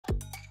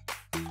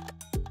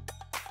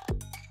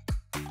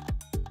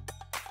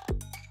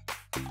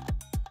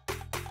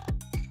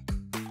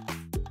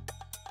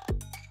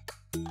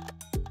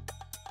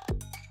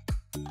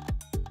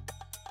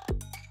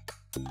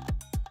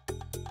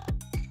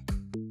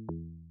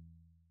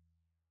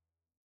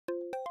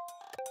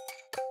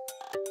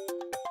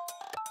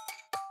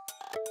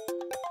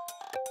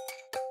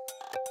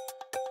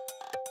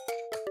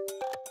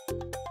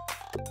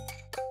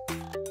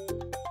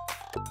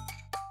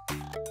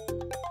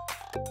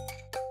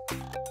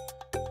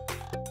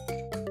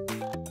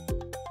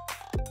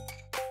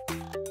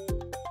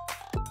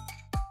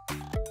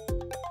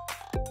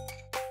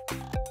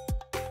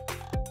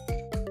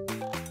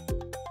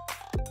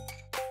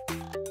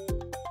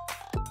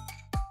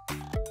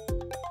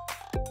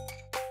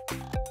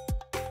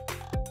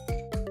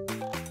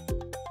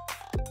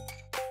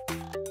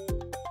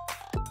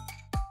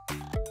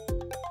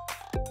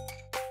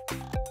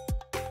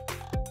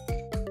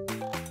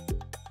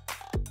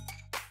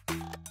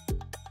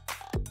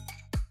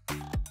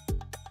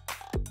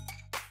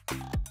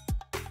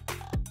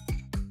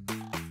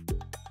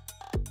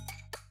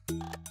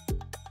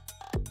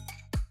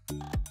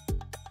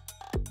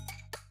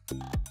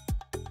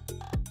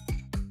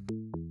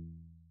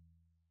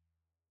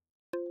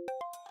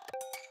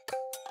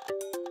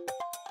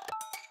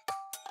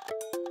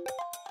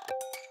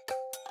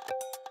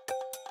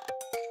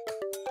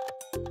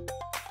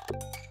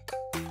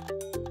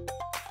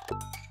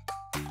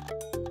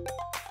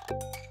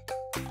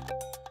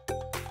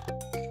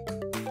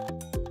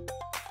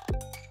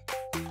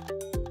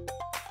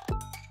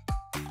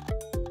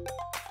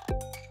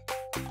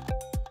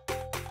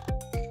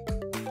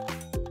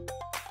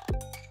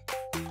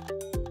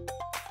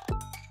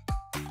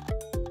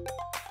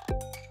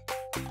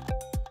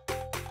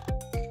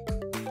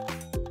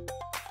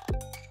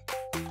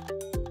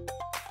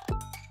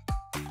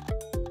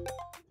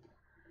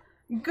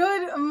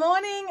Good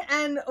morning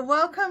and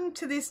welcome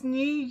to this New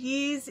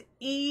Year's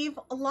Eve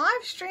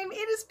live stream.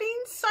 It has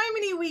been so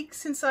many weeks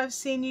since I've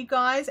seen you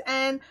guys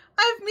and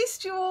I've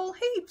missed you all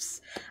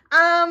heaps.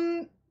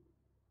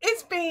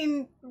 It's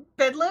been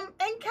bedlam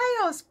and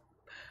chaos.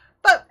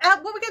 But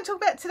what we're going to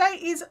talk about today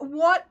is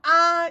what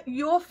are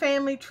your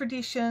family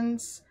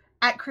traditions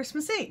at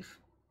Christmas Eve?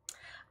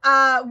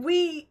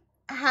 We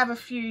have a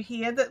few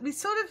here that I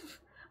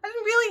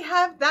didn't really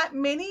have that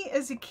many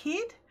as a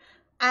kid.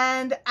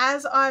 And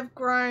as I've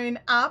grown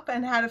up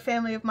and had a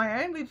family of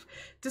my own, we've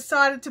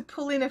decided to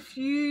pull in a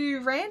few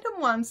random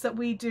ones that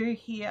we do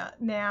here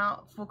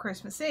now for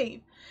Christmas Eve.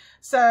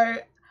 So,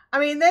 I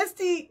mean, there's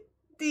the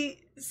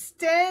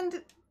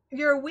stand,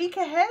 you're a week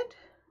ahead.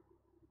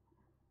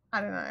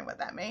 I don't know what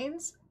that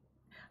means.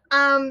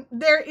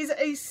 There is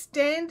a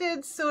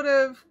standard sort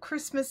of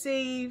Christmas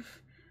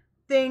Eve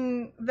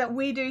thing that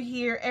we do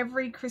here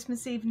every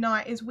Christmas Eve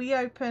night is we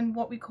open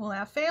what we call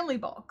our family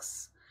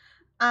box.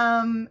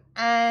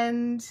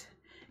 And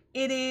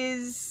it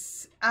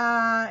is,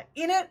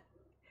 in it,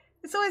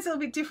 it's always a little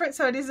bit different,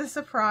 so it is a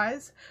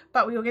surprise,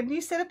 but we all get a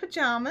new set of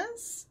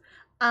pajamas,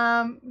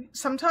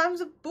 sometimes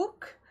a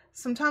book,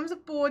 sometimes a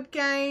board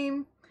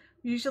game,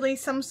 usually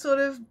some sort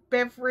of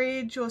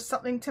beverage or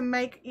something to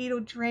make, eat or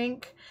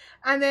drink,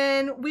 and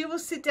then we will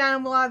sit down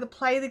and we'll either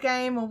play the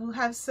game or we'll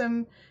have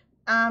some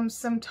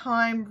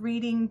time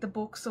reading the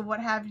books or what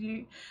have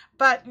you.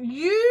 But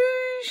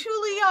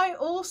usually I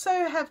also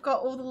have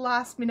got all the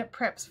last minute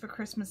preps for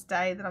Christmas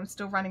Day that I'm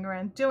still running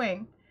around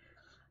doing.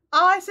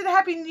 Oh, I said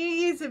Happy New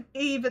Year's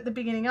Eve at the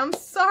beginning. I'm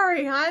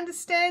sorry. I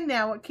understand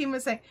now what Kim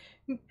was saying.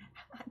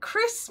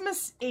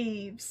 Christmas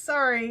Eve.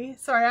 Sorry,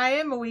 I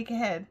am a week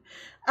ahead.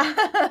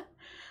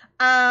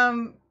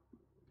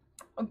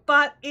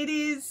 But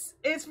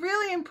it's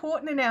really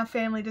important in our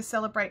family to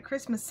celebrate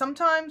Christmas.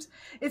 Sometimes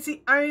it's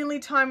the only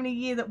time in a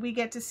year that we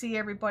get to see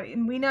everybody.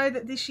 And we know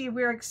that this year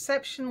we're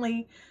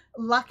exceptionally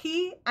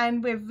lucky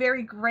and we're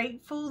very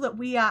grateful that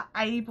we are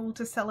able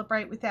to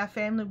celebrate with our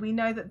family. We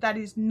know that that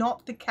is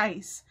not the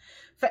case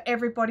for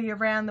everybody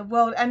around the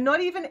world and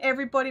not even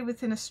everybody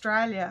within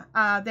Australia.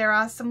 There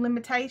are some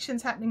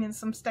limitations happening in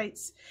some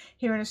states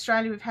here in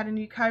Australia. We've had a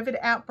new COVID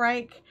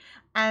outbreak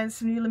and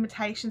some new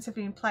limitations have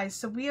been in place.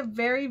 So we are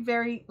very,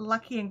 very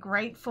lucky and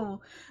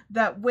grateful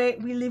that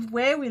we live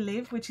where we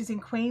live, which is in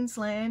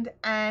Queensland,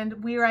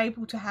 and we're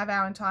able to have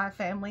our entire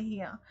family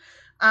here.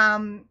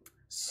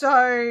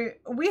 So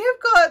we have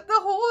got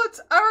the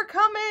hordes are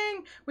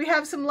coming. We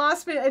have some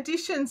last minute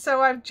additions.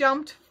 So I've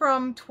jumped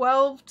from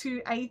 12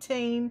 to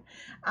 18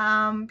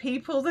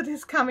 people that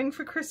is coming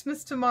for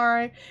Christmas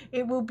tomorrow.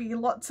 It will be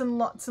lots and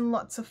lots and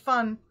lots of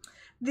fun.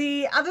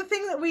 The other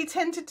thing that we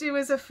tend to do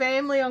as a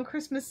family on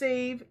Christmas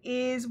Eve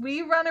is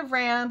we run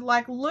around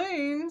like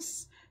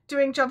loons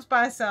doing jobs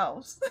by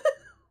ourselves.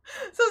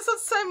 So it's not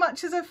so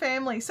much as a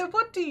family. So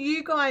what do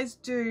you guys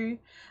do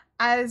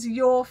as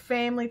your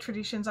family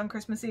traditions on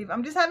Christmas Eve?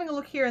 I'm just having a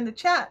look here in the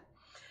chat.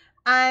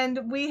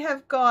 And we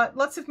have got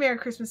lots of Merry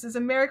Christmases. A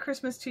Merry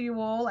Christmas to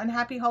you all and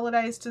Happy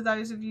Holidays to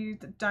those of you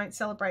that don't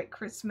celebrate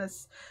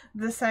Christmas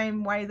the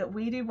same way that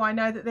we do. I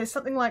know that there's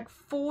something like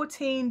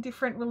 14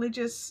 different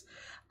religious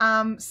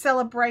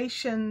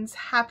celebrations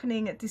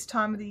happening at this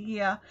time of the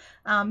year.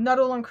 Not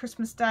all on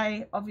Christmas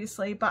Day,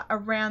 obviously, but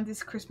around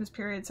this Christmas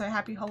period. So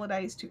happy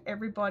holidays to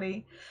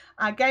everybody.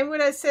 Game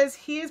Widow says,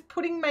 here's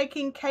pudding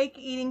making, cake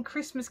eating,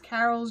 Christmas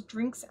carols,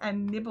 drinks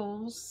and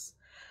nibbles.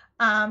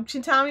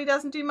 Chintami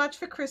doesn't do much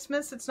for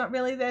Christmas. It's not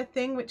really their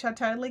thing, which I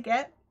totally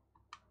get.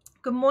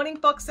 Good morning,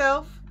 Box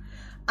Elf.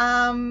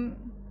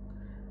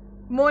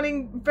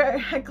 Morning,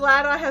 very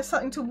glad I have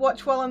something to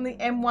watch while on the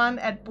M1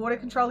 at border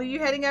control. Are you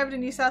heading over to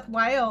New South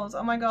Wales?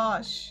 Oh my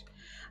gosh.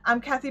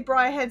 Kathy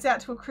Breyer heads out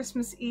to a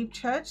Christmas Eve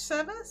church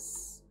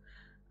service.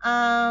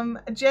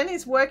 Jen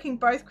is working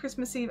both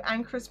Christmas Eve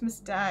and Christmas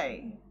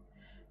Day.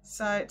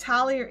 So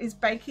Talia is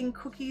baking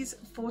cookies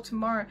for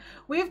tomorrow.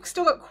 We've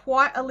still got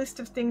quite a list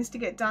of things to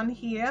get done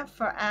here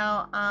for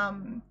our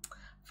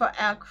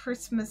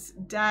Christmas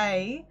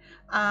Day.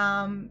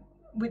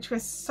 Which we're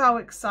so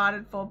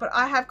excited for, but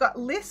I have got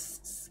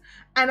lists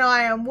and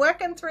I am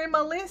working through my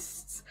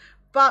lists,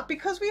 but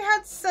because we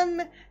had some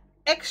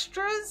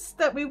extras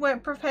that we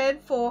weren't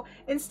prepared for,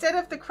 instead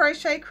of the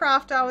crochet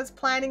craft I was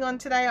planning on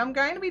today, I'm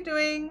going to be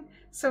doing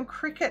some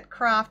cricket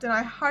craft and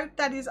I hope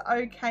that is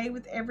okay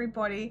with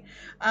everybody.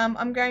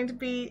 I'm going to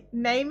be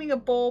naming a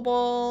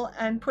bauble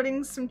and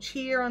putting some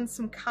cheer on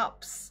some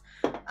cups.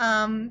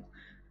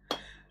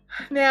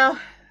 Now,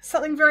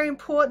 something very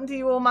important that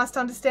you all must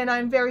understand,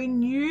 I'm very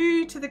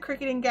new to the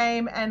cricketing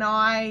game and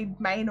I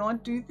may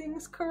not do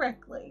things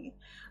correctly.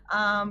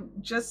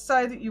 Just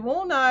so that you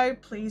all know,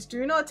 please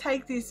do not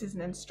take this as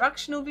an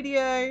instructional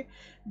video.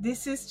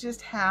 This is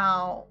just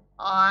how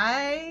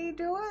I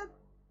do it.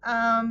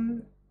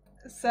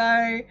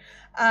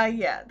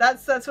 Yeah,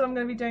 that's what I'm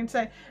going to be doing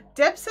today.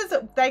 Deb says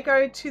that they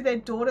go to their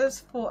daughters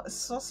for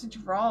sausage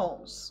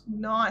rolls.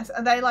 Nice.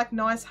 Are they like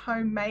nice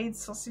homemade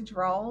sausage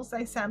rolls?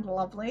 They sound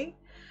lovely.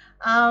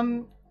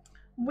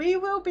 We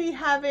will be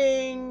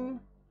having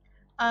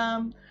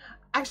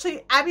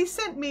Actually, Abby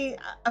sent me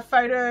a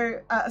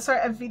photo,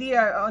 a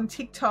video on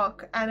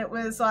TikTok, and it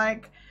was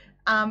like,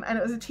 and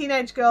it was a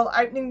teenage girl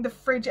opening the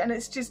fridge, and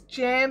it's just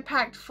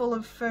jam-packed full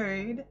of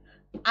food,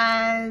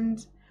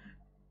 and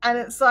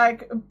it's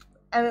like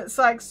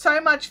so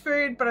much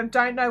food, but I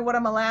don't know what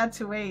I'm allowed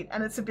to eat,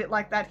 and it's a bit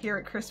like that here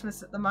at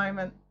Christmas at the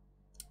moment.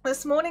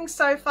 This morning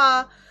so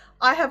far,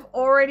 I have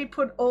already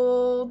put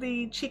all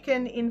the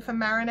chicken in for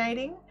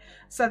marinating,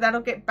 so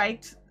that'll get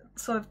baked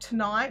sort of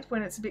tonight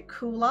when it's a bit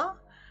cooler.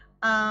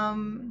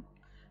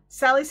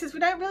 Sally says, we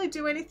don't really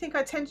do anything.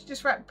 I tend to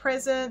just wrap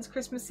presents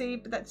Christmas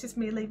Eve, but that's just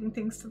me leaving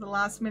things to the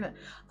last minute.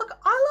 Look,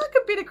 I like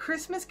a bit of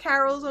Christmas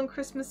carols on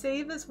Christmas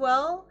Eve as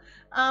well.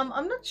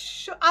 I'm not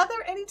sure, are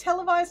there any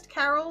televised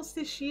carols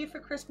this year for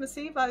Christmas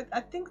Eve? I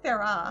think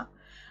there are.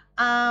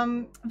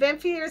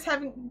 Vampire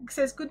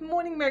says, good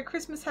morning, Merry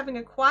Christmas, having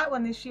a quiet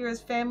one this year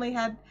as family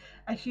had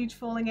a huge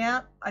falling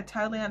out. I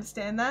totally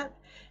understand that.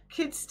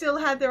 Kids still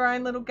had their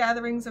own little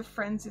gatherings of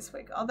friends this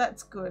week. Oh,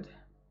 that's good.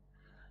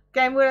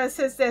 Game Widow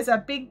says there's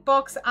a big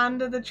box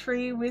under the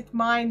tree with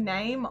my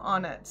name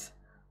on it.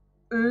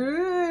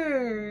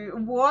 Ooh,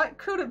 what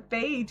could it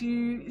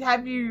be?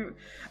 Have you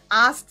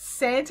asked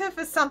Santa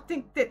for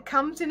something that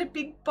comes in a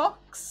big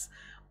box?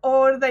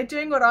 Or are they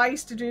doing what I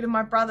used to do to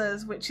my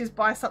brothers, which is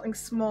buy something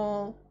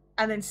small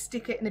and then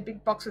stick it in a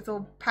big box with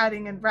all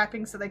padding and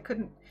wrapping so they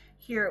couldn't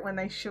hear it when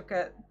they shook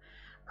it?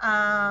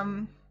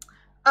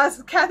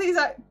 Kathy's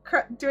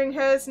doing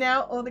hers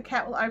now, or the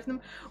cat will open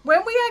them.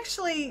 When we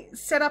actually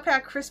set up our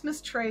Christmas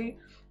tree,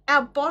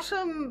 our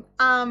bottom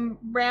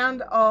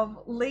round of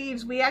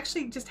leaves, we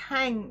actually just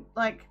hang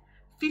like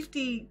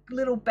 50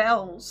 little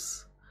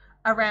bells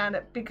around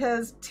it,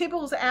 because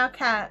Tibbles, our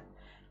cat,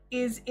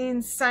 is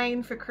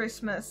insane for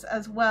Christmas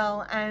as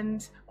well,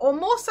 or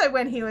more so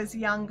when he was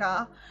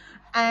younger,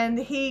 and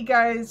he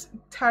goes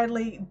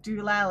totally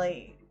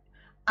doolally.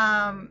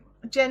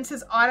 Jen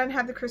says, I don't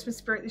have the Christmas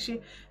spirit this year.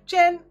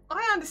 Jen,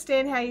 I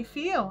understand how you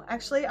feel,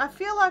 actually. I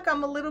feel like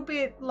I'm a little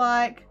bit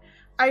like,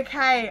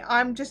 okay,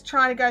 I'm just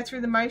trying to go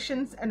through the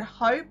motions and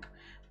hope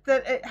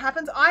that it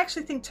happens. I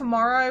actually think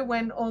tomorrow,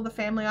 when all the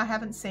family I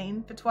haven't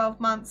seen for 12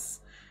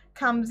 months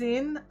comes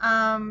in,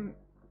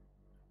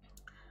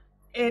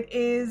 it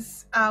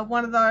is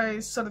one of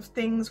those sort of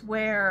things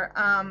where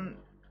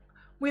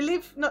we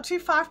live not too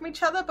far from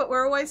each other, but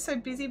we're always so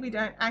busy we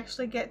don't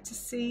actually get to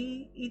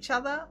see each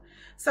other.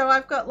 So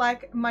I've got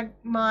like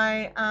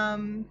my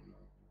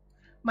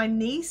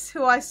niece,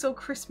 who I saw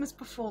Christmas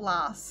before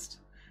last,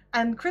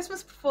 and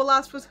Christmas before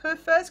last was her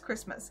first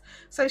Christmas.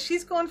 So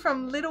she's gone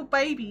from little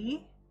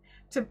baby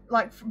to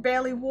like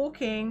barely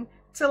walking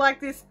to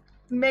like this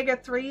mega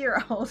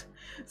 3-year-old.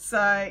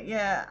 So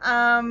yeah,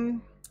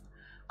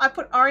 I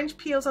put orange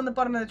peels on the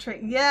bottom of the tree.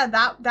 Yeah,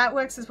 that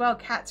works as well.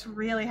 Cats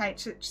really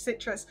hate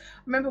citrus.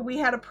 Remember, we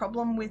had a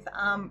problem with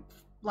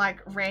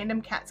like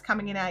random cats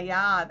coming in our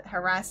yard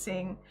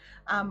harassing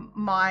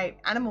my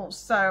animals,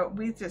 so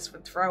we just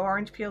would throw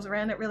orange peels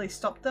around. It really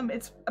stopped them.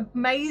 It's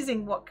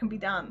amazing what can be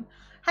done.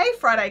 Hey,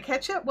 Friday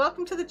Catcher,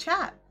 welcome to the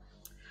chat.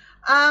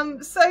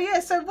 So yeah,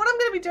 so what I'm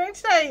going to be doing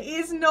today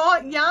is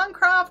not yarn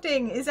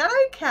crafting. Is that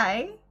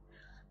okay?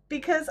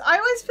 Because I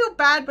always feel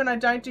bad when I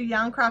don't do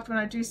yarn craft, when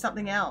I do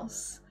something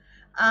else.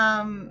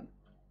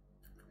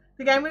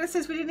 The Game Winner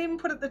says, we didn't even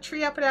put the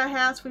tree up at our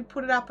house, we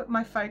put it up at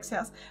my folks'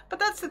 house. But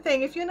that's the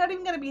thing, if you're not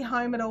even going to be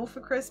home at all for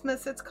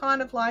Christmas, it's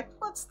kind of like,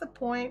 what's the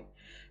point?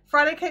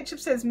 Friday Ketchup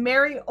says,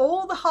 merry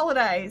all the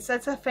holidays.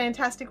 That's a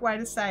fantastic way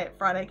to say it,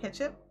 Friday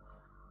Ketchup.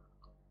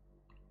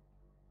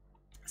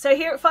 So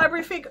here at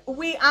Fiberific,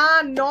 we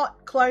are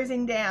not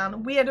closing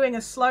down. We are doing a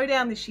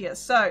slowdown this year.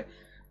 So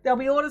there'll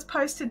be orders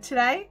posted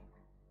today,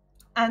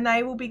 and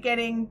they will be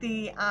getting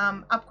the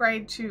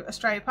upgrade to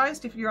Australia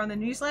Post. If you're on the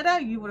newsletter,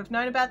 you would have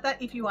known about that.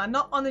 If you are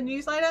not on the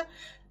newsletter,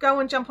 go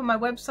and jump on my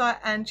website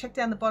and check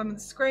down the bottom of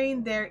the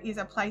screen. There is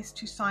a place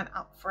to sign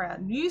up for our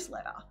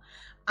newsletter.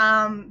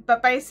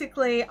 But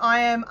basically, I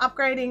am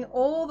upgrading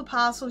all the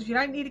parcels. You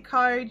don't need a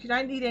code, you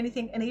don't need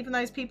anything, and even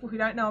those people who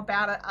don't know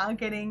about it are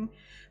getting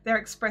their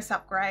express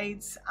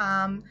upgrades.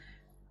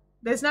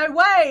 There's no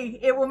way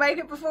it will make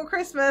it before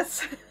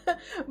Christmas,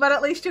 but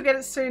at least you'll get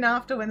it soon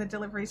after when the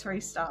deliveries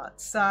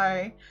restart.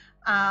 So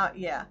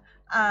yeah,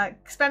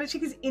 Spanish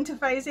Chick is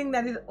interphasing.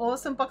 That is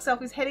awesome. Box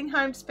Elf is heading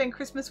home to spend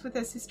Christmas with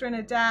her sister and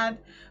her dad,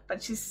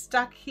 but she's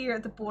stuck here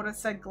at the border.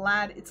 So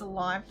glad it's a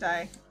live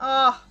day.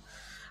 Oh,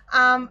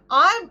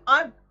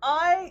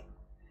 I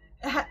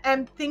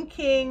am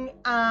thinking,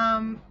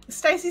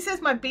 Stacy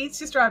says my beads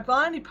just arrived. Well,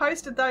 I only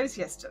posted those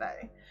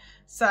yesterday.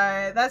 So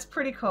that's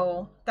pretty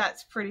cool.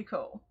 That's pretty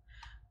cool.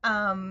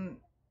 We're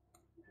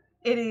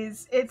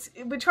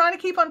trying to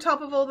keep on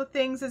top of all the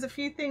things. There's a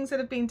few things that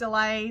have been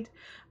delayed.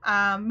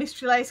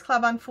 Mystery Lace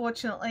Club,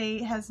 unfortunately,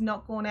 has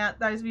not gone out.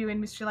 Those of you in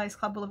Mystery Lace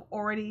Club will have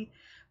already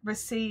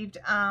received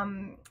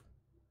an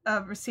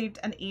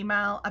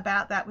email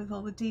about that with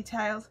all the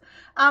details.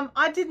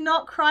 I did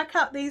not cry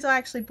cut these. I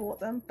actually bought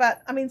them,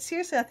 but I mean,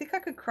 seriously, I think I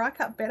could cry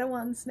cut better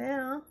ones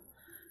now.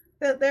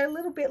 They're a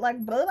little bit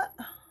like blah.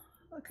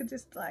 I could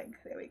just like,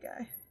 there we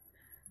go.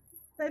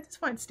 They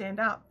just won't stand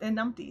up. They're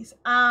numpties.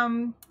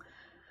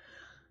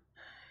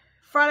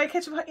 Friday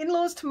catch up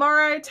in-laws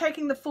tomorrow,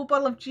 taking the full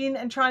bottle of gin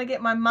and trying to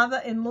get my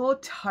mother-in-law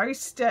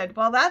toasted.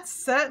 Well, that's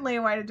certainly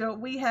a way to do it.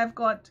 We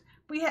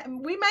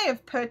may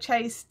have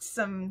purchased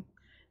some,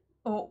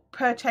 or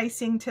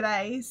purchasing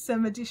today,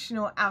 some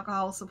additional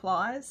alcohol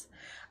supplies.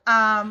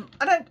 I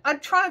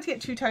try not to get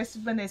too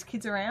toasted when there's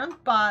kids around,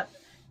 but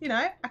you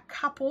know, a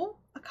couple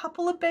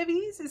of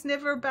bevies is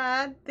never a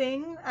bad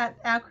thing at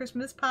our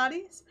Christmas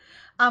parties.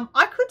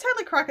 I could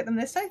totally crack at them.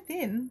 They're so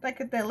thin.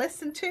 They're less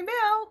than 2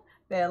 mil.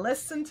 They're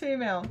less than 2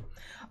 mil.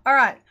 All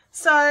right.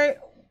 So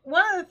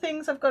one of the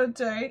things I've got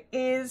to do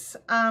is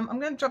I'm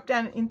going to drop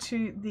down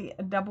into the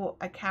double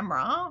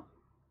camera.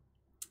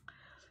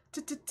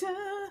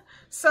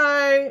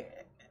 So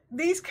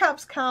these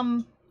cups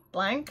come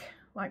blank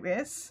like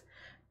this,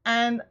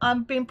 and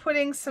I've been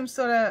putting some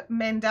sort of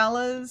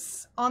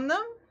mandalas on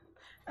them,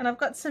 and I've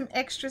got some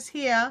extras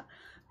here.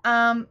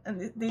 And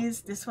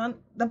this one,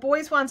 the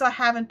boys ones I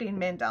haven't been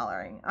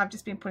mandalaing. I've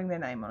just been putting their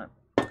name on it.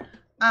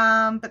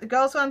 But the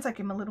girls ones, I give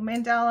them a little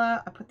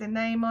mandala, I put their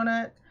name on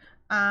it,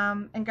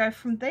 and go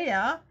from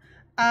there.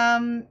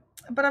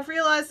 But I've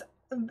realized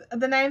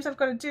the names I've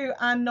got to do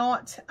are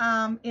not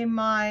in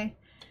my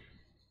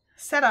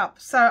setup,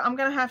 so I'm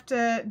going to have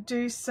to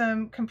do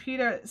some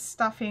computer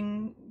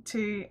stuffing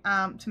to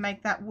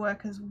make that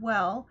work as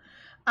well.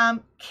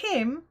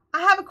 Kim,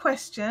 I have a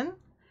question.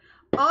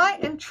 I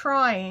am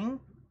trying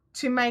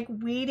to make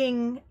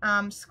weeding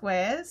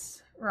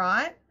squares,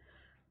 right?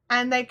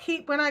 And they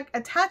keep, when I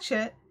attach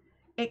it,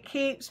 it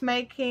keeps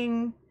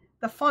making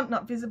the font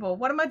not visible.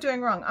 What am I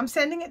doing wrong? I'm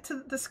sending it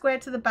to the square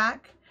to the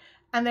back,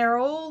 and they're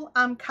all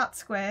cut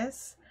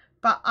squares,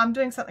 but I'm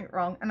doing something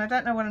wrong, and I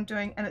don't know what I'm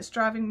doing, and it's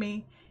driving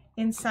me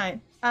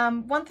insane.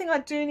 One thing I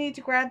do need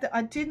to grab that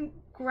I didn't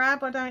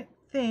grab, I don't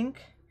think,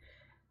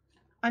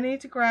 I need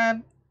to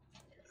grab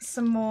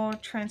some more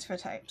transfer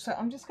tape. So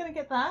I'm just going to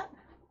get that.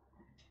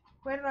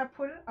 Where did I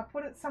put it? I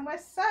put it somewhere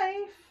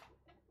safe.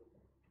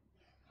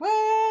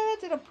 Where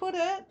did I put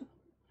it?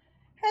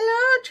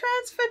 Hello,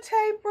 transfer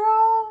tape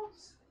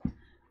rolls.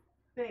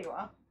 There you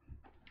are.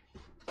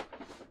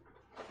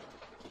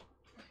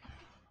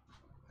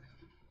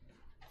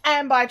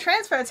 And by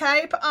transfer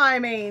tape, I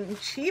mean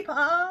cheap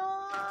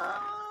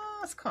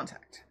ass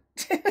contact.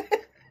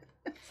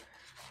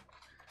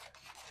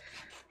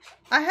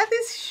 I had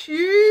this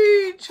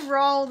huge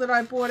roll that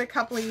I bought a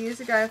couple of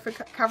years ago for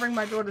covering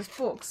my daughter's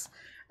books.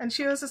 And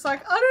she was just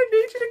like, I don't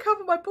need you to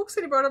cover my books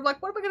anymore. And I'm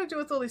like, what am I going to do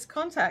with all this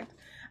contact?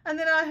 And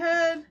then I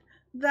heard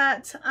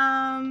that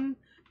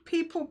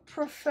people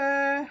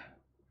prefer...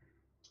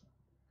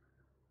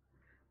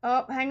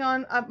 Oh, hang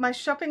on. My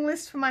shopping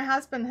list for my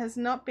husband has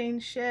not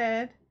been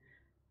shared.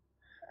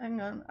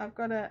 Hang on. I've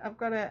got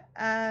to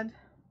add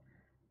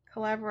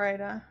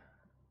collaborator.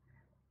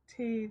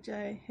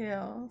 TJ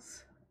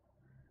Hills.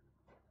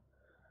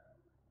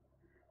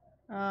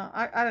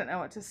 I don't know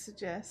what to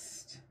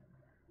suggest.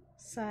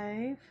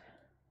 Save.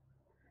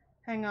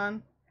 Hang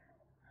on.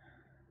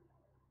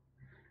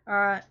 All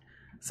right.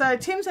 So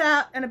Tim's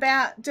out and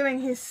about doing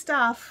his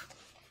stuff.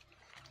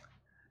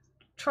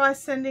 Try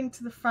sending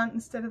to the front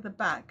instead of the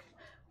back.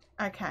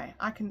 Okay,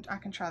 I can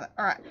try that.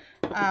 All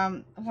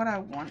right. What I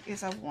want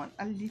is I want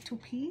a little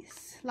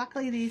piece.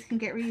 Luckily these can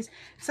get reused.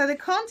 So the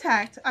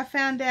contact, I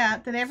found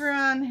out that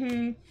everyone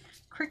who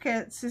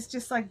crickets is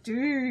just like,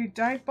 dude,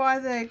 don't buy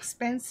the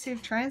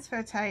expensive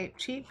transfer tape.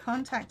 Cheap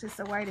contact is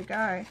the way to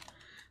go.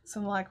 So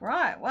I'm like,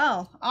 right,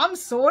 well, I'm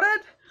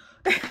sorted.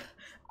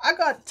 I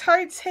got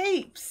totes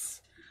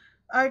heaps.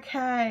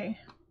 Okay.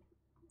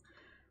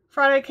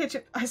 Friday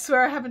ketchup. I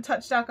swear I haven't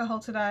touched alcohol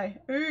today.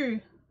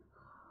 Ooh.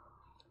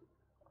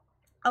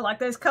 I like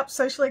those cups,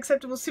 socially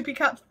acceptable sippy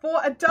cups for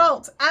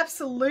adults.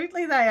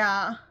 Absolutely they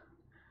are.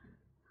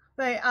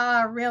 They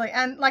are really.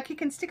 And like you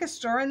can stick a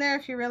straw in there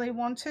if you really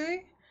want to.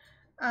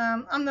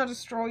 I'm not a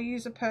straw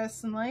user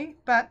personally,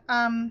 but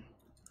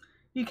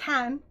you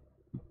can.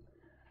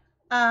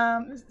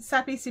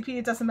 Sappy, sippy,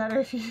 it doesn't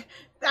matter if you...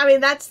 I mean,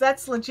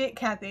 that's legit,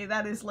 Kathy.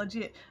 That is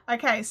legit.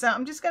 Okay, so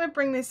I'm just going to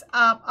bring this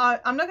up.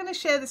 I'm not going to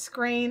share the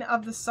screen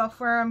of the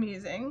software I'm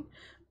using,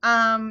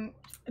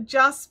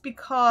 just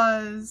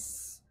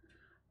because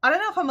I don't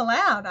know if I'm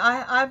allowed.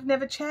 I've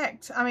never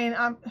checked. I mean,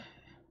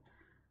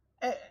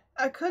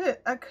 I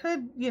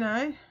could, you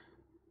know.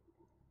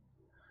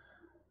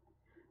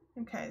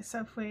 Okay,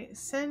 so if we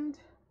send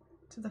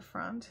to the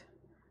front,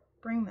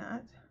 bring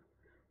that,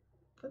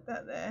 put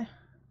that there.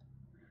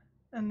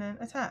 And then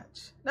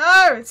attach.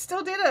 No, it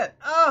still did it.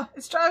 Oh,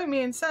 it's driving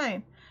me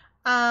insane.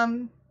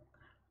 Because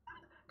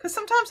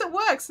sometimes it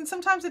works and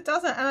sometimes it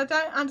doesn't. And I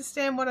don't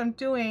understand what I'm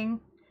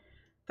doing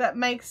that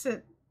makes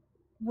it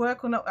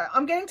work or not.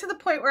 I'm getting to the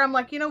point where I'm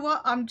like, you know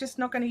what? I'm just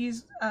not going to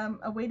use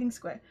a weeding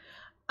square.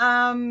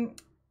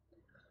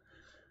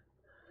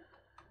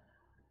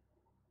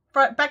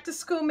 Right, back to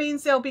school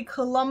means there'll be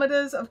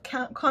kilometers of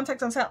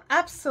contact on sale.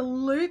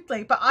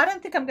 Absolutely. But I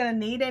don't think I'm going to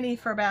need any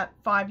for about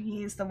 5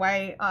 years the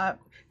way...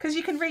 because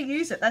you can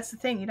reuse it. That's the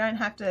thing. You don't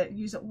have to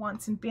use it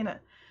once and bin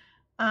it.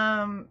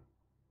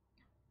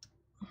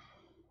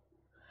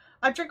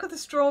 I drink with a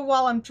straw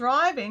while I'm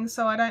driving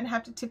so I don't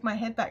have to tip my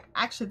head back.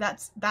 Actually,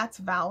 that's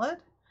valid.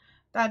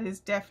 That is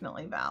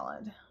definitely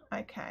valid.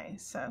 Okay,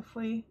 so if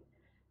we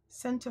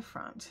center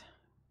front,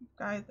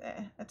 go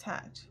there,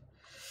 attach.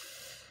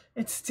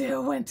 It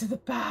still went to the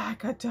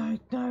back. I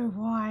don't know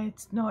why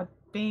it's not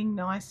being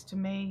nice to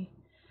me.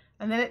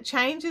 And then it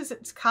changes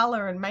its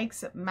color and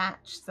makes it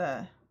match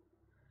the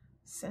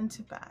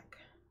center back.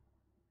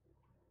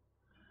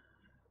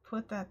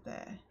 Put that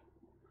there.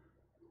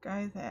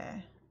 Go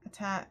there.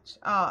 Attach.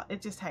 Oh,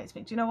 it just hates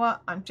me. Do you know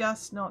what? I'm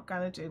just not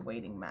going to do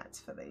weeding mats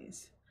for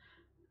these.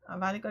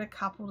 I've only got a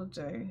couple to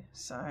do,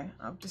 so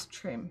I'll just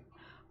trim.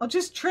 I'll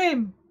just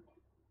trim.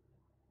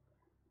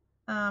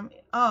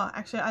 Oh,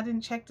 actually, I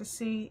didn't check to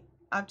see.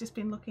 I've just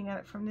been looking at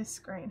it from this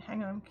screen.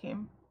 Hang on,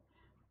 Kim.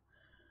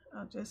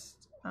 I'll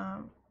just,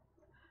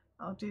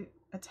 I'll do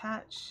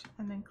attach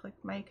and then click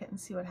make it and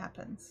see what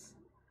happens.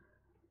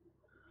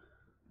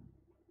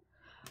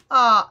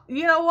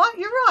 You know what?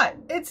 You're right.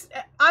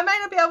 I may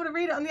not be able to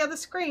read it on the other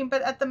screen,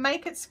 but at the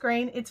make it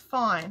screen, it's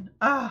fine.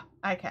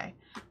 Okay.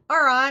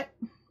 All right.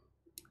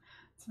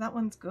 So that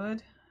one's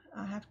good.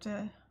 I have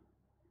to,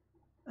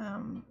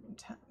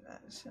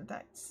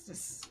 that's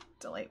just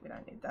delete. We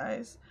don't need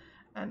those.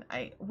 And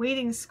a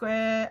weeding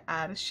square,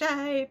 add a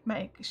shape,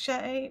 make a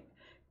shape,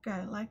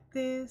 go like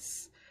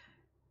this.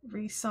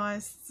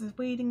 Resize the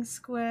weeding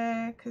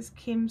square because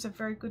Kim's a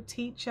very good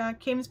teacher.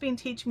 Kim's been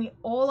teaching me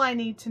all I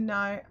need to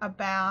know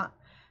about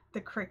the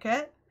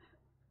cricket.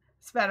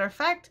 As a matter of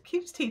fact,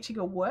 Kim's teaching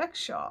a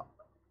workshop.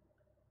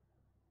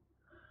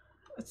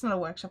 It's not a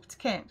workshop, it's a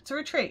camp. It's a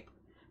retreat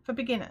for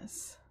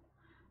beginners.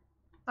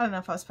 I don't know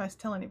if I was supposed to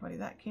tell anybody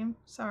that, Kim.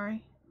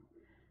 Sorry.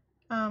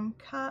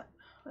 Cut.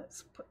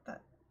 Let's put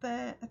that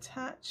there.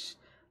 Attach.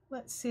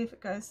 Let's see if it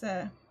goes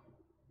there.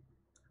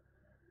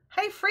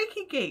 Hey,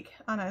 Freaky Geek.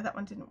 Oh no, that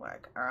one didn't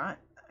work. All right,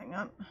 hang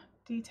on.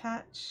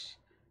 Detach.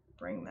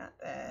 Bring that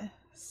there.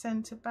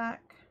 Center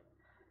back.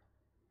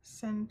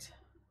 Send.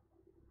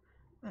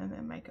 And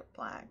then make it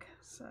black.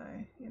 So,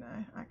 you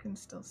know, I can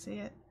still see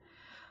it.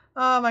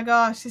 Oh my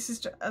gosh,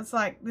 it's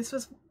like, this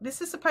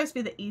is supposed to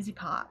be the easy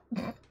part.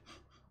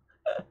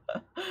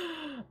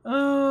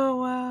 Oh,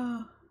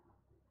 wow.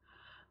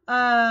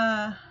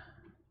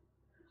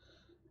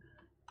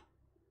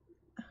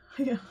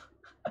 Yeah.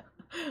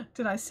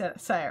 Did I say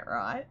it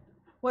right?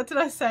 What did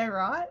I say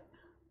right?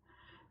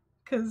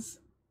 Because,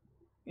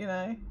 you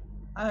know,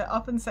 I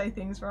often say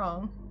things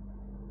wrong.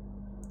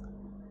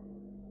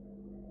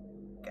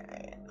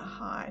 Okay,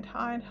 hide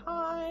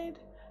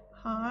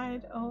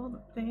all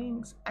the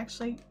things.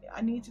 Actually,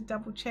 I need to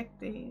double check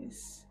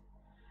these.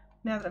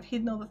 Now that I've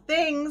hidden all the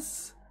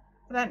things,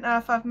 I don't know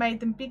if I've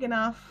made them big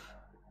enough.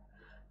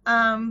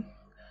 I'm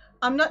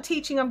not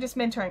teaching, I'm just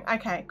mentoring.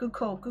 Okay, good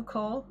call, good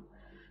call.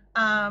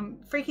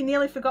 Freaking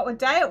nearly forgot what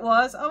day it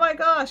was. Oh my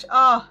gosh.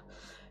 Oh,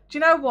 do you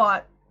know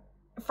what?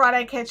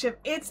 Friday Ketchup,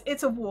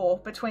 it's a war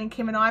between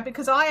Kim and I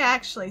because I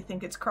actually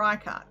think it's cry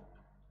cut.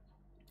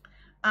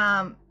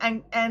 And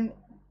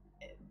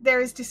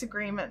there is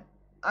disagreement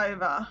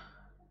over,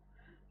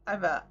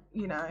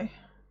 you know.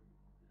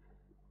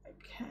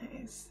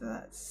 Okay, so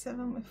that's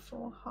 7 with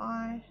 4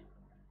 high.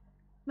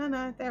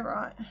 No, they're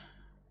right.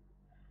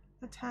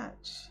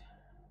 Attach,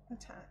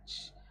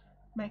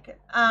 make it.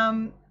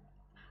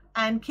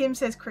 And Kim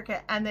says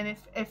cricket, and then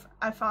if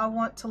I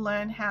want to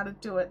learn how to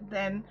do it,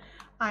 then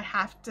I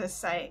have to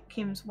say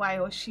Kim's way,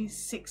 or she's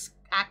 6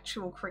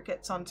 actual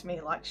crickets onto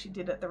me like she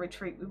did at the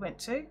retreat we went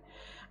to.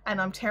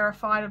 And I'm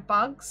terrified of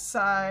bugs,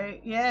 so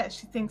yeah,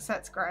 she thinks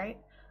that's great.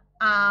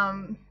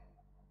 All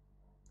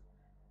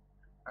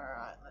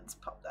right, let's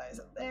pop those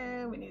up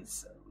there. We need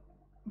some.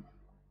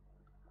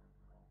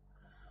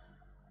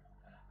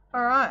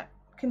 All right,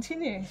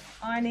 continue.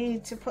 I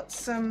need to put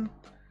some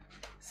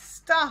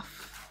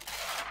stuff.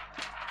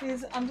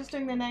 I'm just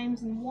doing their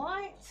names in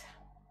white.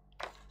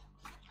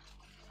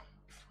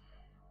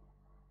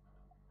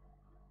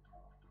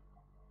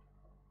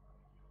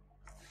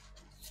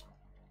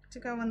 To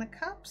go on the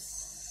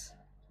cups.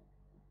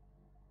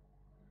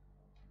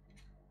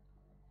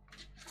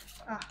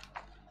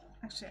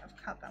 Actually, I've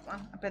cut that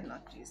one. I better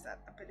not use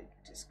that. I better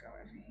just go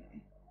over here.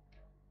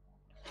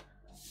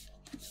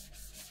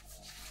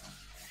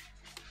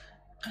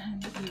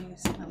 And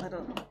use my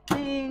little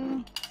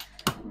thing.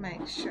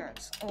 Make sure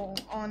it's all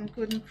on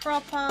good and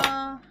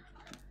proper.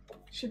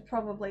 Should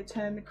probably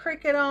turn the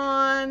cricket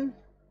on.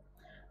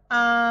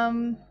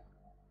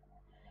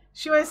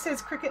 She always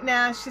says cricket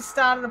now. She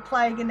started a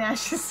plague and now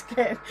she's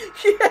scared.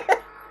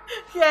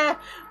 Yeah,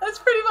 that's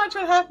pretty much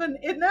what happened.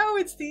 No,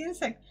 it's the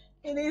insect.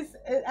 It is,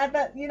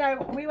 but you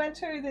know, we went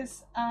to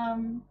this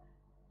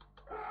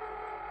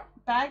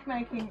bag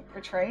making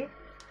retreat.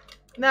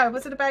 No,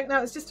 was it a bag? No,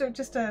 it was just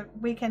a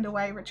weekend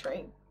away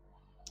retreat.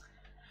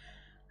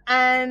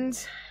 And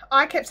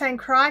I kept saying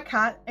cry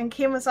cut, and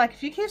Kim was like,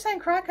 if you keep saying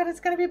cry cut, it's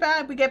going to be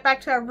bad. We get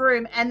back to our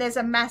room, and there's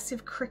a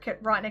massive cricket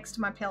right next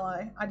to my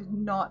pillow. I did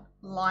not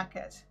like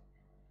it.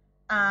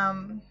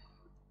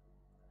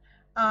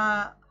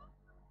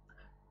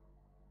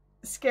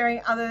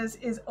 scaring others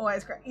is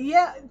always great.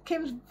 Yeah,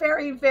 Kim's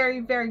very, very,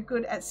 very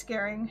good at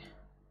scaring.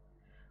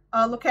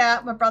 Oh, look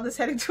out, my brother's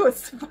heading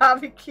towards the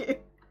barbecue.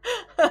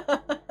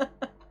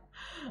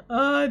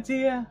 Oh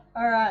dear.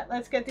 All right,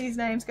 let's get these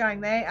names going.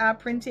 They are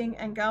printing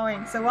and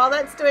going. So while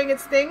that's doing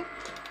its thing,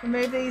 we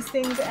move these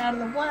things out of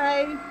the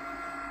way.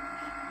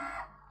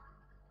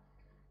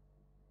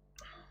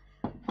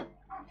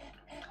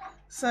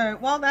 So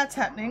while that's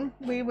happening,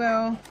 we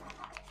will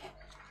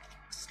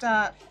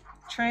start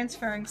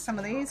transferring some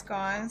of these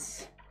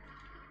guys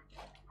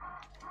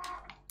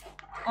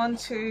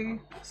onto,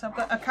 so I've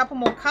got a couple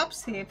more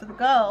cups here for the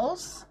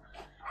girls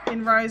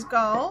in rose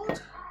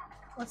gold.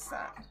 What's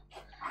that?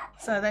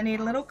 So they need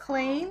a little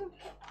clean,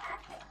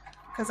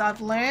 because I've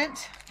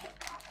learnt,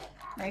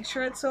 make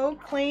sure it's all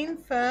clean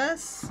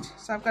first.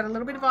 So I've got a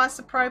little bit of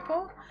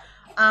isopropyl.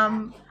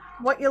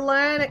 What you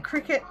learn at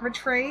cricket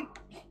retreat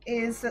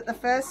is that the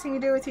first thing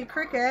you do with your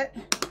cricket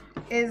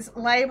is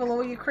label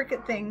all your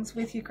cricket things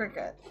with your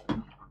cricket.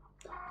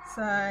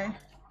 So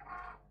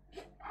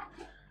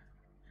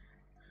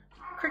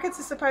crickets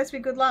are supposed to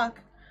be good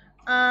luck.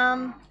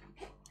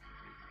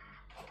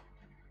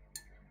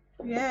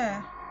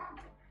 Yeah.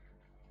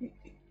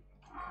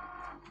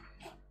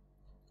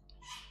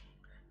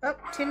 Oh,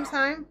 Tim's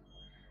home.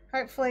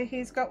 Hopefully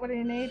he's got what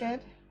he needed.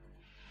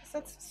 So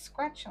that's a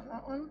scratch on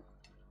that one.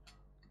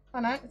 Oh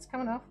no, it's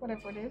coming off,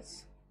 whatever it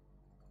is.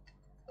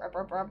 Rub,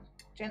 rub, rub.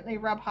 Gently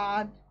rub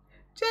hard.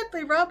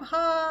 Gently rub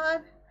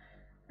hard.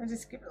 I'll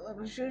just give it a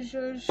little zhuzh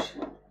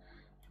zhuzh.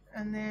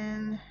 And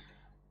then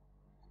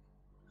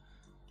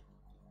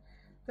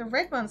the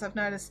red ones I've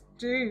noticed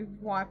do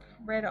wipe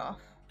red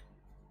off.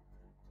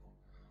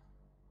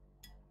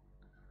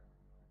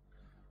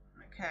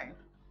 Okay.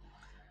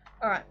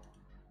 Alright.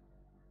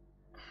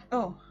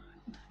 Oh,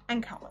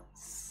 and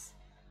colours.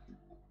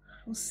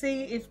 We'll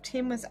see if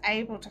Tim was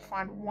able to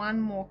find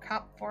one more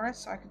cup for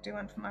us so I could do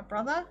one for my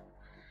brother.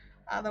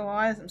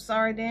 Otherwise, I'm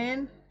sorry,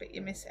 Dan, but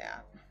you miss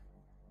out.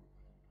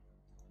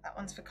 That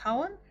one's for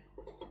Cohen.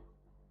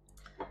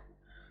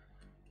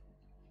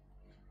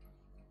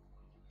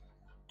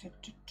 Oh,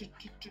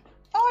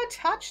 I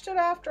touched it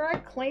after I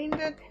cleaned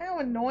it. How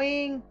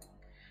annoying.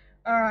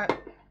 Alright.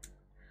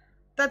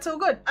 That's all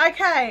good.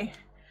 Okay.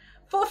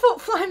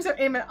 4-foot flames are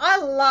imminent. I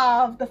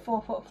love the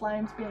 4-foot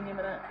flames being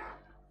imminent.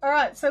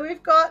 Alright, so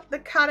we've got the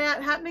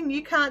cutout happening.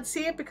 You can't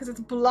see it because it's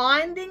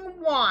blinding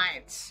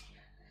white.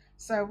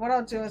 So what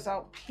I'll do is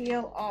I'll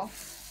peel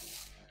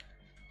off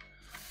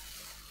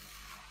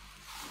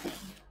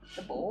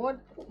the board.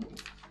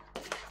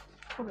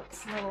 Put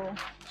its little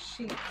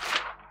sheet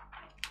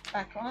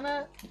back on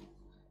it.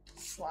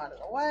 Slide it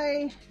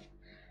away.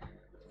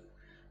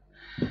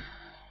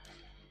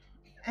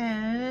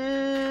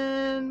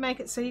 And make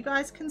it so you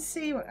guys can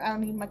see. I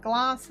need my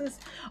glasses.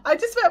 I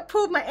just about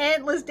pulled my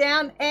antlers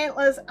down.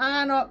 Antlers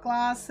are not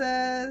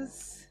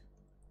glasses.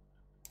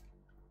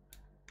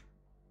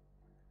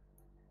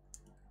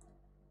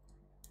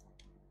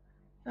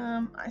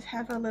 I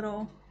have a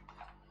little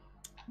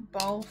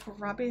bowl for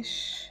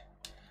rubbish.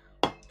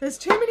 There's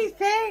too many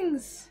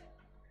things.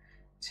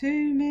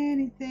 Too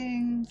many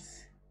things.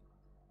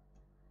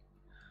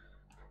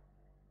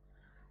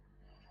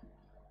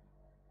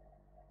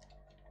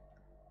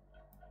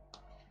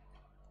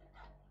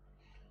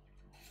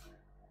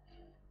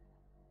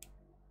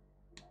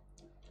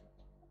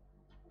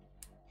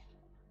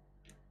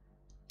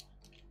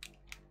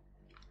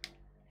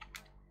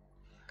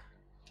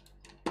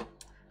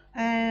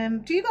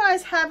 Do you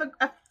guys have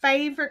a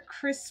favorite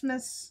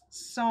Christmas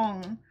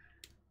song?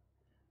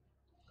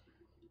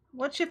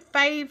 What's your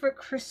favorite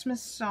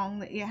Christmas song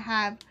that you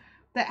have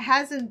that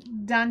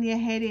hasn't done your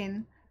head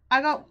in?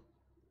 I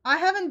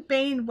haven't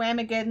been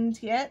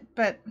Whamageddon's yet,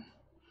 but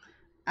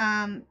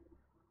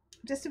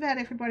just about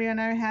everybody I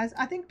know has.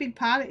 I think a big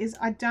part of it is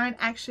I don't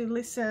actually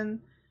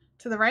listen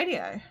to the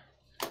radio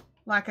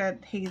like a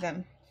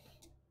heathen.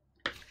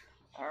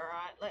 All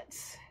right,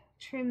 let's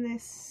trim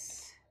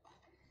this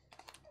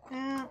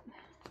out.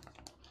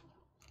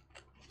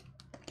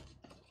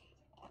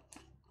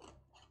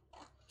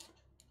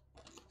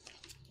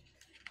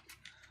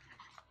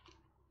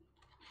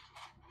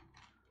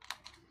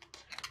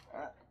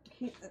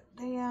 Keep it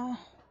there.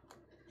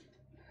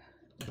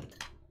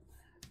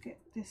 Get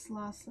this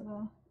last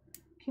little.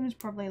 Kim's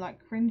probably like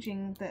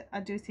cringing that I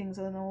do things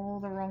in all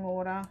the wrong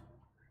order.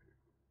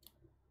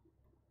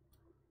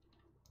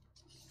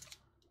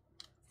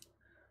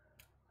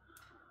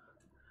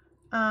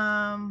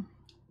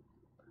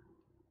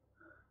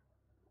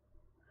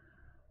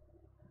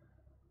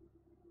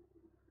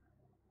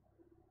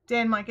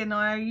 Dan might get an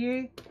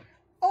IOU,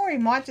 or he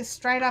might just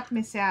straight up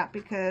miss out,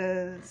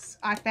 because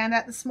I found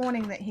out this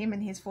morning that him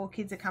and his 4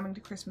 kids are coming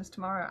to Christmas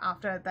tomorrow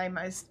after they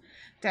most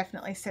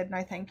definitely said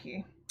no thank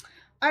you.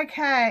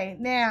 Okay,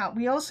 now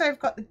we also have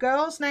got the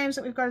girls' names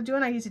that we've got to do,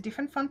 and I use a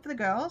different font for the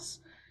girls.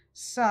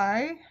 So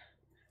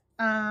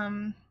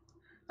I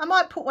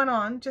might put one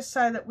on just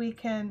so that we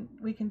can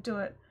do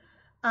it.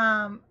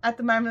 At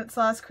the moment it's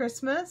Last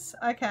Christmas.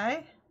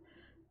 Okay.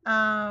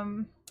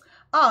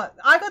 Oh,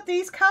 I got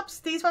these cups.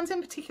 These ones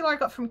in particular I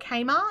got from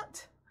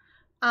Kmart.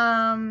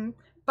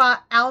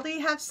 But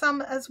Aldi have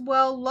some as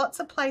well. Lots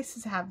of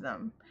places have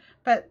them.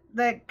 But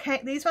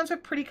these ones were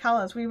pretty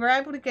colours. We were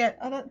able to get,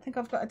 I don't think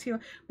I've got a teal.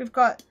 We've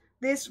got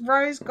this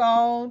rose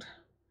gold,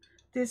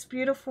 this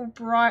beautiful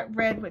bright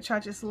red, which I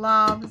just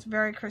love. It's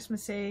very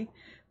Christmassy.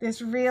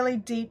 This really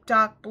deep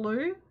dark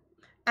blue.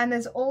 And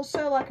there's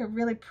also like a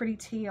really pretty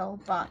teal,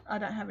 but I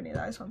don't have any of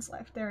those ones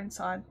left. They're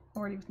inside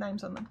already with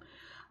names on them.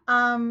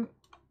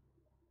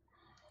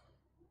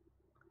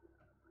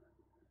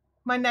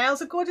 My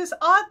nails are gorgeous.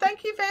 Oh,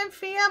 thank you,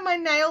 Vanfia. My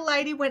nail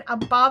lady went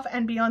above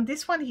and beyond.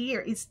 This one here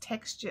is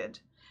textured.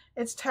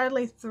 It's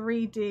totally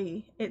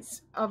 3D.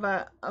 It's of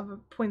a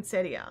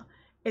poinsettia.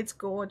 It's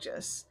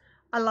gorgeous.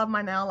 I love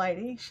my nail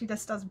lady. She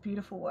just does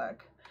beautiful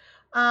work.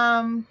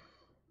 I'm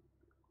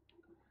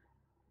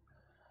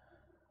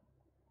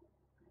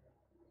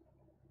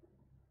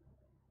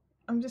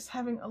just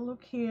having a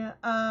look here.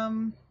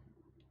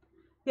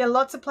 Yeah,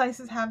 lots of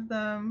places have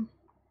them.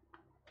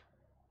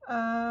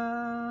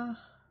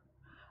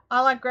 I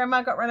like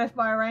Grandma got run off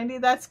by a reindeer.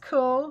 That's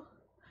cool.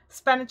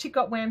 Spanish chick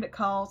got whammed at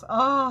Coles.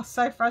 Oh,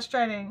 so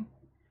frustrating.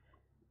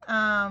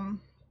 Friday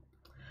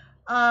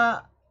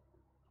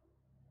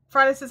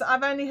says,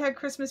 I've only heard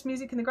Christmas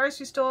music in the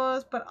grocery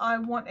stores, but I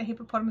want a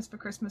hippopotamus for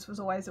Christmas was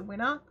always a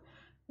winner.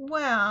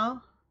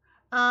 Wow.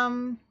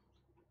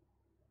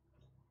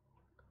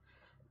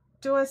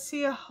 Do I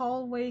see a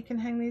hole where you can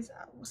hang these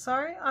up?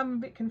 Sorry, I'm a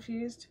bit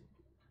confused.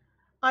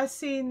 I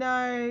see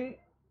no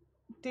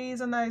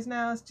D's on those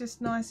nails,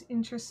 just nice,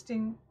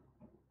 interesting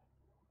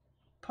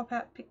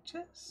pop-out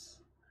pictures.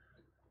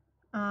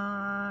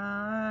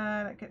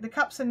 Okay. The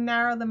cups are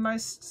narrower than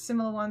most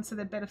similar ones, so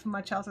they're better for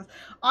my child size.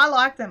 I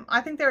like them.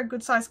 I think they're a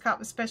good size cup,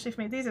 especially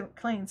for me. These are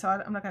clean, so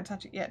I'm not going to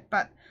touch it yet.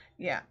 But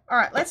yeah. All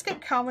right, let's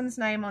get Cohen's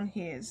name on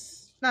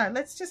his. No,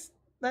 let's do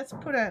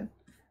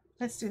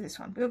this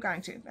one. We were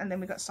going to, and then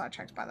we got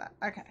sidetracked by that.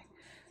 Okay.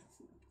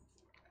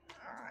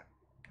 All right.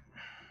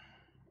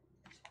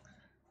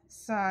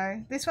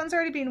 So this one's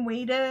already been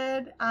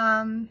weeded.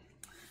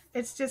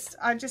 It's just,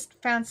 I just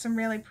found some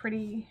really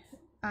pretty,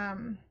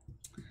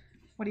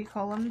 what do you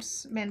call them?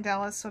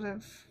 Mandala sort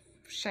of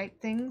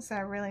shaped things.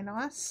 They're really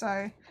nice.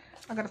 So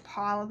I've got a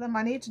pile of them.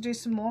 I need to do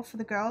some more for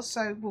the girls,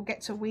 so we'll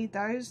get to weed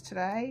those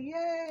today.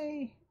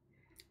 Yay!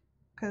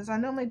 Because I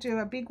normally do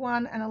a big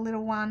one and a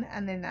little one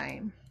and their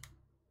name.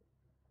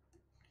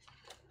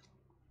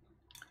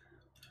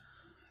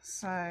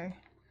 So,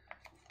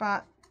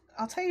 but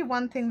I'll tell you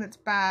one thing that's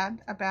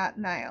bad about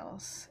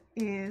nails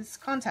is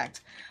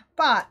contact.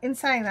 But in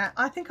saying that,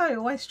 I think I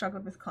always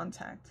struggled with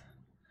contact.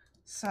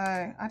 So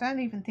I don't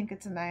even think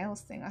it's a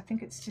nails thing. I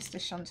think it's just a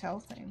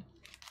Chantel thing.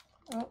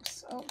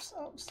 Oops, oops,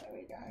 oops, there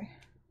we go.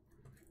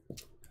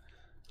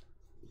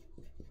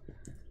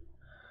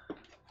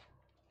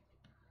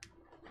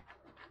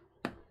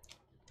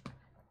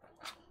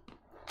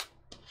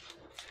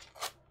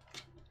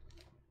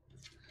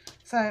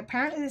 So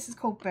apparently this is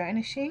called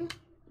burnishing.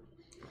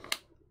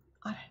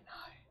 I don't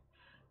know.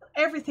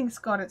 Everything's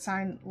got its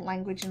own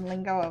language and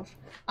lingo of,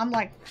 I'm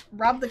like,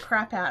 rub the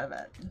crap out of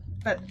it.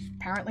 But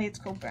apparently it's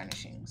called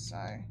burnishing. So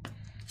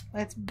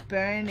let's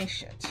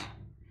burnish it.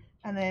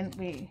 And then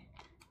we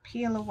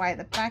peel away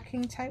the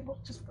backing tape. Oh,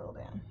 just fill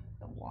down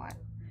the white.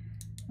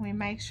 We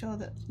make sure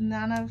that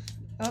none of,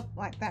 oh,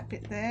 like that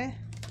bit there,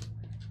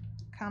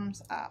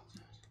 comes up.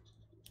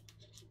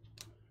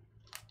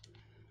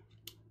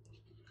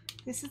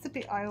 This is the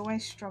bit I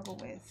always struggle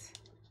with.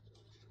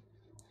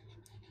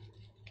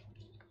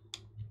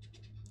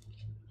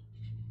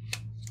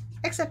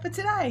 Except for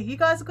today. You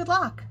guys are good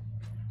luck.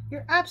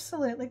 You're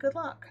absolutely good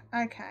luck.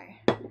 Okay.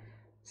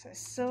 So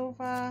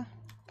silver.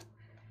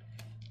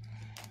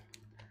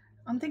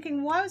 I'm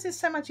thinking, why was this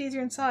so much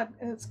easier inside?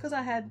 It's because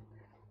I had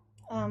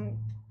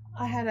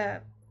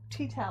a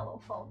tea towel all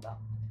folded up.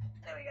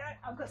 There we go.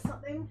 I've got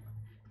something.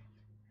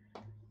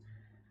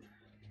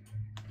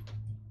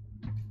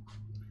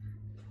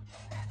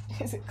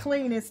 Is it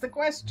clean is the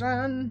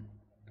question.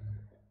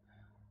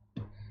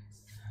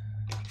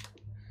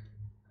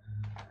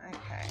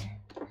 Okay.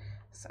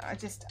 So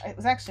it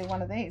was actually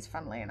one of these,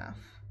 funnily enough.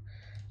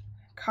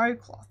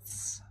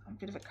 Co-cloths. A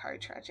bit of a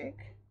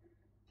co-tragic.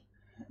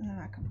 And then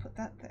I can put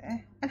that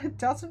there. And it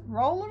doesn't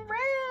roll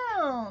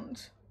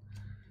around.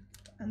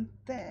 And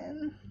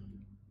then...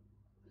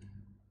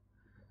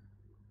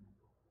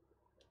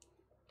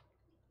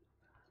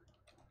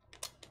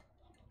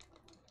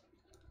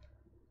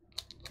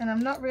 And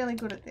I'm not really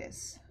good at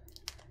this.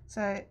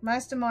 So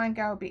most of mine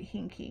go a bit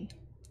hinky.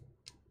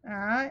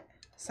 Alright?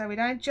 So we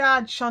don't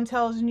judge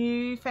Chantel's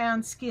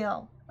newfound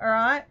skill.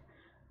 Alright?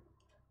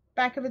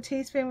 Back of a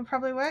teaspoon would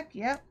probably work.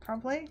 Yep,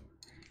 probably.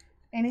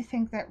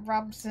 Anything that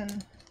rubs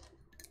and...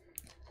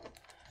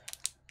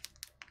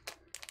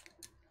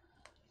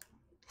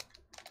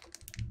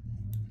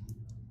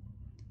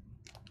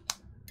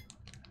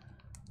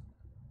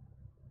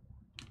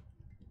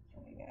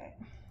 There we go.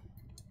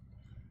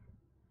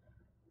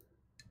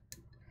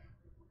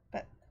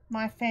 But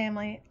my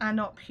family are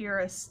not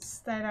purists.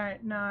 They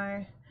don't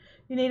know.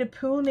 You need a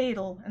pool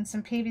needle and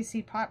some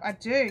PVC pipe. I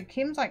do.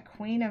 Kim's like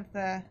queen of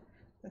the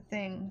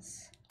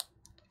things.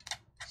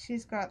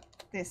 She's got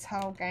this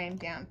whole game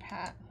down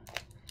pat.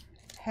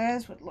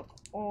 Hers would look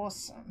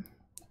awesome.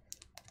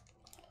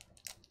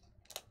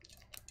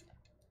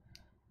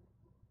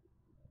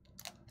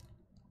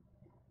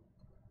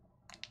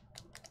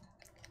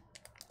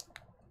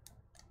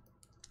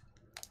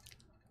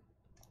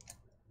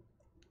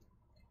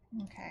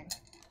 Okay.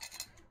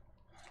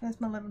 There's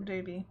my little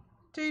doobie.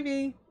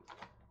 Doobie.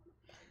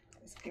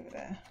 Let's give it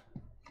a...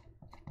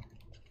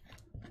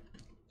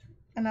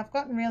 And I've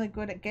gotten really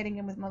good at getting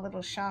in with my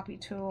little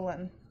Sharpie tool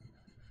and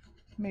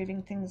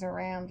moving things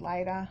around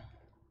later.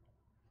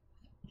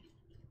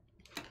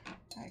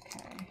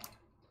 Okay.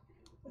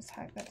 Let's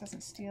hope that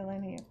doesn't steal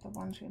any of the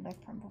ones we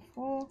left from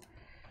before.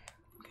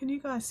 Can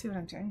you guys see what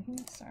I'm doing here?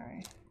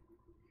 Sorry.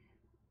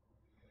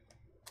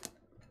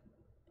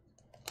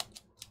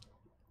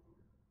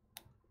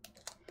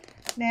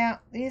 Now,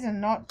 these are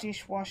not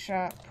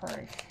dishwasher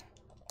proof.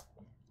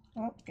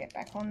 Oh, get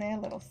back on there,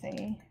 little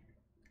thingy.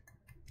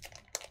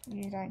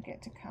 You don't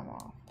get to come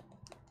off.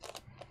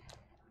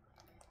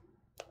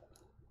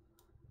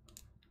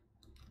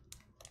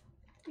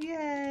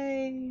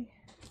 Yay!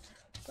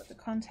 Put the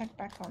contact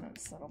back on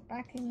its little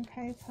backing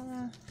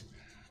paper.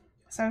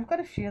 So I've got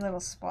a few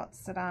little spots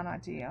that aren't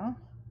ideal.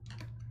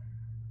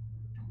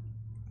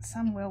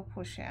 Some will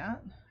push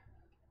out.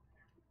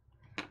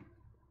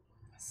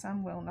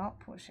 Some will not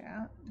push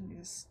out. You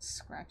just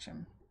scratch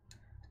them.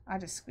 I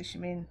just squish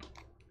them in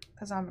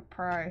because I'm a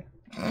pro.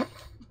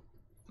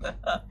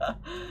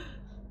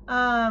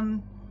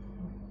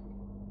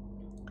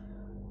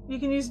 You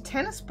can use a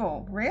tennis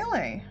ball,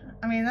 really?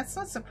 I mean, that's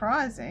not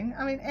surprising.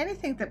 I mean,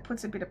 anything that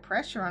puts a bit of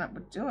pressure on it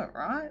would do it,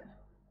 right?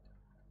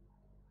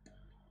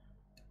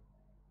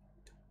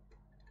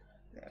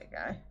 There we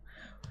go.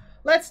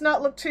 Let's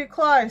not look too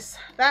close.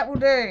 That will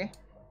do.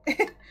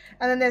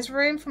 And then there's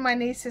room for my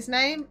niece's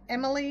name,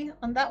 Emily,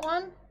 on that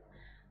one.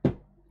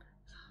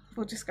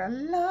 We'll just go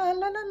la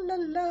la la la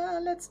la.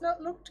 Let's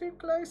not look too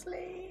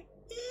closely.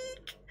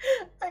 Eek.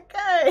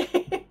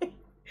 Okay.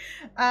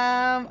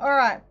 All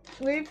right.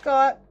 We've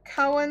got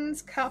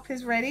Cohen's cup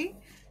is ready.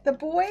 The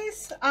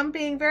boys, I'm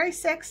being very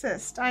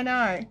sexist. I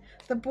know.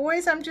 The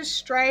boys, I'm just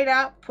straight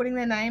up putting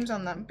their names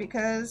on them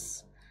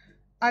because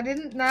I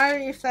didn't know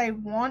if they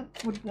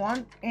would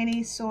want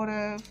any sort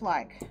of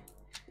like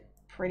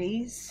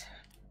pretties,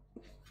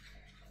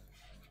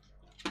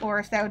 or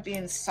if they would be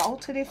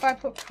insulted if I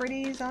put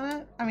pretties on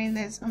it. I mean,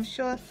 I'm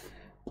sure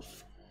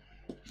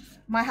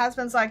my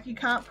husband's like, you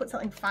can't put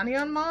something funny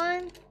on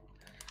mine.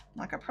 I'm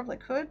like, I probably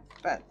could,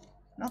 but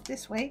not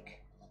this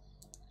week.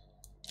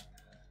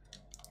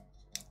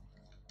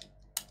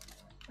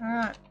 All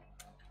right,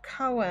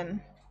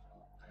 Cohen.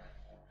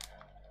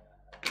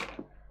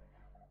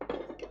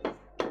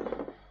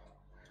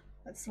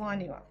 Let's line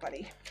you up,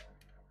 buddy.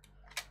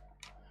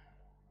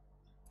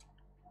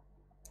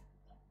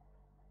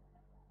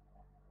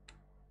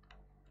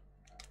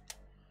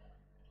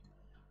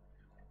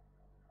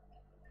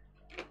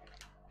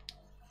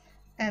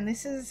 And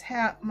this is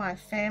how my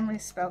family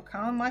spelled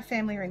Cohen. My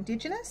family are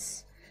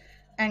Indigenous,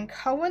 and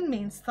Cohen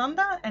means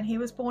thunder, and he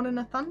was born in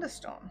a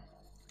thunderstorm.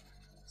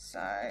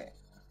 So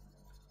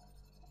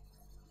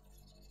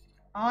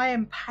I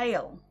am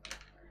pale.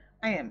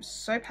 I am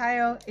so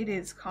pale. It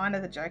is kind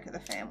of the joke of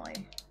the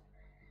family.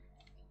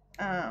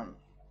 There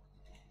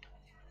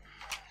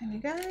we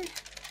go.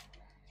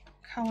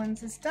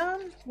 Cohen's is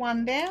done.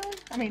 One down.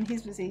 I mean,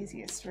 his was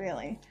easiest,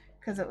 really,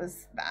 because it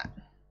was that.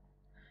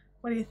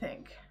 What do you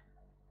think?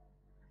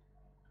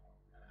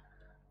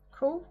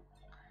 Cool?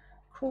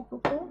 Cool, cool,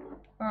 cool.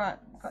 All right,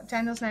 got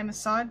Daniel's name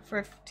aside for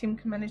if Tim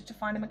can manage to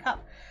find him a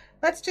cup.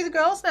 Let's do the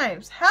girls'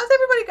 names. How's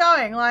everybody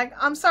going? Like,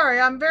 I'm sorry,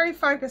 I'm very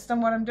focused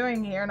on what I'm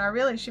doing here, and I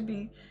really should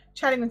be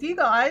chatting with you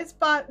guys,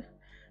 but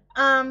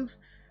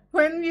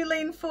when you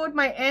lean forward,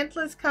 my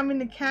antlers come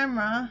into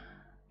camera.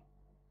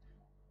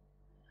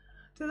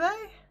 Do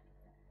they?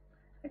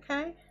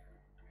 Okay.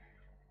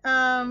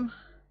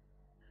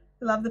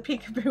 Love the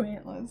peekaboo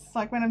antlers,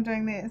 like when I'm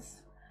doing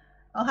this.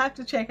 I'll have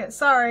to check it.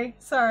 Sorry.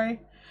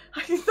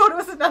 I just thought it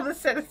was another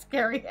set of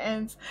scary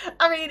hands.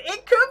 I mean,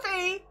 it could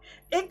be.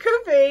 It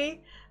could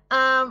be.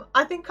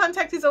 I think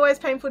contact is always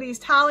painful to use.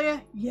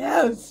 Talia,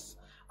 yes,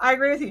 I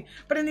agree with you.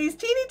 But in these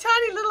teeny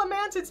tiny little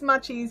amounts, it's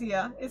much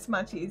easier. It's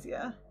much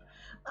easier.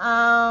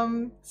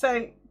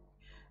 So,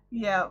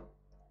 yeah.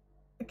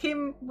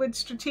 Kim would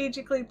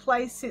strategically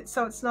place it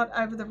so it's not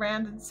over the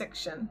rounded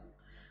section.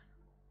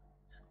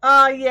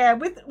 Yeah,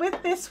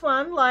 with this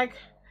one, like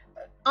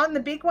on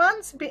the big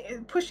ones,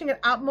 pushing it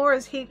up more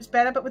is heaps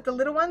better, but with the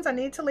little ones, I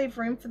need to leave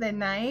room for their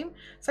name.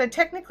 So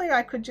technically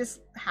I could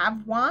just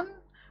have one,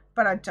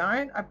 but I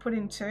don't. I put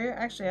in two.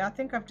 Actually, I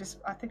think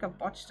I've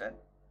botched it.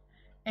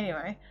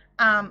 Anyway,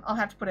 I'll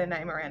have to put her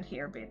name around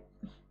here a bit.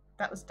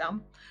 That was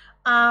dumb.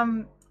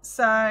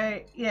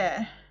 So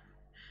yeah.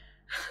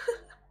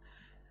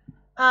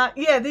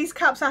 Yeah, these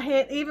cups are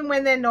even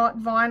when they're not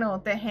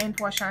vinyl, they're hand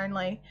wash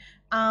only.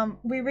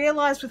 We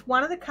realized with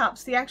one of the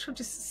cups, the actual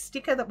just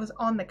sticker that was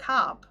on the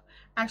cup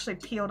actually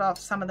peeled off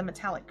some of the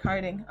metallic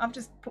coating. I've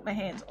just put my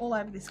hands all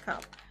over this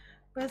cup.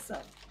 Where's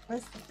the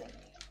thing?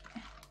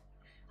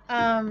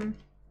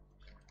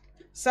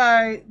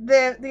 So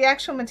the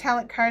actual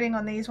metallic coating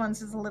on these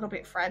ones is a little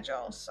bit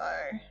fragile, so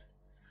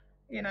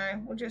you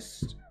know, we'll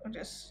just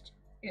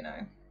you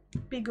know,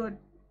 be good.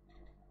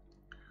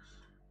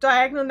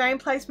 Diagonal name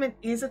placement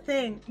is a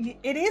thing.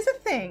 It is a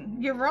thing.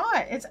 You're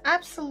right. It's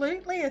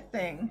absolutely a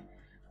thing.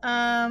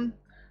 Oh,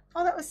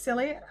 that was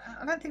silly.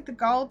 I don't think the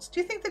golds. Do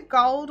you think the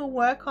gold will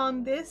work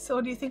on this,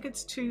 or do you think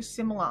it's too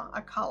similar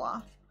a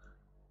color?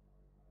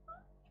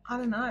 I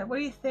don't know. What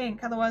do you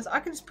think? Otherwise, I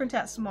can just print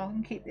out some more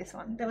and keep this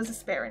one. There was a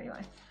spare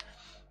anyway.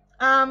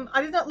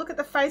 I did not look at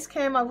the face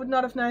cam. I would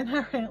not have known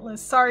her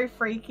antlers. Sorry,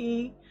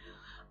 Freaky.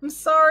 I'm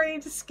sorry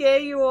to scare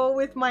you all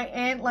with my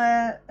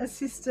antler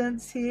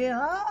assistance here.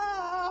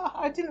 Ah,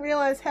 I didn't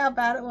realize how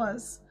bad it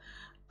was.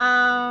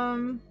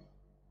 I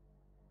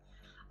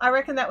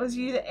reckon that was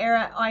user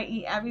error,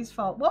 i.e. Abby's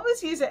fault. What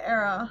was user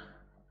error?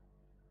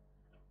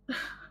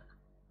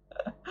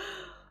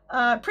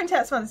 Print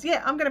out some others.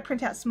 Yeah, I'm going to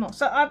print out some more.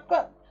 So I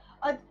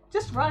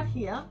just right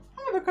here,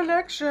 I have a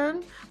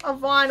collection of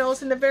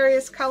vinyls in the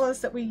various colors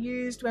that we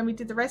used when we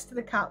did the rest of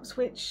the cups,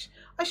 which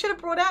I should have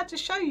brought out to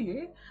show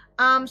you.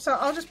 So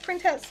I'll just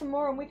print out some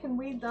more and we can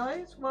read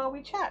those while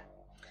we chat.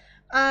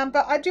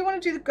 But I do want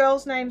to do the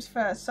girls' names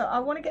first. So I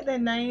want to get their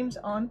names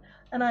on.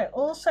 And I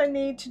also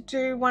need to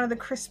do one of the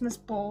Christmas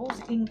balls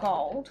in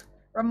gold.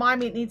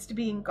 Remind me it needs to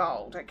be in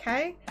gold,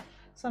 okay?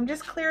 So I'm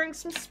just clearing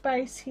some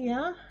space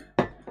here.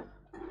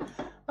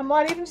 I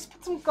might even just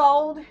put some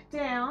gold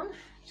down,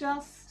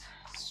 just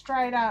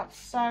straight up,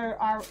 so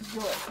I do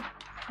it.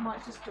 I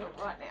might just do it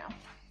right now.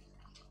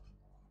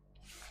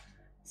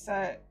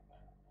 So,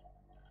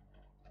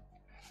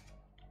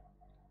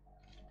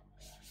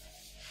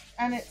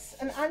 and it's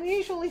an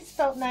unusually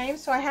spelt name,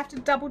 so I have to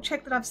double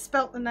check that I've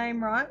spelt the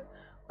name right.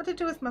 What to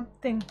do with my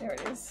thing? There it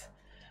is.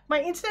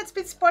 My internet's a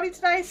bit spotty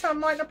today, so I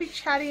might not be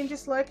chatty and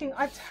just lurking.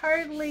 I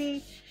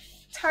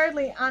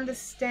totally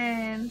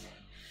understand.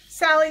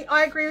 Sally,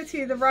 I agree with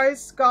you. The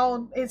rose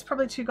gold is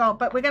probably too gold,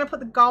 but we're going to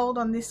put the gold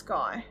on this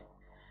guy.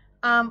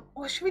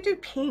 Or should we do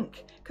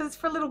pink? Because it's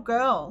for a little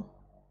girl.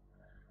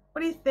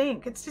 What do you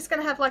think? It's just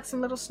going to have like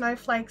some little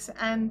snowflakes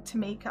and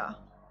Tamika.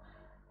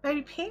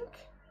 Maybe pink?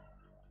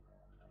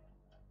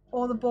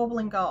 Or the bauble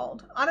in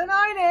gold? I don't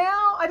know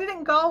now. I did it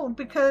in gold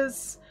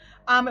because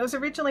it was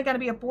originally going to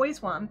be a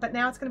boy's one, but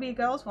now it's going to be a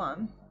girl's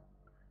one.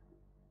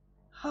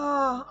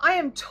 Oh, I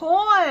am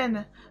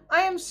torn.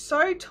 I am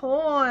so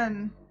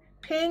torn.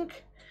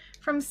 Pink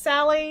from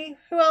Sally.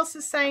 Who else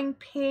is saying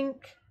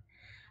pink?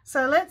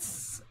 So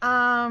let's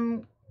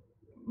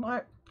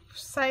might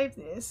save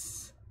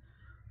this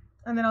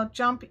and then I'll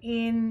jump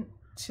in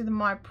to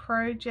my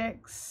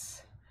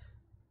projects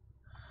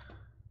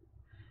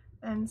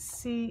and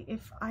see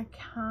if I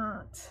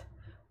can't.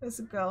 Where's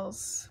the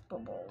girls'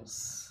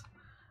 bubbles?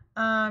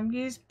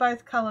 Use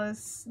both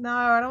colors. No,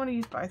 I don't want to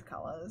use both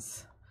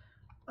colors.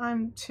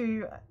 I'm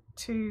too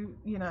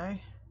you know.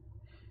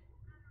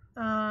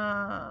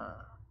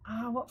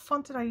 What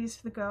font did I use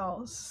for the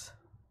girls?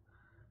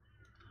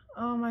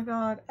 Oh my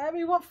god,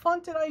 Abby, what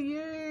font did I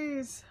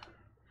use?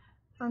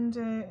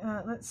 Undo.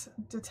 Let's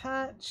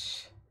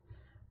detach,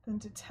 then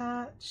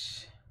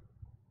detach.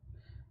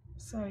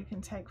 So we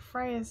can take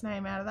Freya's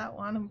name out of that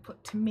one and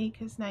put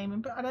Tamika's name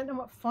in, but I don't know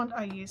what font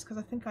I used because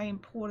I think I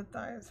imported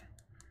those.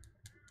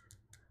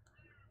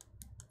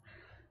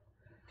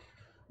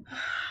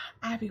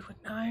 Abby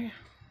would know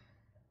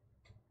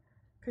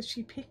because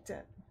she picked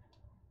it.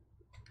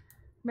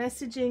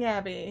 Messaging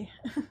Abby.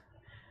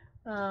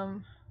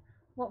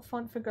 What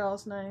font for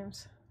girls'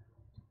 names?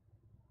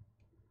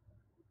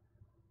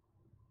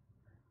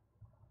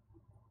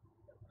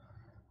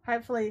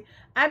 Hopefully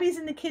Abby's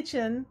in the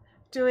kitchen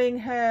doing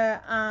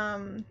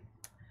her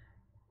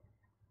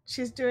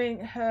she's doing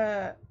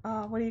her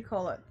what do you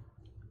call it,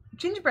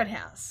 gingerbread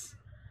house,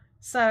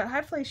 so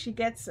hopefully she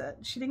gets it.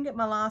 She didn't get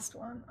my last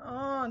one.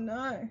 Oh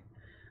no.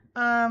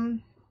 Do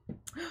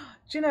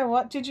you know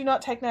what, did you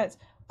not take notes?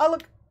 Oh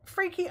look,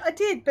 Freaky, I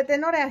did, but they're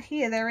not out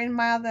here. They're in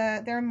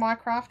my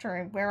craft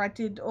room where I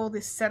did all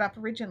this setup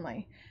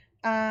originally.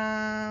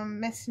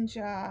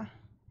 Messenger.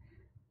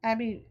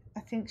 Abby, I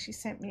think she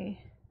sent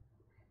me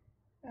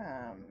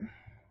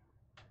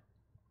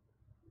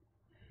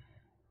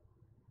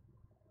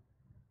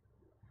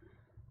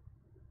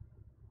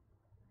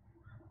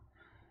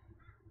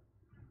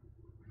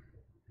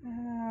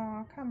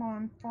oh, come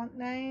on, font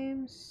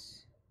names.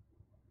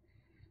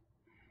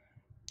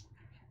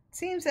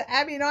 Seems that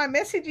Abby and I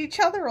message each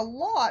other a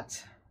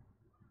lot.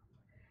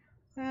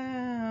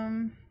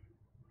 Okay,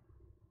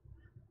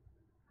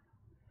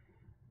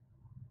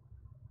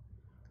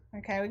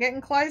 we're getting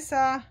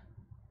closer.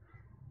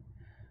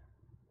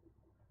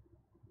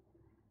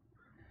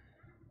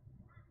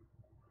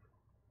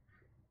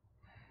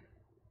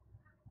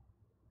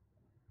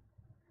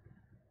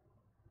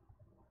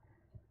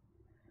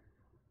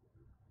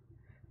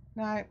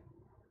 No.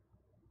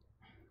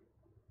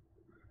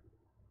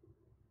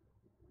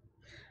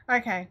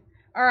 Okay,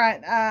 All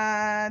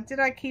right. Did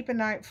I keep a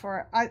note for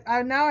it?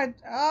 I know.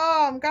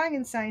 Oh, I'm going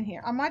insane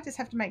here. I might just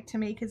have to make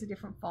Tamika's a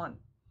different font.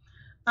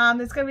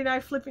 There's going to be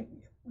no flipping.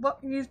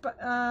 What used? But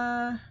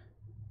yeah.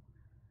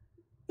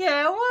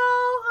 Well,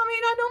 I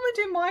mean, I normally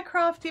do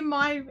Minecraft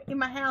in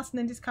my house and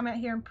then just come out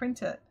here and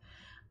print it.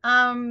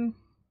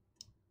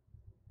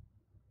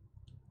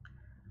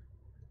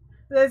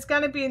 There's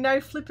going to be no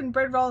flipping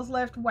bread rolls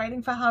left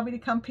waiting for hubby to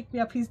come pick me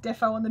up his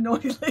defo on the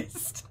naughty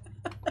list.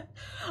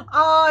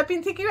 Oh, I've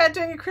been thinking about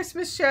doing a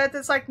Christmas shirt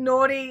that's like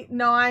naughty,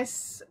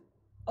 nice,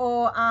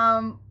 or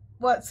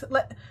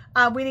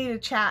we need a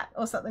chat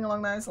or something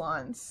along those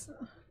lines.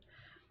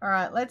 All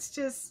right, let's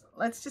just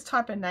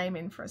type a name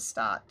in for a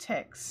start.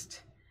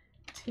 Text,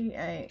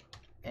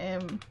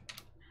 T-A-M,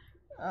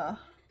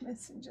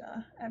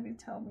 messenger. Abby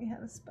told me how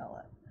to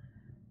spell it.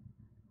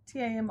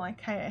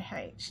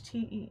 T-A-M-I-K-A-H,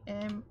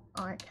 T-E-M-I-K-A-H.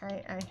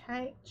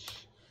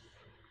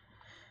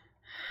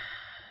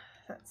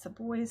 That's the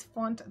boys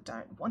font. I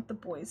don't want the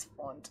boys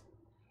font.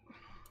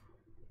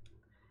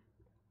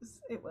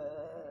 It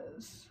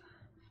was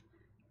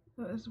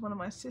one of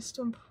my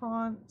system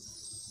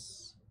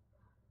fonts.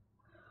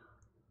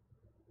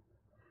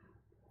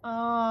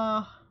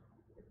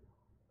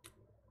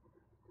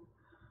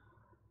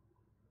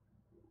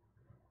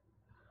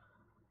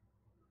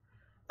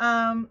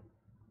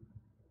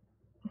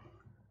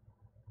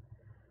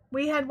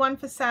 We had one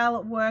for sale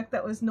at work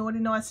that was naughty,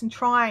 nice, and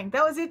trying.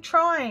 That was it,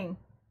 trying.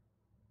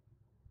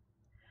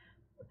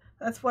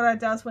 That's what I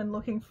does when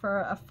looking for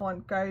a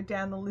font. Go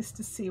down the list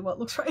to see what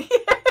looks right.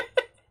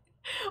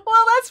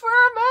 Well, that's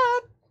where I'm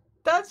at.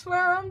 That's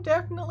where I'm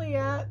definitely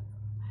at.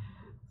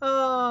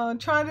 Oh, I'm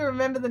trying to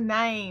remember the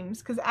names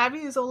because Abby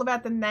is all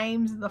about the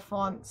names of the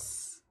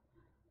fonts.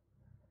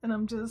 And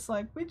I'm just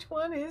like, which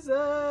one is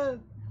it?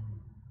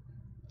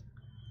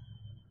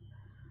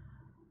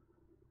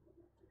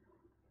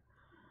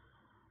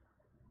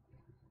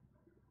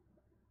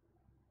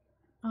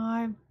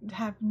 I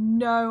have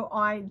no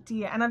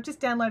idea. And I've just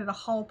downloaded a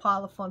whole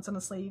pile of fonts,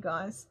 honestly, you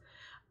guys.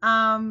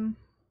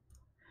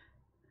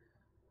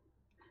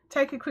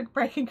 Take a quick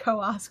break and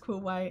go ask.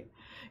 We'll wait.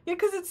 Yeah,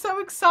 because it's so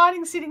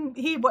exciting sitting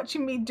here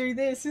watching me do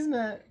this, isn't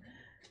it?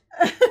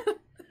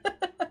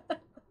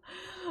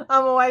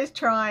 I'm always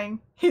trying.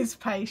 His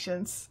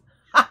patience.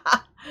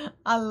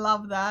 I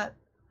love that.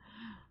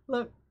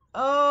 Look.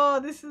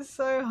 Oh, this is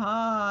so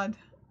hard.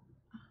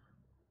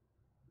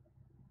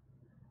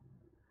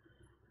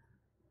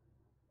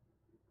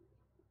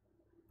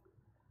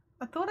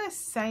 I thought I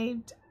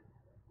saved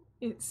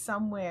it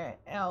somewhere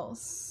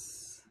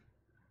else.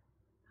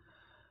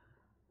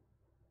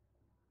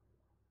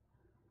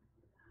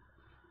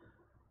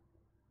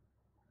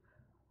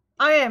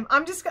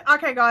 I'm just,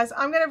 okay guys,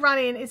 I'm going to run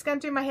in. It's going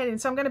to do my head in.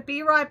 So I'm going to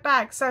be right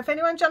back. So if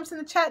anyone jumps in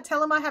the chat, tell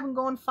them I haven't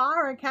gone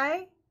far,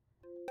 okay?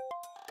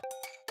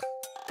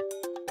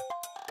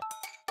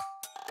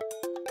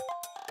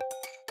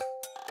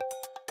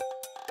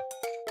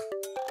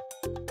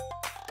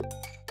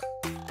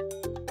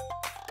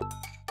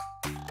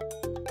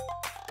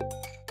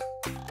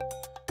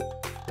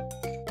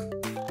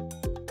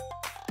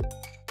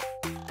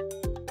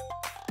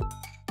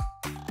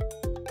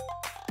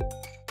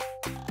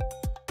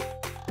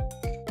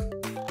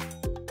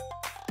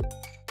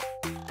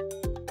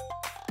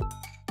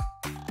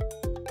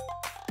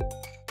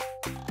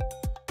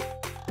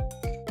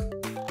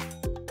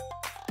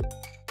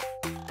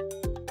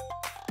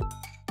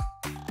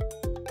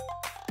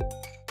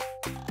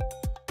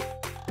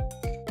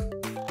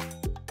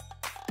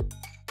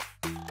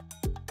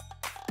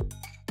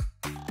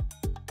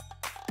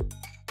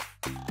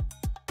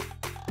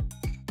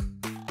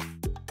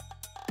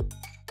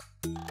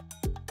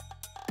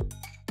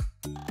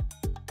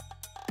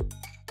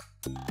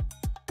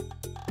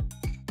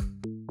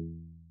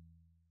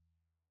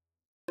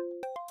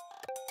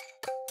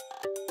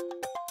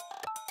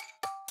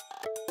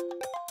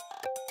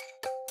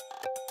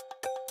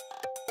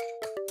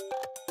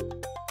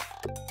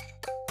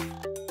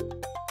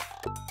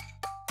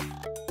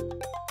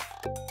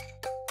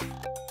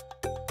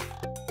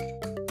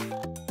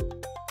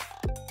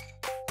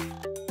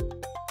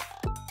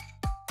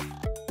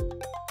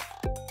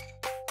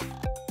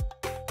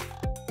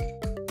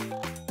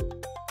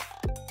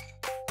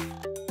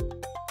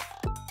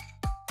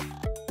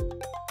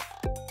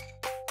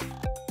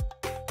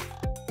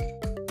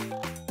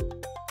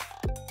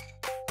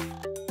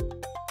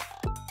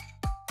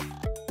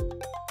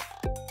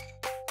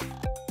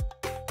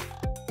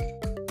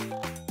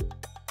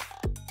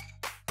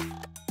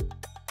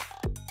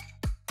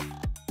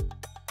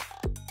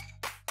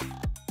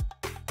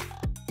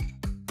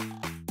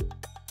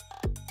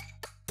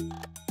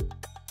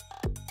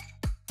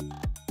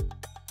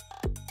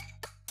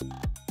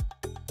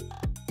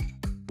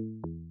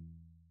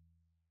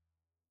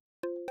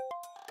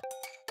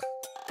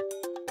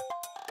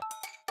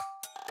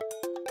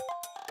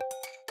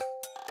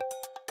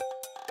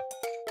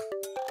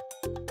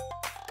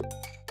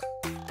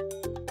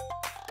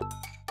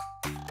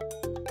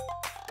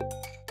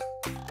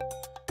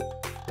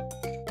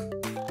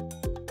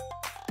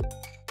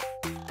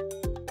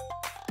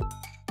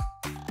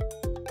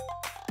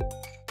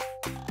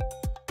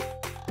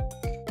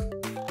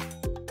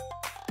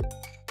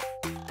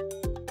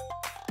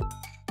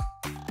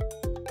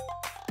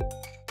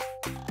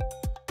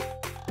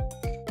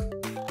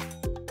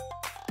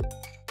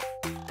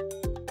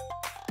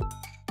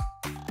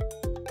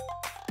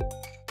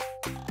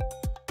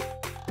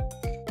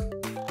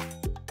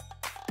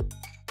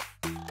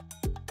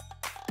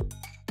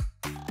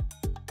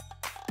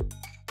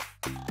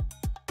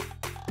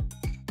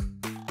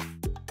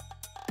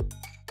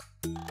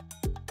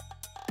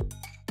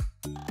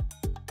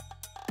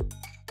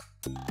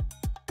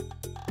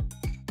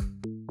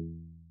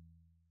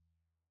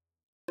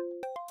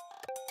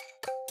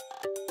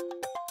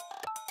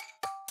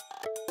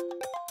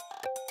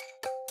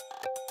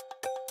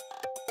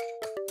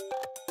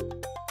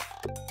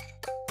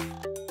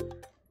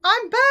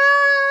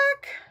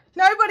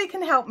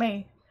 can help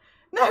me.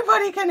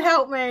 Nobody can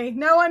help me.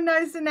 No one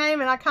knows the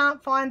name, and I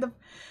can't find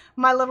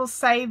my little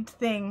saved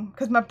thing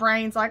because my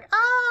brain's like,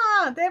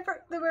 ah, they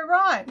were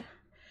right.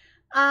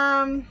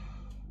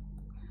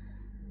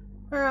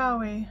 Where are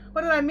we?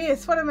 What did I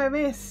miss? What have I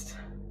missed?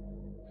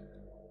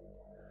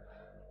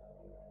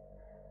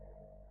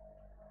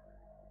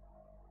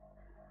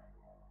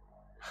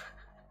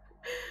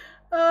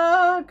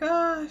 Oh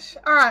gosh.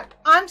 All right,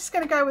 I'm just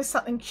going to go with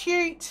something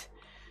cute.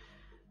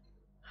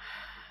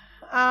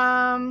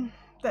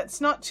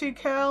 That's not too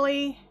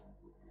curly.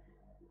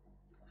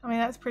 I mean,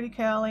 that's pretty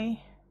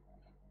curly.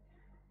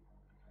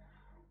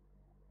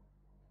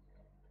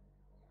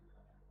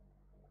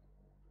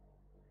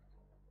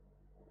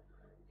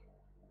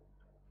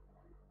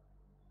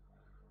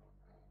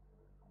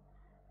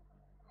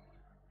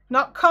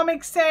 Not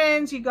Comic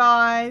Sans, you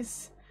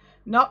guys.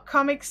 Not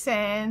Comic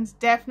Sans.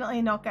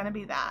 Definitely not going to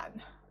be that.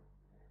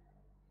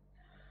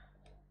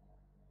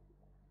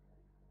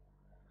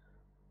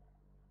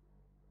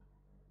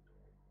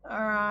 All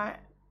right.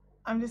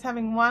 I'm just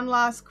having one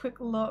last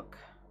quick look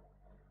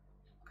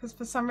because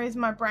for some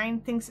reason my brain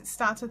thinks it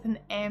starts with an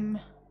M.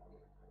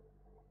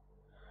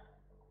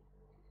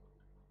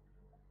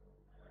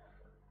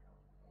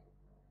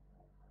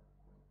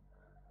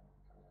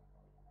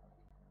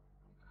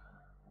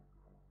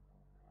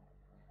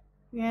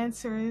 The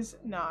answer is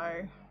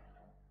no.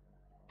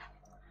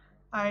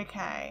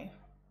 Okay.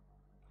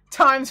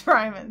 Times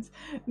Romans.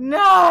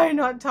 No,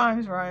 not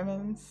Times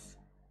Romans.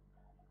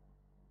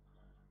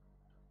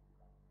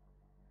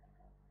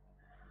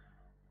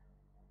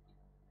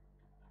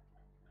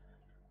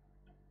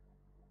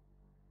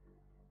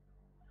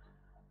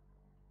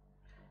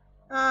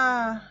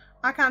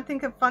 I can't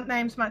think of font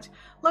names much.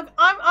 Look,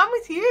 I'm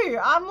with you.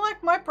 I'm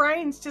like, my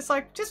brain's just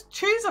like, just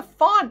choose a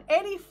font,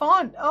 any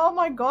font. Oh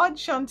my God,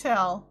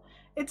 Chantel.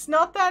 It's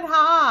not that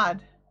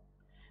hard.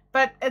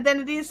 But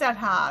then it is that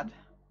hard.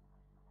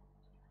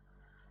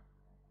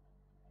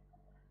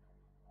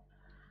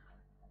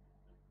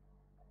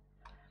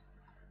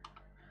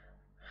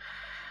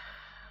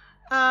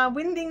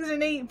 Winding's a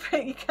neat,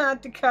 but you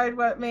can't decode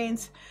what it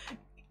means.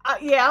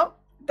 Yeah,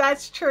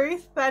 that's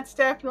truth. That's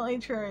definitely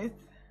truth.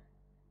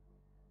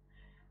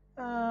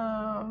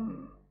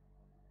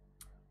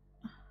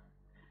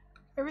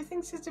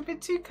 Everything's just a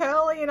bit too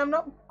curly, and I'm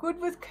not good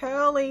with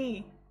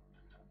curly.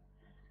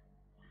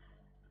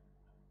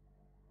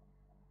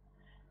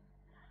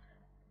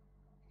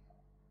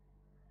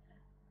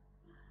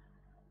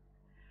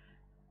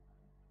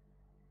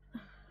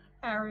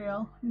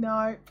 Arial,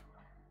 nope.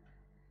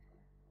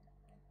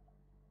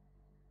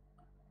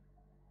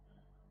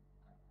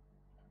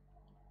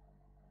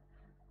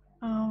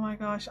 Oh my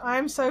gosh,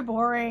 I'm so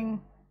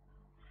boring.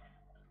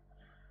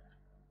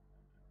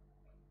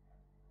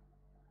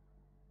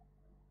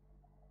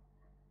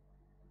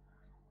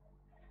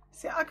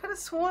 See, I could have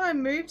sworn I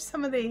moved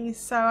some of these,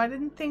 so I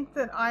didn't think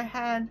that I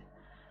had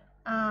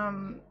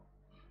 10%.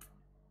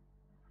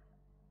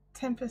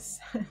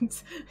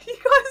 You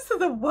guys are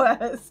the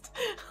worst,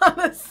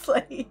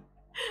 honestly.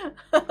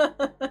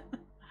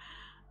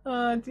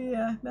 Oh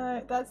dear,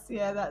 no, that's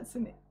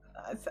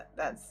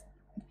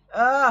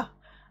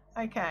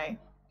okay.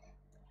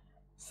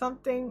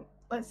 Something,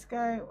 let's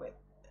go with,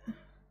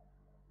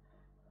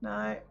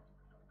 no.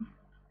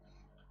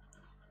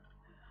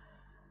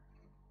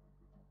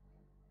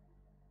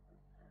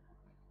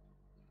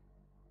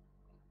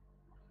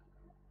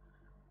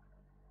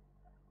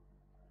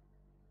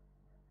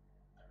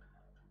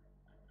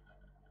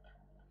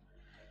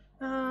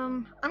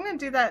 I'm going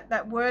to do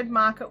that word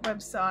market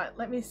website.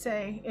 Let me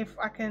see if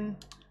I can.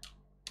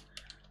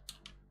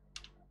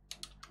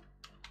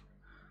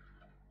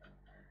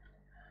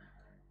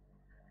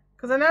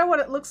 Because I know what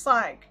it looks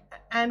like,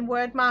 and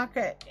word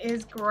market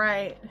is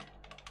great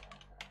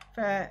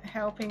for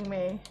helping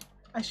me.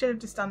 I should have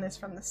just done this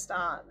from the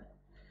start.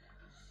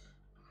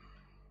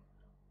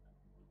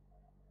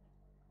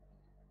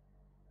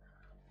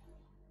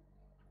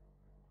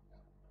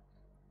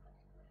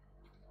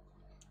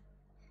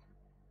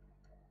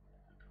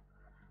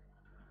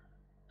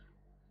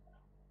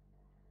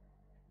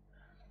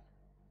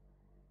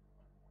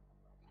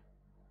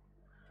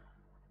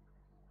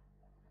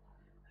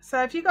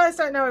 So if you guys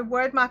don't know a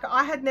word marker,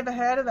 I had never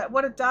heard of it.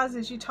 What it does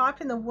is you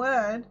type in the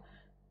word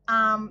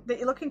that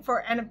you're looking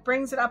for, and it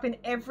brings it up in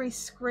every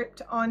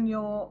script on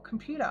your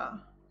computer.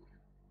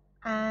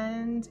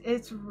 And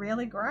it's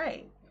really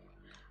great.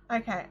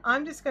 Okay,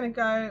 I'm just going to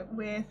go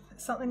with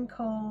something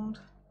called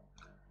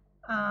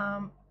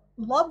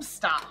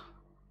lobster.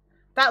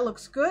 That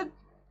looks good.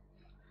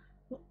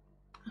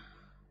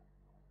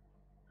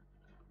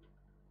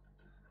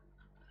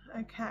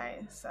 Okay,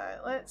 so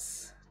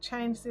let's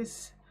change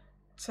this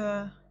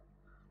to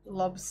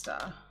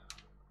lobster.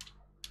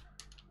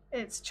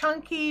 It's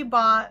chunky,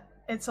 but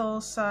it's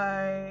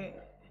also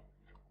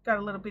got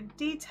a little bit of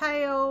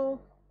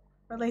detail,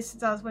 or at least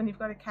it does when you've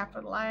got a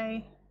capital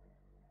A.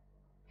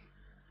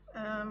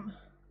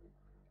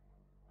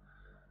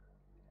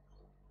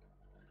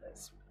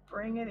 Let's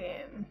bring it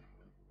in,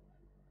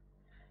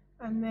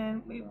 and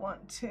then we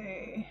want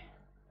to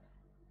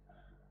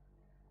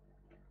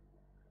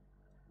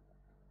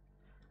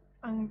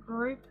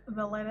ungroup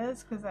the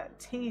letters because that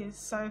T is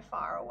so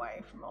far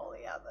away from all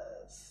the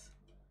others.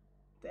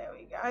 There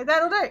we go.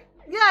 That'll do.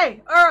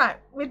 Yay! All right,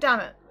 we've done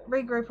it.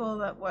 Regroup all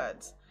the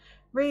words.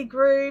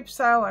 Regroup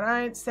so I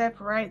don't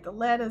separate the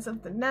letters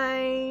of the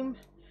name.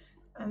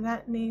 And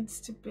that needs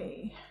to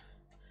be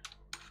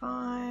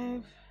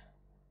 5.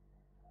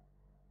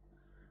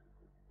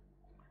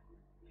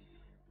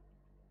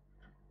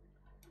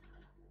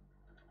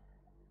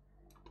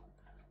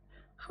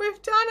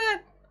 We've done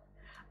it.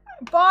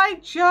 By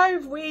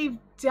Jove, we've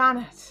done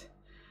it.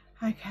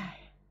 Okay.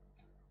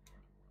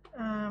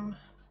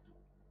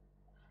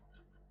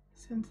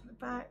 Send to the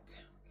back.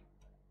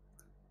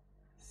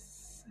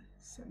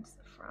 Send to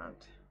the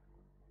front.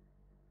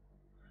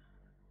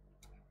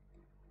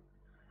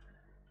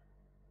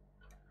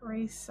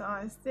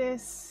 Resize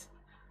this.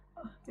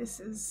 Oh, this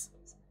is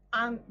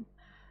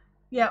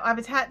yeah, I've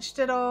attached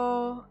it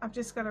all. I've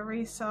just got to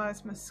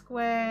resize my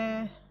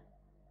square.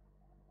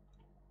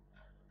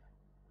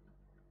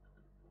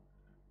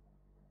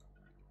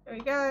 There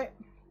we go.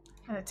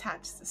 And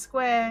attach the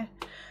square.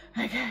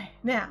 Okay,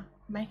 now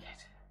make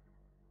it.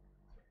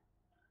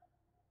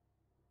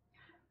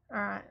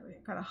 Alright,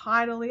 we've got to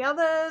hide all the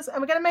others. And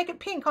we're going to make it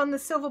pink on the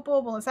silver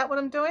bauble. Is that what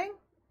I'm doing?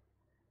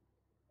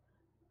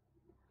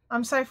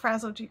 I'm so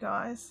frazzled, you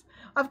guys.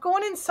 I've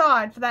gone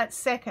inside for that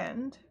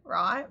second,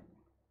 right?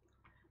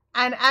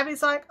 And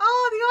Abby's like,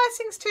 oh, the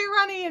icing's too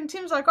runny. And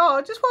Tim's like,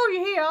 oh, just while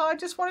you're here, I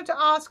just wanted to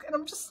ask. And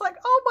I'm just like,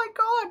 oh my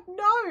God,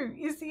 no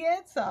is the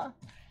answer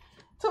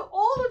to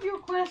all of your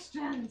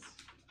questions.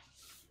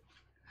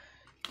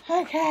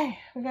 Okay,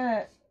 we're going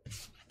to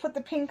put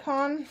the pink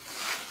on.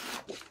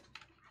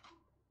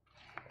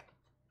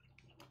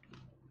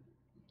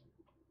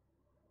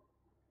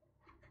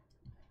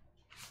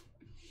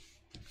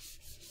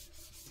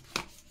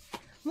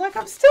 Like,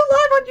 I'm still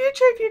live on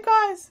YouTube, you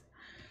guys.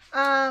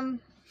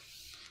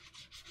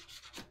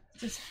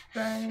 Just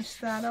burnish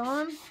that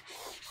on.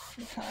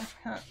 Okay, I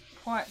can't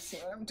quite see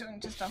what I'm doing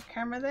just off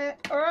camera there.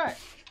 All right,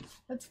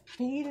 let's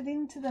feed it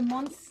into the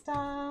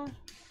monster.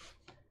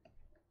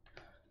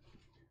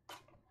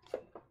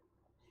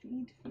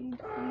 Feed, feed,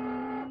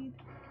 feed.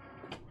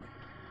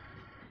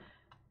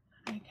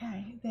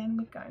 Okay, then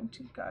we're going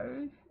to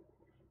go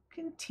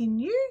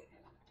continue.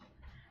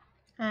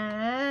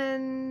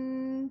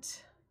 And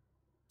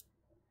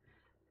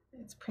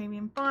it's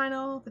premium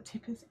vinyl. The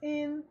tip is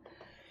in.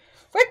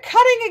 We're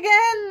cutting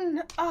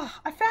again. Oh,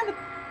 I found it.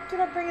 Did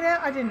I bring it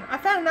out? I didn't. I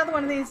found another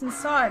one of these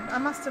inside. I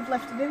must have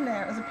left it in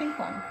there. It was a pink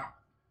one.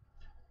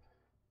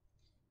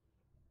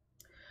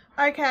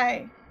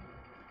 Okay.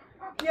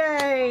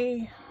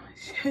 Yay.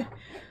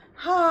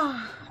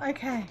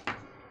 Okay.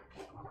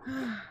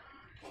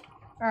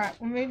 All right,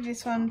 we'll move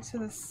this one to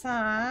the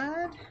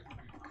side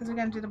because we're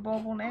going to do the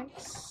bauble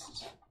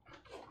next.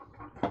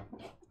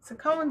 So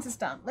Cohen's is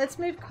done. Let's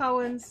move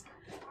Cohen's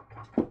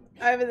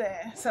over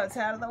there so it's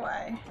out of the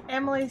way.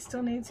 Emily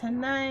still needs her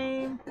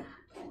name.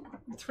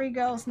 The 3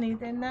 girls need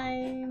their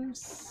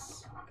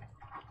names.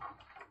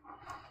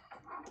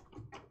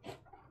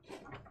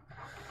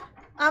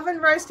 Oven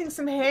roasting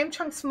some ham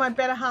chunks for my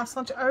better half's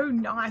lunch. Oh,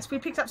 nice. We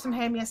picked up some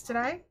ham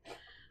yesterday.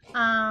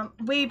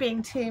 We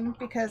being Tim,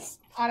 because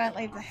I don't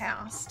leave the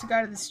house to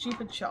go to the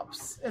stupid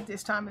shops at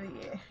this time of the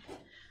year.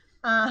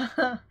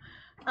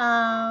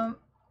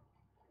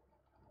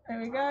 There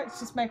we go. It's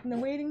just making the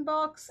weeding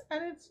box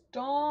and it's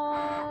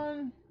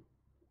done.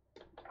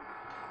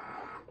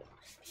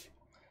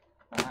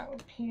 Alright, we'll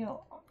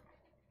peel.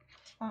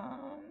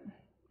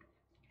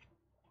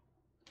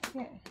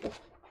 Yeah.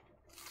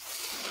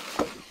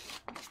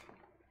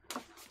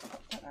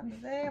 Put that under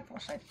there for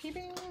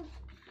safekeeping.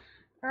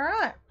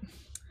 Alright.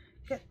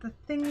 Get the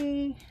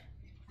thingy.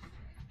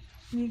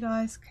 You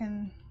guys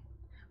can...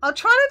 I'll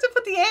try not to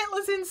put the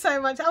antlers in so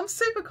much. I'm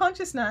super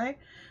conscious now.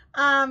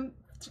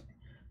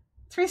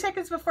 3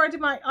 seconds before I did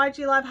my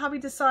IG live, hubby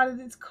decided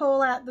it's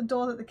call out the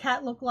door that the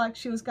cat looked like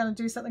she was going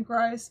to do something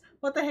gross.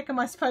 What the heck am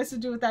I supposed to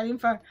do with that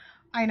info?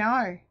 I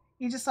know.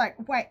 You're just like,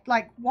 wait,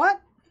 like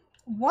what?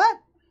 What?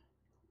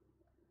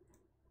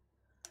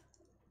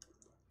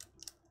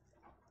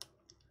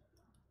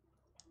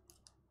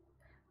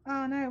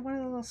 Oh no, one of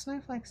the little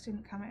snowflakes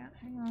didn't come out.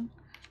 Hang on.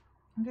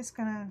 I'm just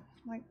going to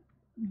like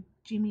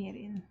jimmy it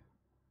in.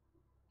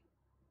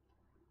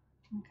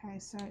 Okay,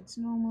 so it's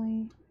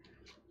normally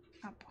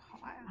up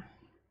higher.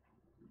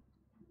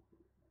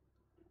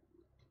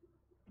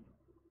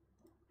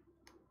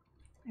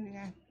 There we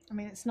go. I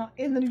mean, it's not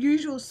in the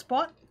usual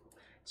spot.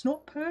 It's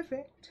not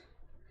perfect.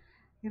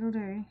 It'll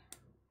do.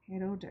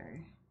 It'll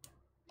do.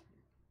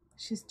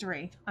 She's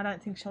 3. I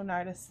don't think she'll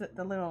notice that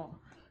the little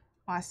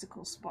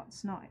icicle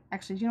spot's not.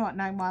 Actually, do you know what?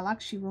 No, my luck,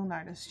 she will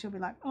notice. She'll be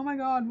like, oh my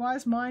God, why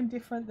is mine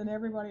different than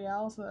everybody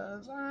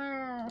else's?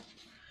 Ah.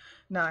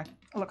 No.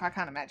 Look, I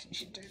can't imagine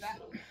she'd do that.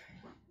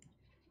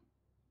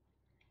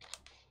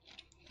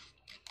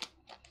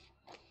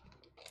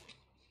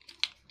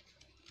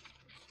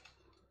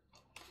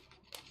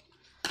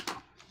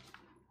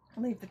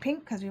 I'll leave the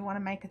pink because we want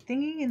to make a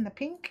thingy in the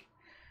pink.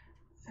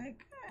 Okay.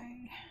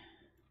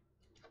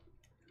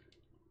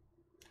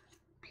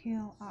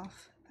 peel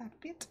off that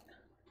bit.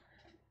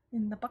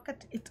 In the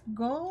bucket it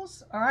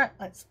goes. All right,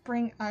 let's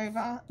bring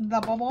over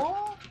the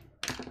bubble.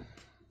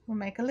 We'll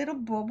make a little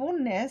bubble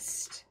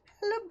nest.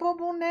 A little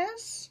bubble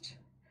nest.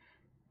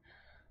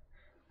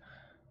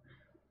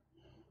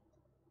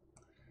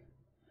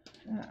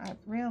 I've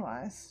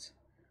realized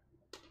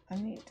I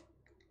need,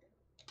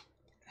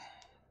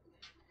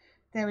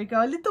 there we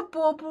go, a little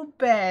bubble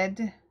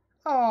bed.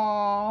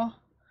 Oh,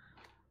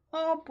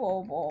 oh,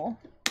 bubble.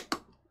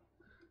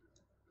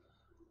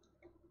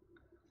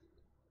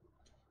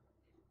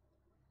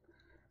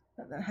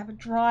 Let that have a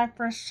dry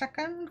for a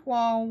second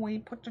while we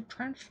put the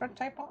transfer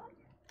tape on.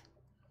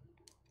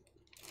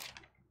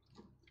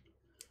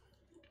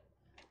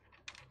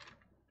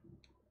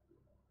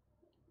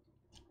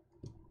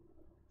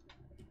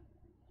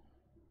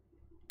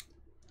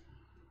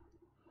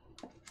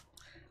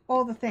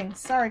 All the things.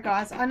 Sorry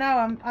guys, I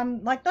know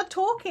I'm like not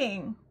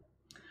talking.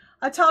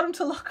 I told him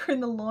to lock her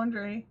in the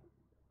laundry.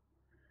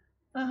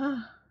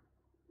 Gosh.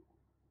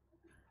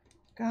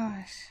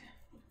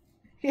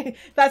 Yeah,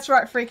 that's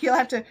right, Freak. You'll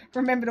have to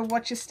remember to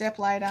watch your step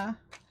later.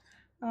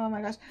 Oh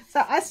my gosh.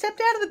 So I stepped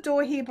out of the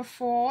door here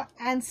before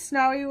and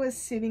Snowy was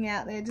sitting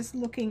out there just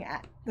looking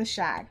at the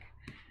shack.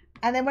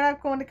 And then when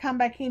I've gone to come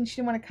back in, she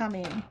didn't want to come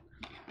in.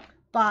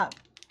 But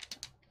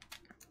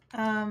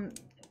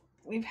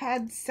we've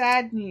had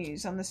sad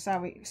news on the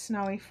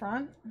Snowy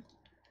front,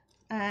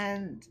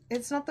 and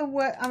it's not the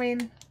worst. I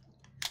mean,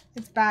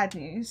 it's bad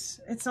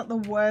news. It's not the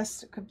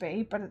worst it could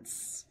be, but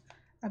it's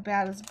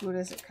about as good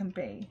as it can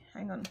be.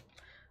 Hang on,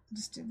 I'll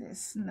just do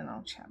this and then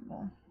I'll chat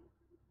more.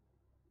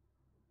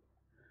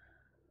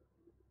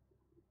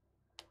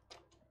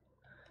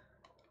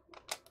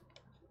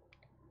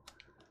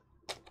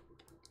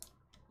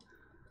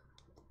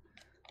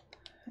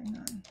 Hang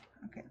on,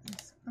 I'll get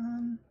this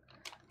on.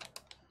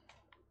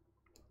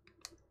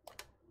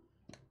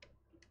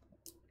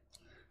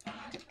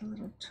 Get the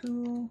little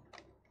tool.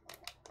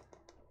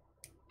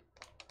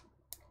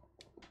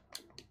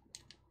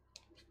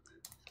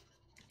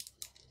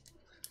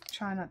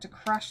 Try not to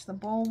crush the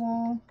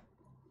ball.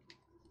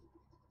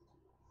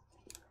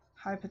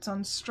 Hope it's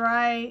on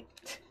straight.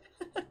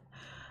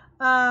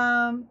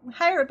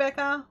 Hey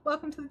Rebecca,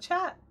 welcome to the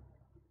chat.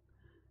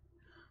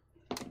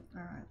 All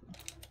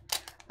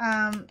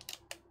right.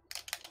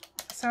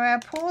 So our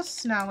poor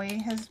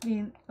Snowy has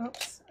been,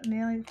 oops,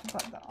 nearly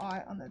forgot the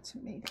eye on the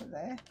Tamika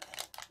there.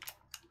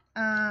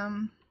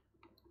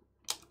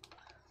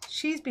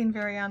 She's been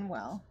very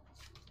unwell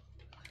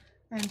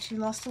and she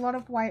lost a lot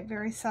of weight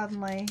very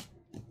suddenly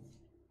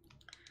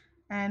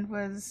and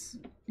was,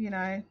 you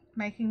know,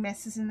 making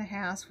messes in the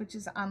house, which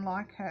is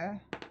unlike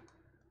her.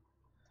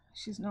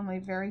 She's normally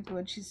very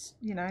good. She's,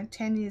 you know,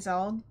 10 years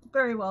old,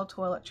 very well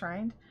toilet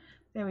trained.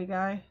 There we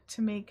go,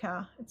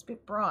 Tamika. It's a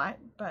bit bright,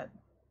 but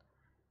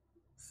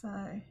so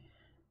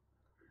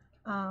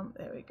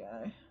there we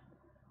go.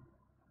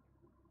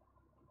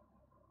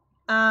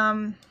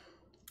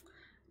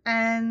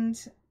 And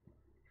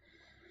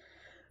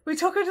we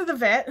took her to the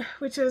vet,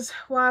 which is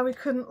why we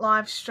couldn't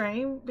live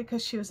stream,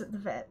 because she was at the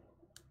vet.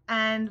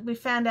 And we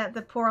found out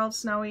that poor old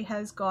Snowy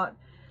has got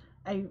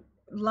a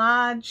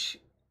large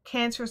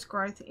cancerous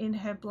growth in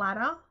her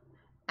bladder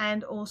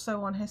and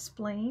also on her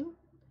spleen.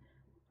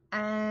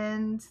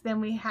 And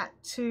then we had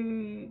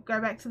to go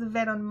back to the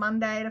vet on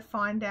Monday to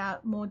find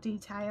out more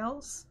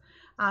details,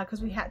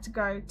 because we had to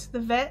go to the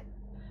vet.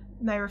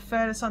 They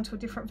referred us on to a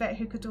different vet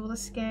who could do all the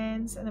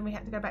scans, and then we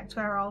had to go back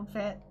to our old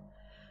vet.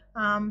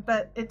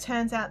 But it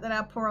turns out that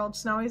our poor old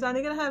Snowy is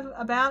only going to have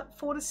about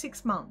 4 to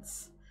 6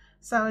 months.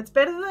 So it's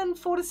better than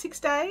 4 to 6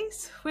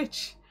 days,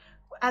 which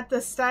at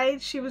the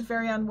stage she was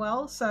very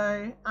unwell.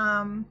 So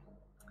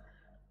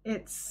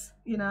it's,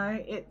 you know,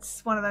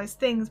 it's one of those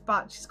things,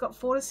 but she's got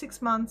 4 to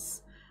 6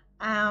 months,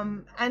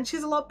 and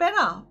she's a lot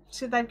better.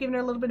 So they've given her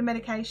a little bit of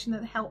medication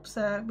that helps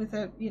her with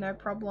her, you know,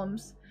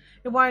 problems.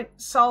 It won't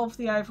solve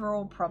the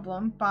overall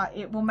problem, but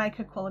it will make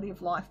her quality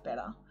of life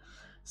better.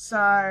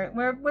 So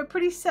we're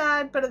pretty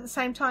sad, but at the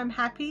same time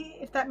happy,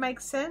 if that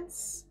makes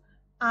sense.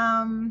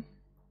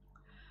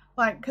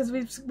 Like, because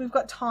we've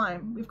got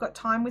time. We've got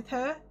time with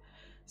her.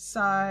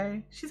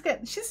 So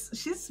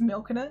she's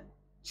milking it.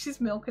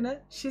 She's milking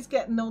it. She's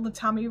getting all the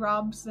tummy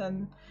rubs,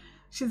 and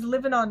she's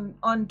living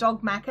on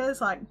dog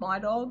macas like my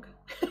dog.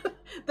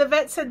 The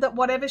vet said that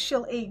whatever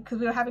she'll eat, because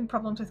we were having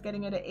problems with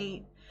getting her to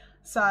eat,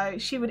 so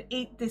she would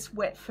eat this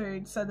wet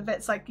food. So the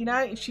vet's like, you know,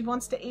 if she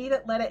wants to eat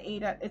it, let her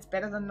eat it. It's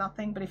better than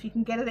nothing. But if you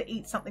can get her to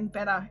eat something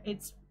better,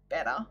 it's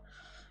better.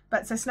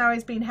 But so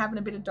Snowy's been having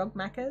a bit of dog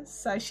macas.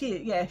 So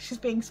she's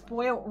being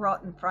spoiled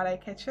rotten Friday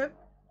ketchup.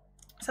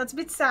 So it's a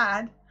bit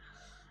sad.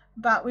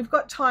 But we've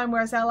got time,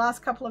 whereas our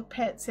last couple of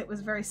pets, it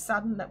was very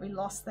sudden that we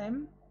lost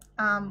them.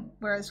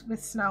 Whereas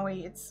with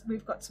Snowy,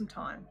 we've got some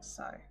time.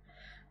 So,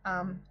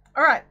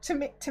 all right,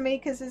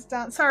 Tamika's is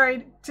done.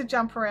 Sorry to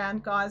jump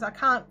around, guys. I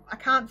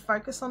can't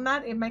focus on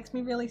that. It makes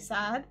me really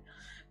sad.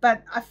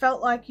 But I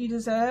felt like you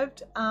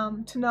deserved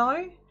to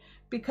know,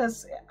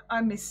 because I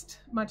missed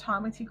my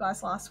time with you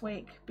guys last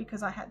week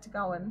because I had to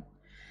go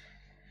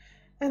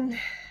and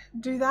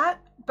do that.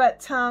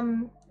 But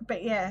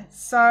yeah,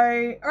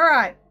 so all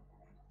right,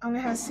 I'm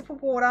gonna have a sip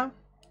of water.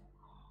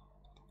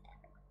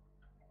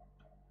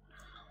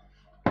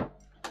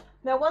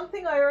 Now, one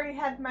thing I already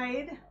had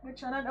made,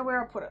 which I don't know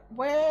where I put it.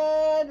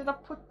 Where did I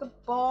put the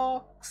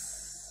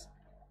box?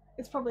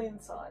 It's probably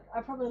inside.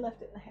 I probably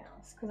left it in the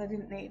house because I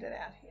didn't need it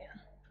out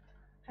here.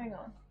 Hang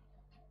on.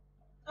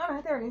 Oh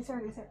no, there it is, there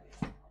it is, there it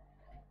is.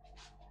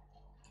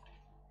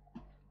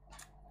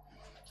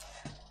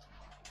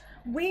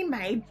 We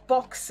made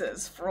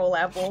boxes for all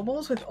our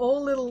baubles with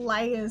all little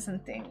layers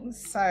and things,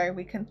 so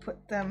we can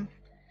put them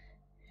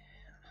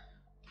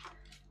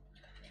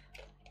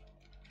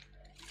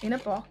in a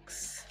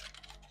box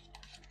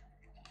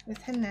with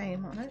her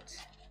name on it.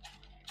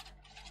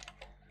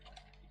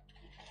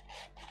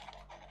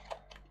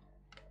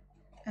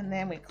 And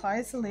then we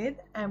close the lid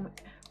and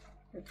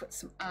we put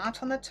some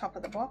art on the top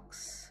of the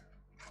box.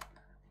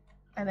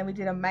 And then we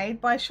did a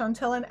Made by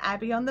Chantel and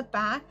Abby on the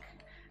back.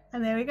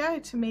 And there we go,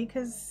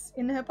 Tamika's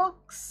in her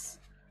box.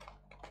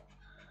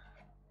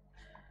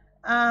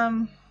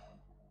 So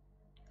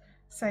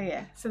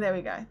yeah, so there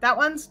we go. That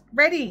one's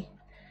ready.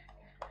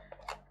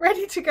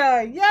 Ready to go.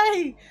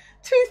 Yay!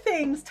 2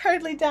 things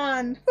totally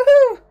done.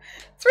 Woohoo!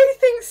 3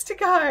 things to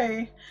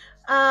go.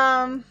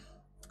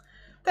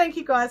 Thank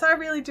you guys. I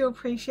really do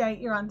appreciate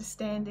your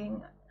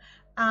understanding.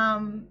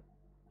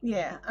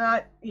 Yeah,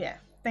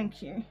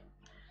 thank you.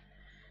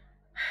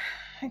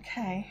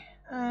 Okay.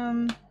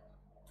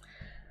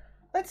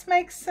 Let's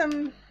make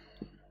some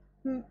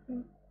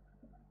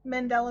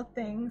mandala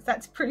things.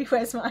 That's pretty.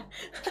 Where's mine?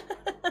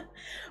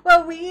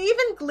 Well, we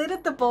even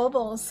glittered the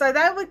baubles. So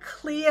they were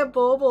clear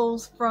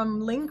baubles from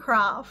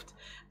Lincraft.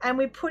 And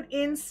we put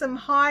in some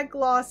high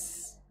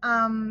gloss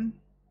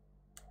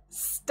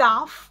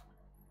stuff.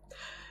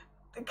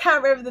 I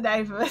can't remember the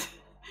name of it.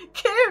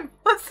 Kim,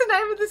 what's the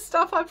name of the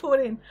stuff I put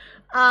in?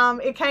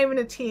 It came in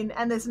a tin,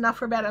 and there's enough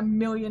for about 1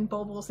 million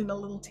baubles in a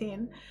little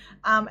tin.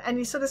 And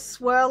you sort of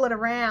swirl it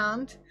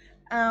around,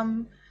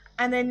 and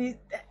then you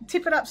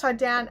tip it upside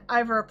down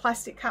over a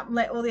plastic cup and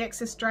let all the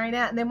excess drain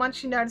out. And then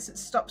once you notice it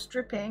stops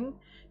dripping,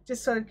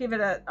 just sort of give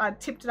it I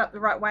tipped it up the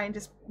right way and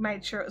just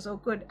made sure it was all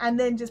good. And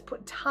then just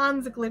put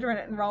tons of glitter in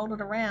it and rolled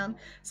it around.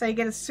 So you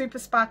get a super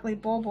sparkly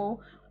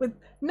bauble with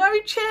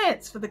no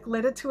chance for the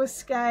glitter to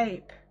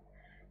escape.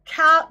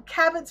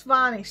 Cabot's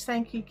varnish.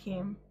 Thank you,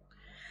 Kim.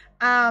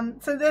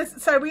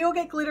 So we all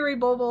get glittery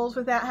baubles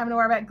without having to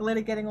worry about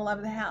glitter getting all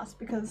over the house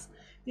because,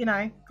 you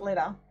know,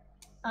 glitter.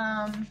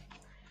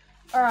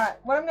 All right,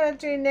 what I'm going to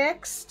do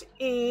next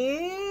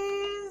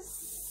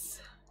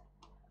is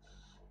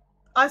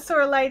I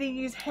saw a lady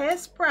use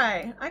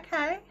hairspray.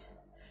 Okay.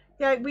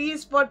 Yeah, we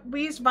used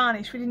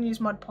varnish. We didn't use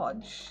Mod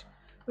Podge.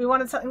 We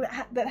wanted something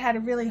that had a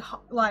really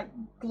like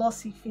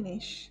glossy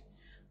finish.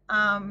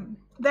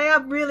 They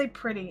are really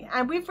pretty,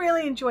 and we've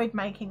really enjoyed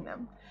making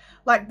them.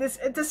 Like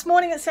this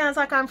morning, it sounds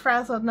like I'm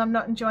frazzled and I'm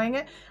not enjoying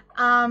it.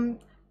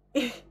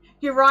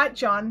 You're right,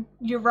 John.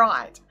 You're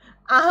right.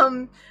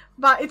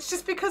 But it's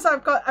just because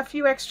I've got a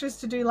few extras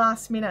to do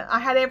last minute. I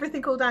had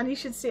everything all done. You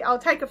should see. I'll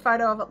take a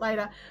photo of it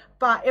later.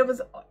 But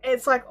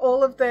it's like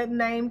all of the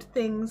named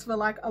things were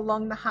like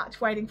along the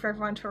hutch waiting for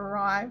everyone to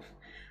arrive.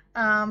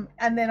 And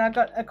then I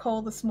got a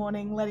call this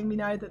morning letting me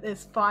know that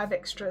there's 5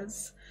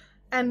 extras.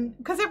 And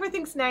because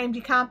everything's named,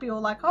 you can't be all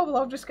like, oh, well,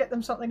 I'll just get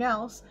them something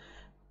else.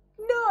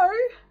 No.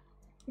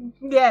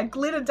 Yeah,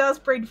 glitter does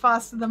breed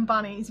faster than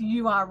bunnies.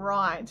 You are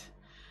right.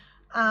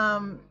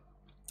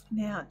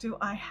 Now, do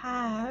I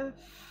have...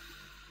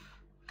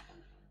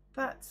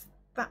 That's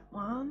that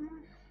one.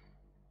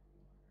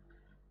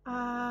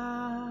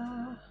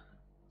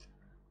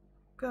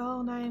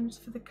 Girl names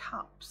for the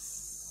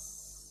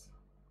cups.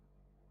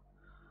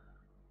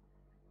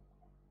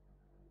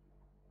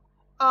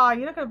 Oh,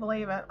 you're not going to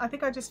believe it. I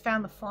think I just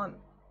found the font.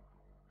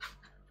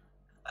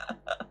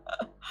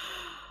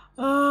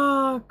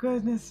 Oh,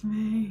 goodness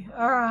me.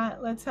 All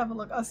right, let's have a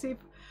look. I'll see if...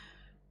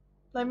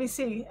 Let me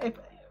see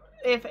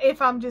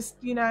if I'm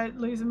just, you know,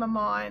 losing my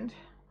mind.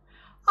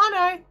 Oh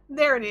no,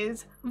 there it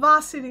is.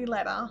 Varsity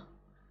letter.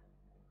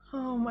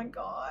 Oh my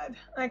God.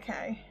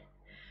 Okay.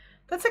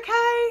 That's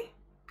okay,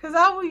 because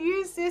I will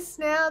use this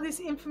now, this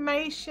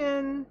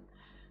information,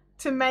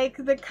 to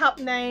make the cup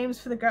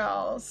names for the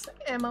girls.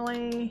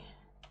 Emily.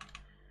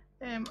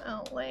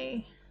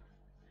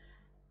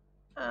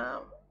 I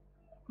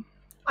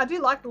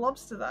do like the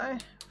lobster though.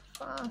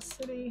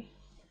 Varsity.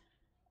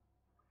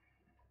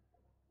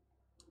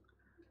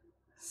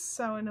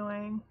 So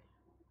annoying.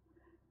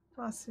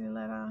 Varsity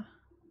letter.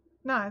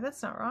 No,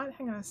 that's not right.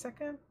 Hang on a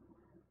second.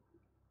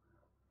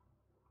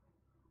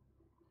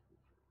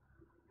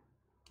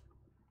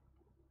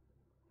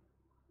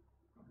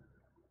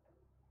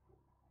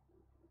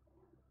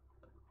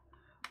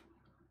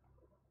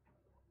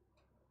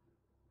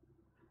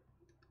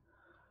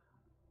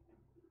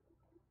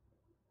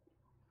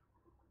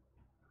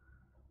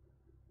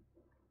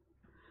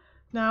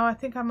 No, I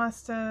think I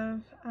must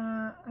have,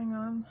 hang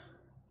on,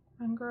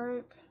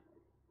 ungroup.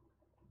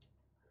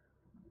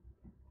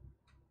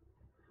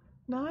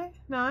 No,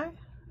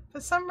 For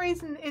some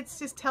reason, it's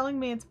just telling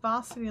me it's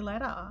varsity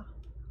letter.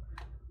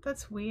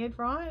 That's weird,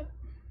 right?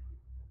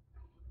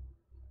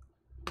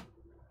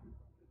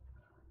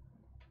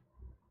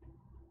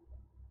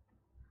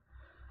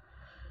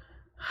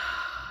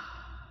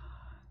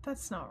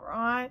 That's not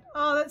right.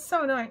 Oh, that's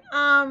so annoying.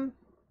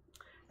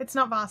 It's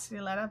not varsity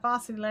letter.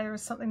 Varsity letter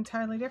is something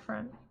totally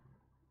different.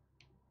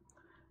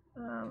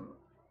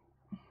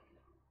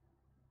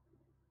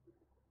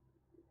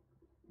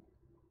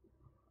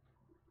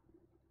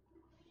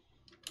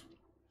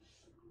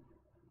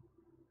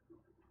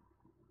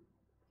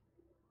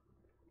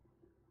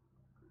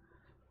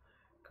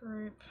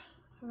 Group.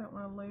 I don't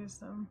want to lose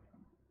them.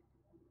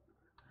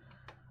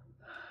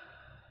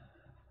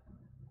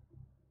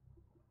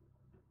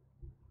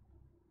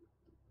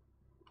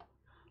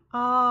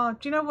 Oh,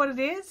 do you know what it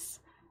is?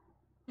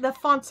 The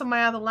font's on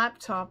my other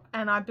laptop,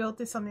 and I built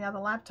this on the other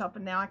laptop,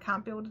 and now I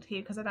can't build it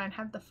here because I don't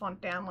have the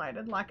font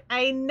downloaded like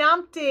a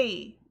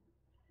numpty.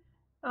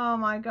 Oh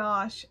my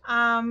gosh.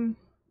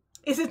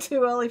 Is it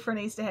too early for an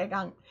Easter egg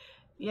hunt?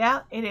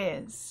 Yeah, it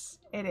is.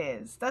 It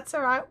is. That's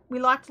all right. We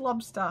liked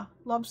lobster.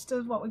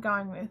 Lobster's what we're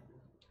going with.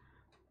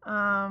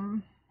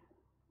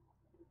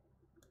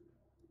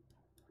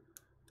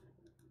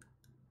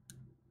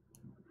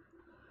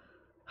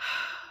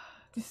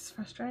 This is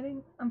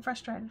frustrating. I'm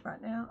frustrated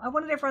right now. I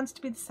wanted everyone's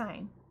to be the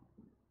same.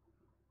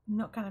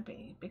 Not going to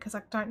be because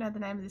I don't know the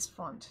name of this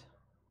font.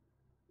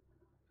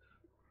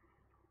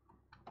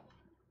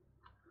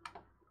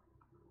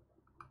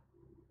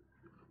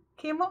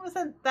 Kim, what was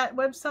that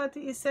website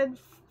that you said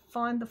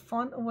find the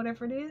font or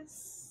whatever it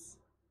is?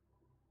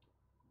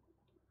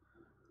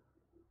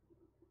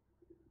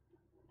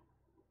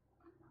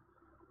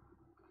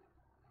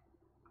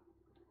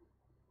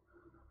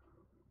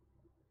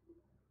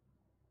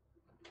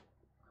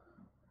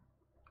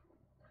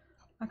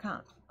 I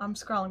can't. I'm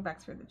scrolling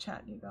back through the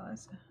chat, you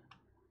guys.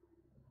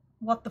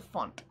 What the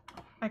font?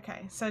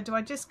 Okay, so do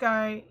I just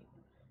go,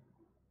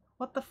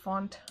 what the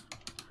font?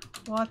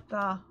 What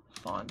the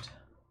font?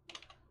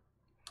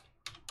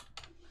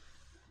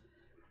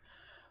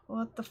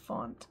 What the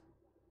font?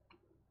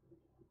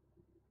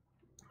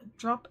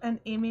 Drop an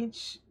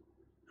image.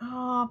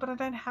 Oh, but I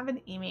don't have an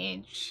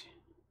image.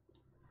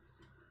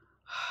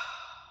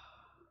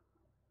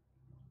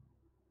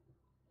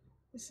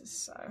 This is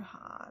so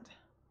hard.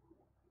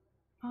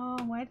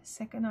 Oh, wait a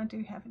second. I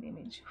do have an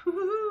image.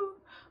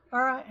 All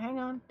right, hang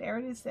on. There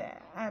it is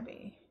there.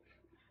 Abby.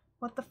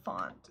 What the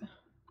font?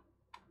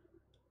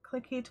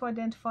 Click here to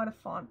identify the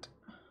font.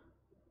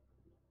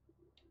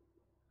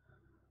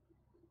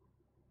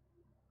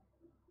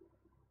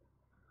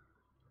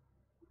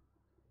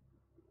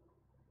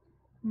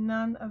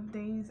 None of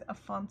these are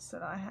fonts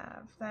that I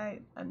have.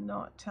 They are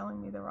not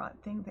telling me the right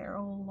thing. They're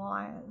all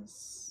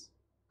liars.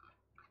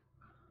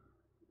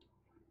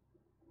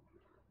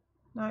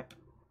 Nope.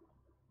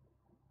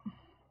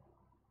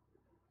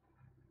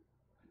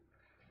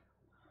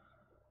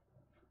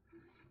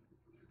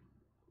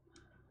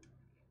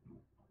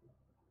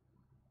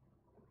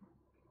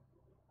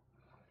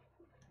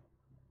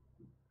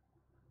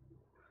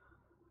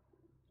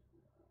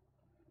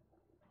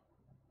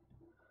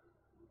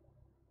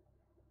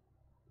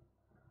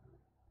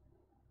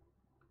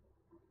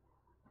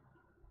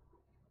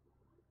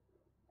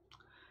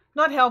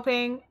 Not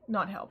helping,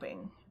 not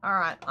helping. All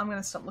right, I'm going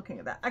to stop looking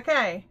at that.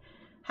 Okay,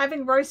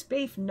 having roast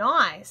beef,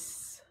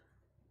 nice.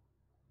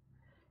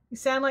 You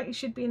sound like you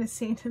should be in a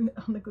scene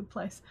on The Good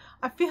Place.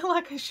 I feel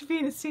like I should be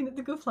in a scene at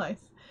The Good Place.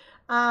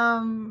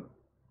 No,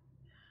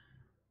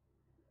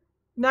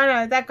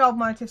 that gold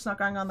motif's not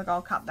going on the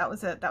gold cup. That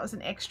was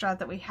an extra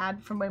that we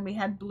had from when we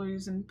had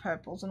blues and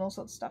purples and all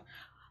sorts of stuff.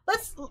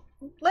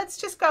 Let's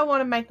just go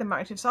on and make the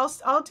motifs.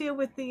 I'll deal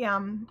with the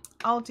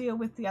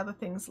other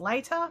things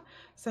later.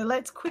 So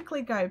let's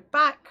quickly go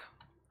back.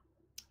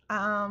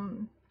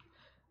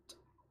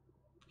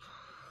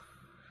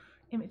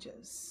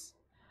 Images,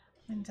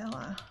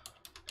 Mandela.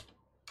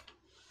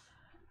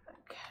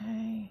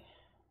 Okay.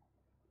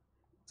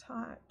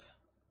 Type.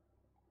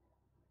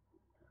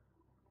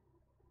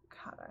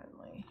 Cut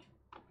only.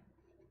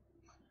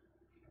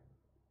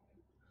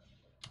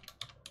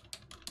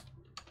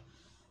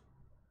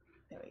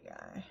 There we go.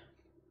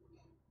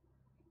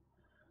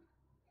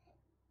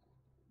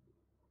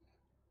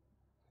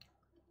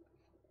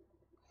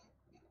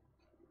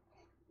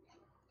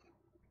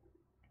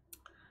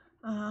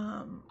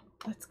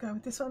 Let's go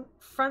with this one.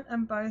 Front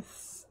and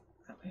both.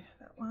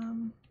 That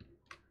one.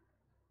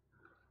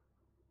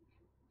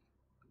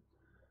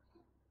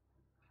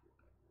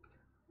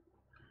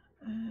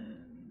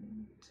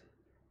 And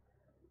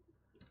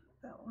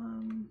that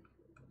one.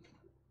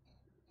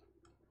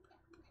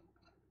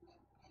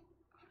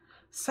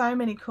 So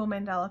many cool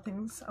mandala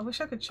things. I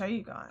wish I could show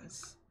you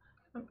guys.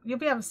 You'll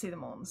be able to see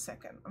them all in a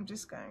second. I'm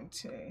just going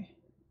to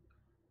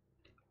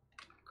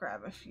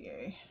grab a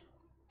few.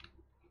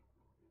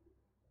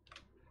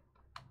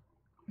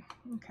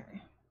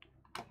 Okay.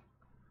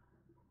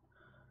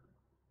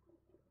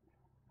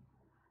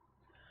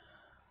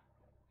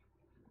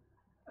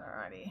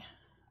 Alrighty.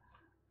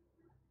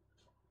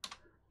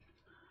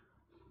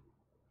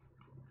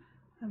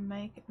 and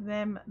make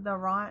them the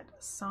right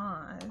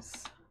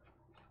size.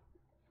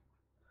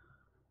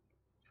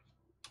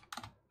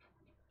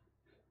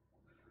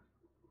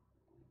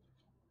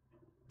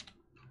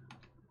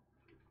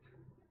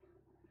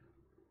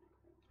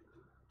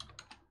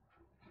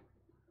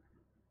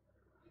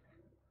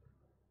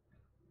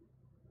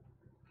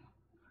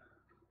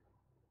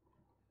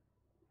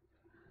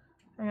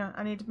 Hang on,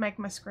 I need to make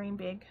my screen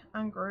big.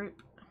 Ungroup.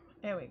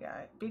 There we go.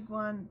 Big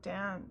one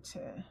down to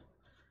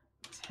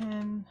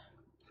 10.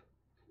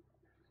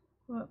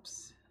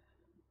 Whoops.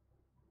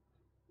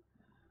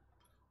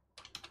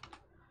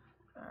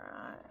 All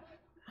right.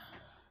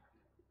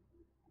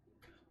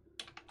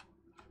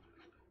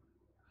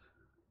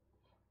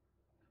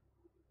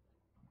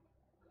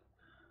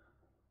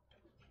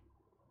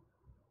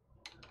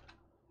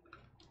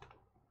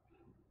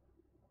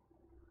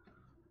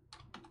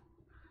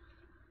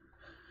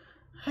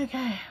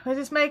 Okay, we're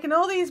just making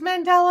all these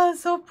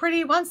mandalas all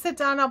pretty. Once they're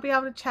done, I'll be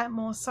able to chat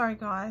more. Sorry,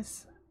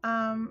 guys.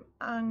 Ungroup.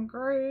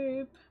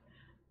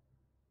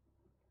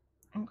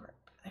 Ungroup.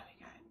 There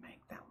we go.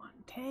 Make that one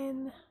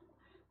 10.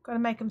 Got to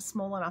make them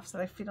small enough so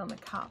they fit on the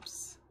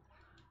cups.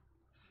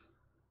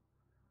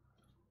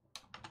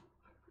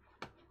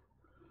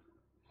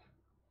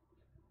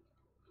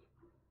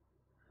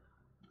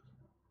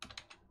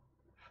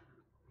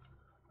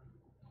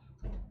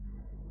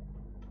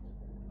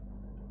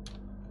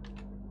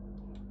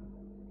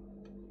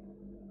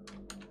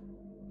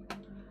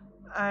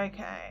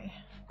 Okay,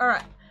 all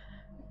right,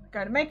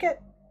 go to make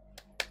it.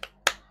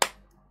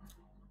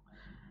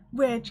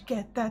 Where'd you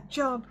get that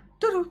job?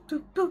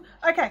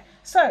 Okay,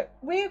 so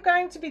we're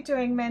going to be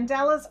doing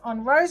mandalas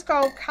on rose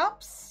gold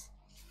cups.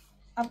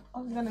 I'm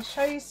going to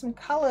show you some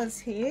colors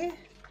here.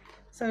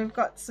 So we've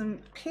got some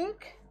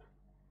pink.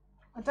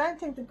 I don't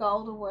think the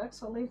gold will work,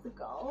 so I'll leave the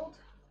gold.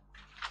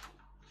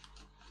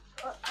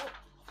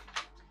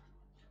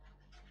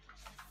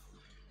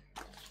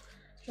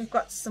 We've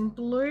got some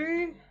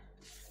blue,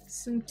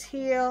 some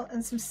teal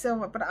and some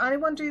silver, but I only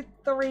want to do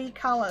 3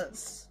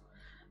 colors.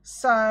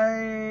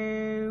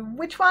 So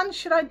which one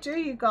should I do,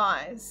 you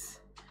guys?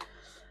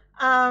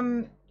 Are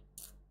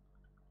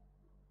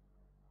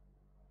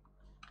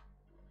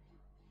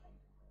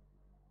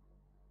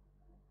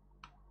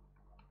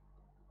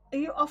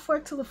you off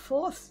work till the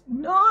 4th?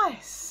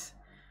 Nice.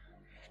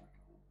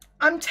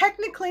 I'm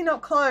technically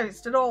not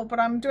closed at all, but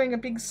I'm doing a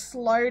big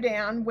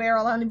slowdown where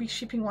I'll only be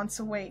shipping once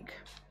a week.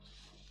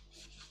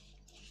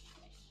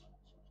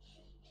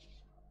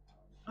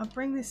 I'll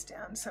bring this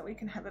down so we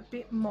can have a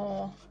bit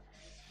more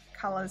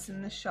colors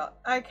in the shot.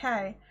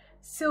 Okay,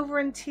 silver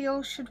and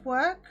teal should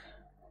work.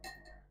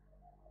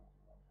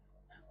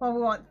 Well,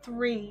 we want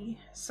 3.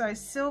 So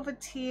silver,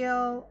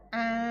 teal,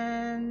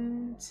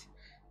 and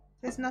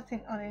there's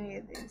nothing on any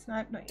of these.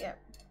 Nope, not yet.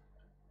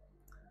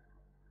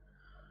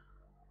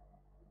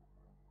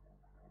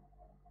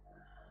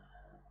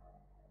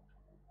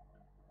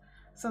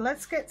 So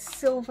let's get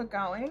silver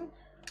going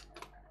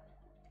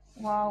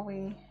while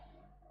we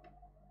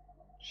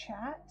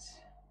chat.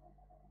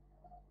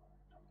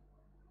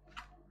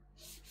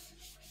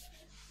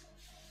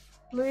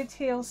 Blue,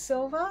 teal,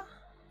 silver.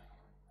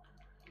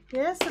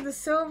 Yeah, so the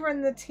silver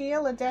and the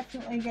teal are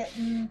definitely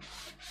getting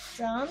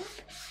done.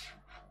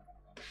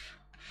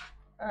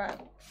 All right,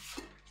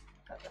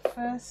 got the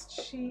first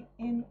sheet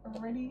in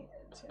ready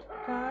to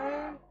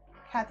go.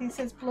 Kathy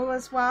says blue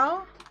as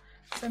well,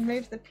 so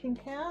move the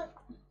pink out.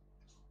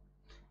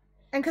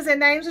 And because their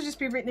names will just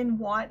be written in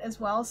white as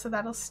well, so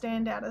that'll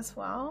stand out as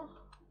well.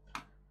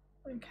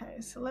 Okay,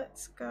 so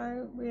let's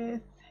go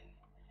with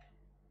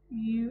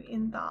you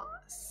in the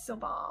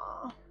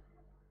silver.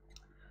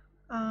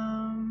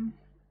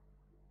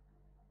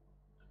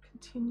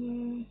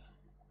 Continue.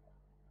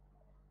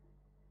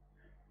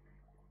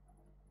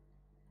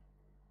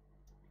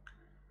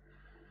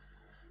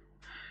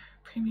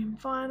 Premium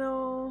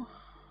vinyl.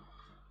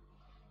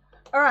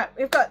 All right,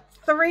 we've got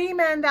 3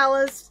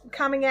 mandalas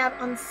coming out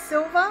on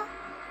silver.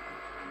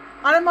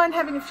 I don't mind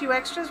having a few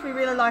extras. We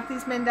really like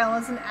these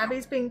mandalas, and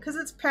Abby's been, because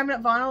it's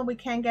permanent vinyl, we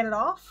can get it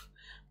off.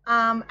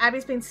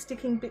 Abby's been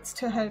sticking bits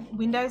to her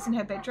windows in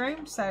her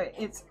bedroom, so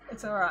it's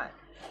all right.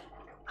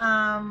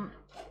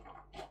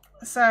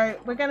 So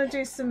we're going to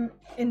do some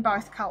in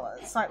both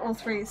colors, like all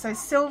 3. So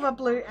silver,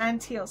 blue, and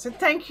teal. So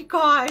thank you,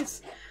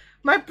 guys.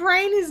 My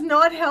brain is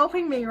not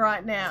helping me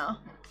right now.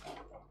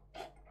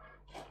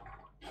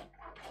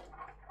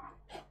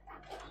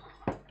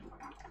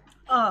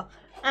 Oh,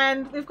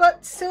 and we've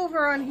got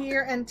silver on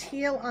here and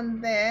teal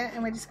on there,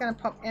 and we're just going to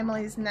pop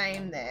Emily's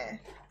name there.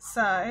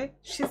 So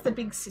she's the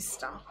big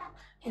sister.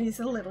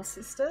 These are the little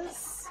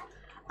sisters.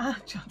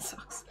 John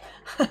sucks.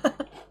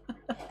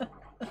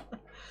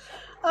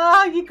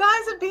 Oh, you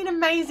guys have been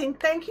amazing.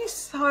 Thank you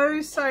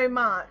so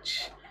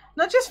much.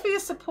 Not just for your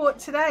support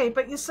today,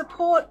 but your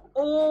support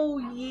all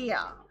year.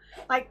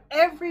 Like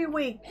every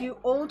week you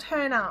all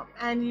turn up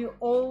and you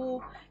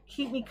all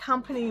keep me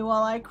company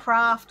while I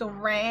craft or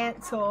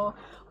rant or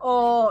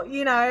or,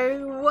 you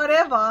know,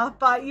 whatever,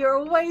 but you're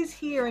always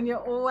here and you're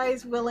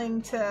always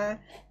willing to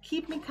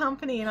keep me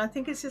company, and I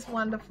think it's just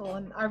wonderful,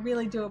 and I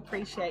really do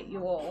appreciate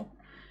you all.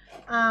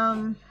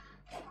 I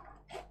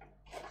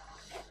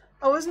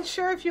wasn't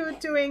sure if you were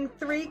doing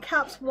 3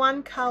 cups,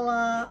 1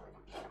 color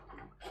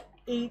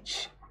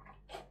each,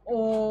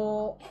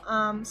 or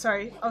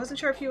sorry, I wasn't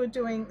sure if you were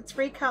doing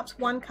 3 cups,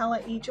 1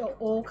 color each, or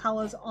all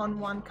colors on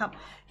 1 cup.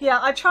 Yeah,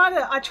 I try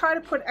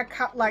to put a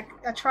cup, like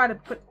I try to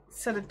put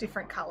sort of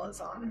different colors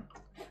on,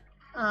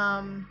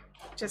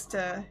 just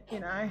to, you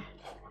know,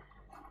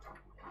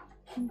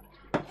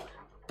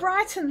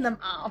 brighten them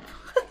up.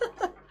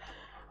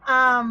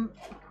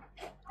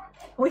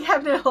 We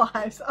have no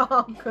lives.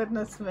 Oh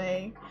goodness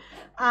me.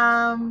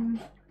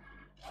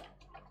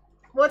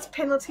 What's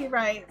penalty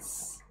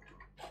rates?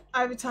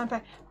 Overtime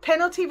pay.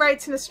 Penalty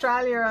rates in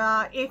Australia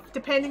are, if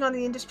depending on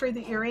the industry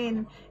that you're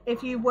in,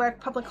 if you work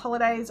public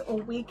holidays or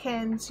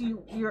weekends,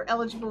 you're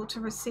eligible to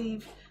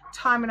receive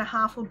time and a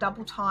half or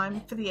double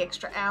time for the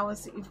extra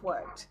hours that you've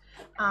worked.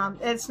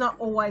 It's not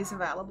always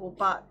available,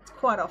 but it's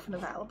quite often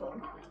available.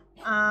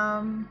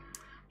 I'm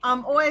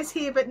always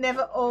here but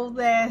never all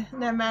there,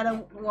 no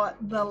matter what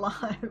the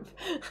live.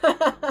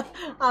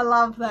 I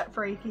love that,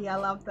 Freaky. I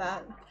love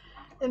that.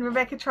 And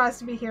Rebecca tries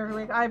to be here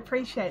every week. I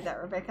appreciate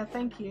that, Rebecca.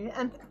 Thank you.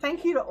 And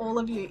thank you to all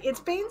of you. It's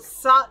been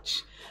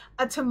such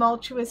a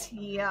tumultuous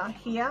year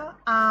here,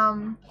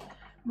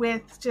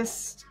 with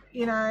just,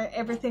 you know,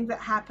 everything that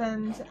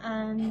happened.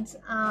 And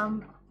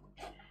I'm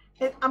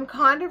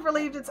kind of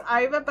relieved it's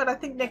over, but I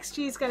think next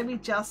year is going to be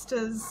just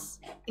as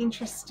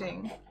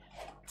interesting,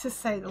 to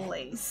say the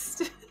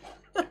least.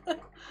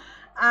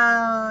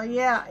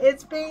 Yeah,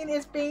 it's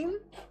been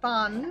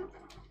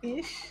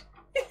fun-ish.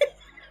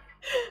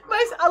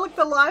 Look,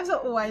 the lives are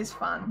always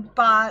fun,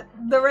 but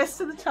the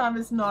rest of the time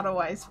is not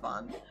always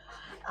fun.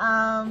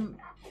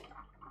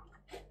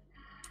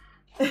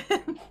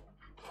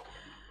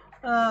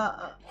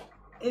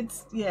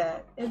 It's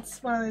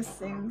one of those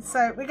things.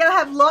 So we're gonna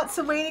have lots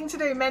of weeding to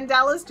do.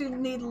 Mandalas do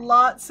need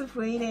lots of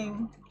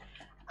weeding.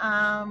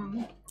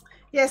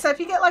 Yeah, so if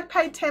you get like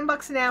paid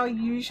 $10 an hour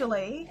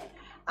usually,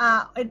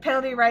 at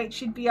penalty rate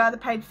you'd be either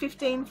paid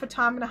 15 for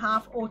time and a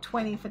half or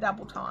 20 for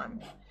double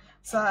time.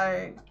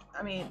 So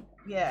I mean,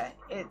 yeah,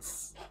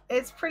 it's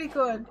pretty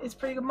good. It's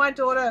pretty good. My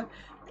daughter,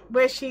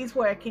 where she's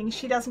working,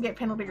 she doesn't get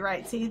penalty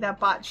rates either,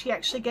 but she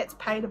actually gets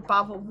paid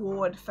above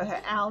award for her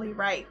hourly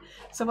rate.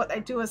 So what they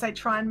do is they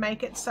try and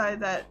make it so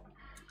that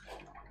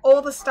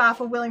all the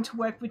staff are willing to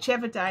work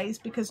whichever days,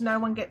 because no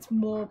one gets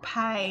more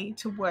pay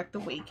to work the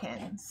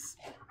weekends.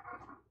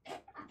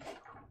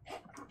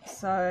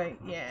 So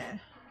yeah.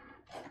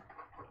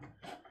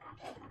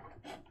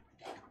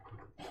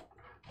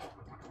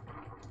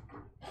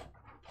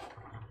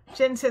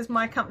 Jen says,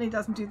 my company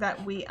doesn't do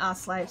that. We are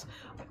slaves.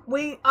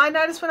 I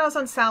noticed when I was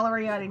on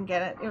salary, I didn't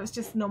get it. It was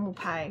just normal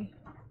pay.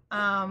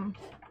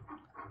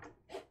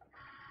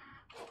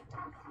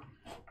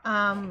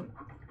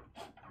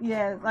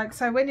 Yeah, like,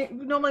 so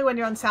normally when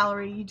you're on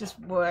salary, you just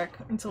work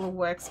until the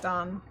work's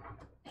done.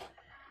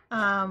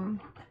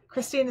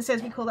 Christina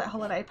says, we call that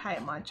holiday pay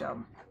at my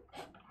job.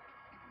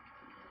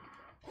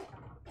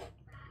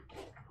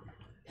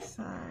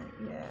 So,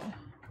 yeah.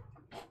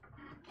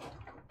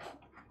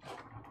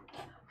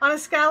 On a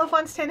scale of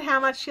 1 to 10, how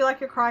much do you like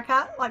your cry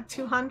cat? Like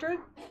 200?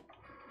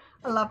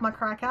 I love my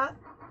cry cat.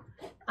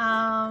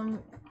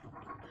 I'm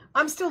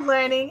still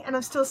learning and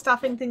I'm still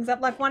stuffing things up.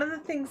 Like, one of the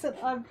things that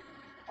I've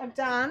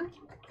done,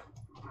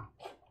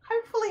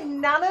 hopefully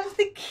none of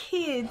the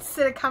kids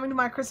that are coming to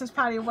my Christmas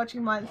party are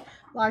watching my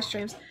live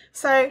streams.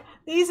 So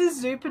these are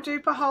Zupa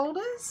Duper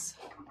holders.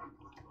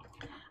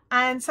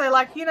 And so,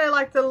 like, you know,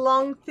 like the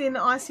long, thin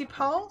icy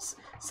poles.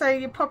 So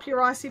you pop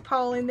your icy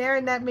pole in there,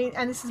 and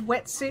this is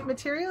wetsuit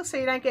material, so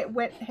you don't get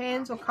wet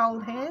hands or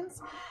cold hands.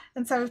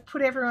 And so we've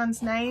put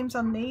everyone's names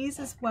on these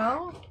as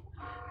well.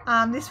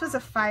 This was a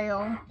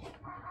fail,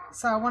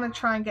 so I want to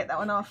try and get that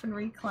one off and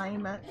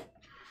reclaim it.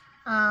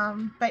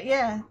 But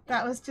yeah,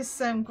 that was just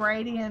some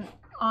gradient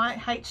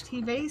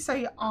HTV. So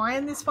you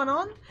iron this one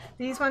on.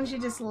 These ones you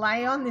just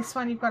lay on. This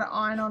one you've got to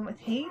iron on with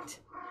heat.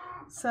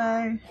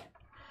 So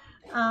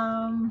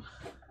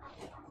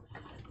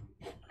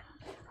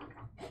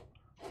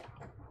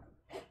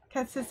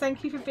Kat says,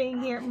 thank you for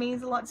being here. It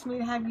means a lot to me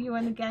to have you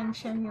and the gang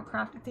sharing your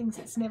crafted things.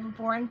 It's never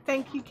boring.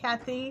 Thank you,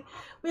 Kathy.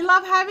 We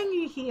love having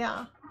you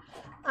here.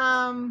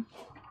 I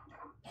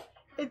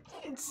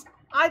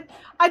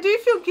do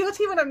feel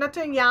guilty when I'm not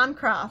doing yarn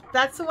craft.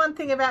 That's the one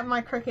thing about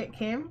my Cricut,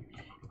 Kim,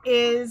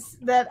 is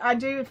that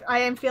I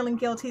am feeling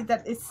guilty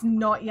that it's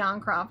not yarn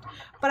craft.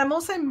 But I'm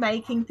also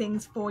making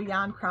things for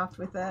yarn craft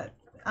with it.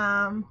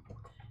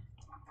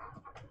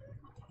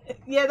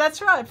 Yeah,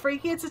 that's right,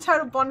 Freaky. It's a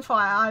total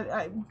bonfire.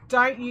 I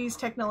don't use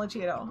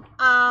technology at all.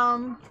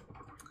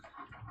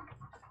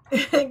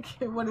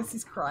 What is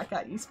this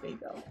Cricut you speak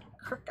of?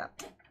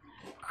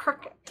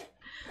 Cricut.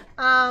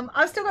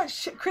 I've still got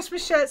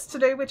Christmas shirts to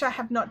do, which I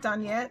have not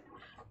done yet.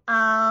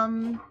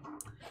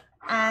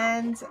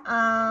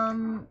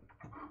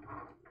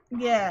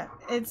 yeah,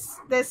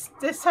 there's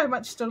so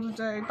much still to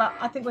do, but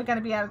I think we're going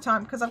to be out of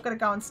time because I've got to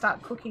go and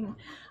start cooking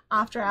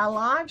after our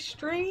live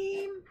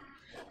stream.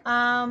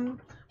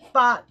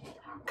 But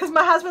because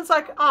my husband's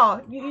like,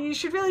 oh, you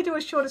should really do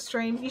a shorter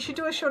stream. You should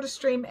do a shorter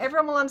stream.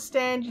 Everyone will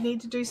understand you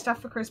need to do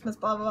stuff for Christmas,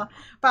 blah, blah, blah.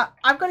 But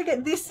I've got to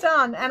get this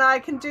done, and I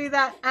can do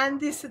that and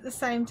this at the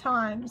same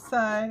time.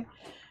 So,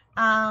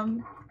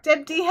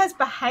 Deb D has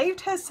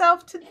behaved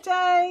herself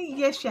today.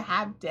 Yes, you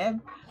have,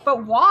 Deb.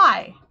 But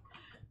why?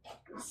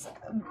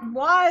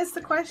 Why is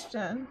the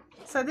question?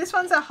 So this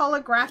one's a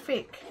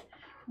holographic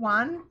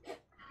one.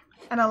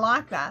 And I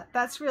like that.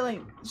 That's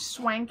really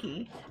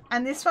swanky.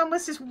 And this one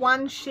was just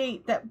one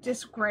sheet that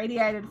just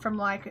gradiated from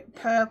like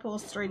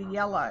purples through to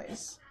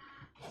yellows.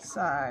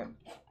 So,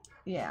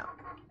 yeah.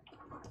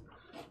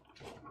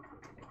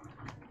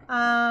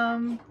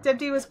 Deb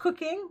D was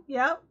cooking.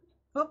 Yep.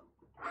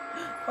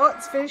 Oh,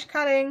 it's finished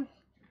cutting.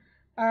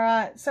 All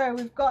right. So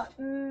we've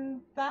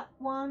gotten that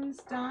one's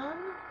done.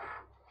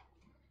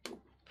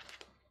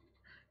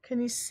 Can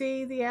you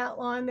see the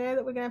outline there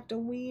that we're going to have to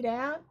weed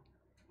out?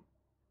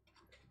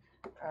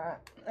 Alright,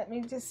 let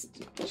me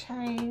just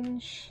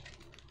change,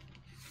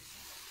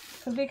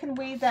 because we can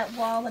weed that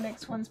while the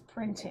next one's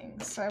printing.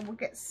 So we'll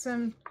get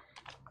some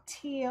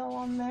teal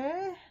on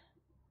there.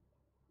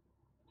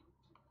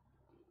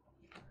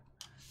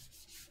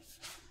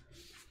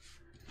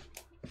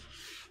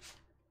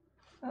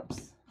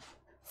 Oops,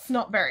 it's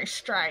not very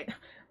straight.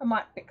 I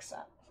might fix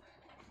that.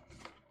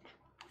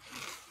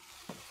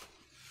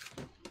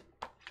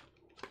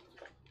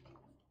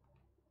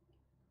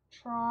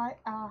 Try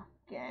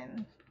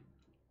again.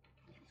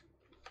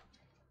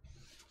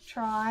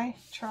 Try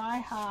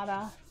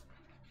harder,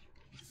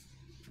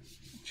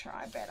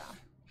 try better.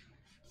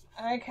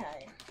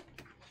 Okay.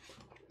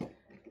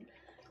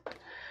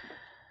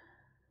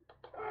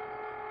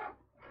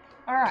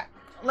 All right,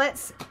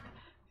 let's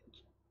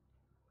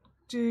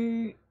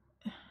do,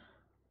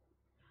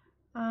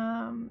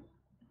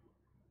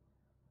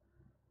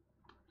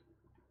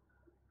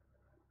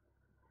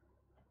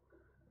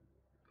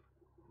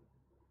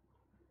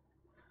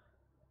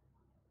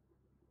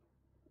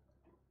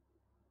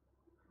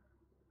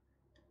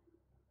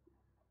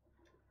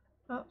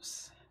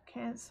 oops,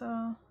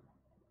 cancel.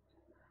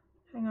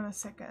 Hang on a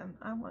second.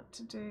 I want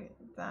to do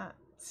that.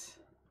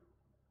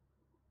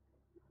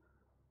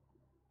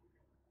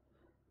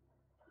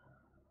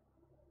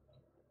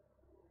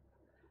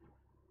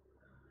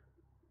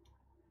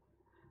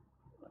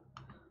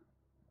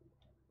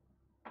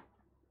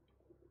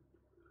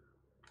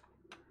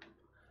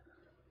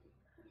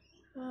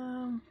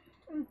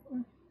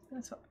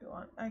 That's what we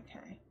want.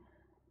 Okay.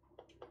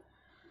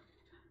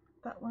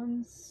 That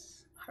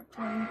one's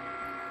hopefully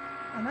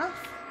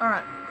enough. All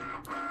right.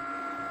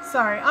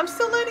 Sorry, I'm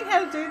still learning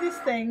how to do this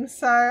thing,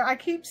 so I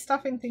keep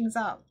stuffing things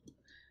up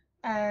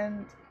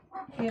and,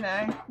 you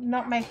know,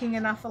 not making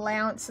enough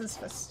allowances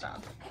for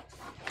stuff.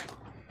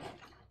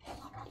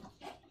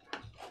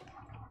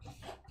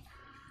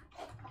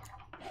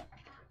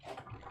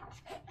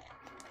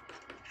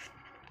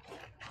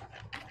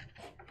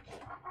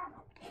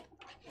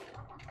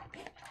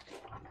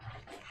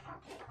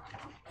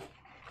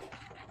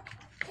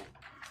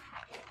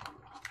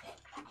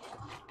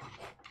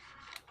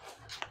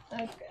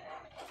 Okay.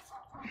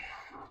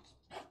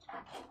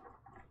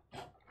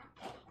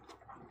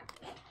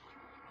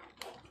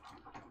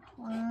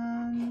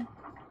 One,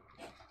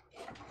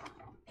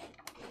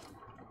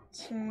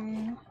 two.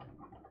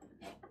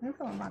 I think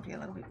that one might be a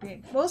little bit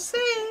big. We'll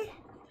see.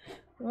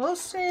 We'll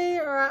see.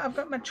 All right, I've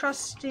got my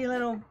trusty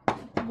little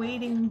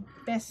weeding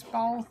best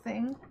bowl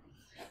thing.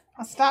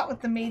 I'll start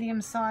with the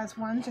medium size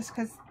one just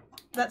because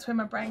that's where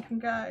my brain can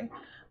go.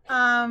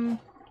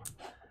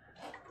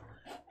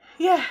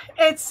 Yeah,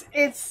 it's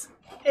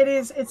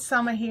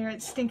summer here.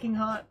 It's stinking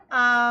hot.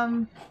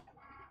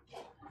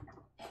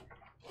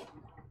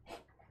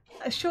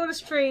 A shorter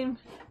stream.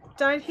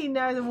 Don't he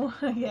know the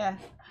water? Yeah.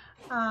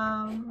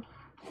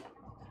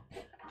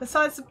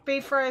 Besides the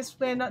beef roast,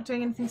 we're not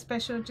doing anything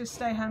special. Just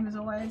stay home as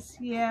always.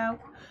 Yeah.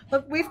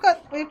 Look,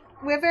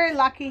 we're very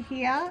lucky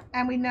here,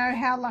 and we know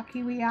how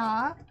lucky we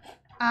are.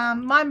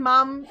 My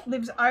mum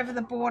lives over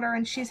the border,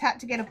 and she's had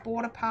to get a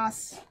border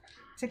pass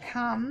to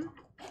come,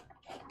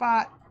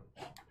 but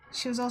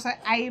she was also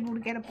able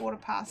to get a border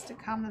pass to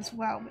come as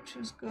well, which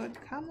was good.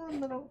 Come on,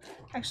 little.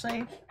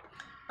 Actually,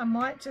 I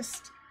might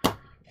just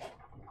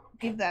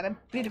give that a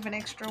bit of an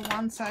extra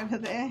once over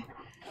there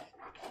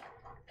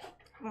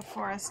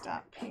before I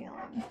start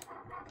peeling.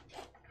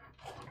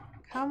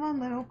 Come on,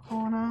 little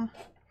corner.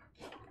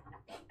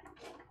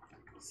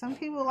 Some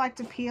people like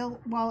to peel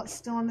while it's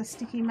still on the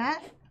sticky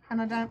mat, and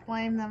I don't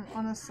blame them,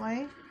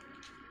 honestly.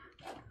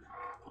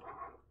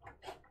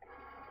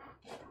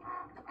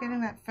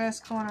 Getting that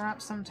first corner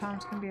up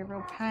sometimes can be a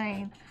real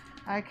pain.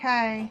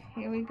 Okay,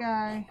 here we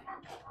go.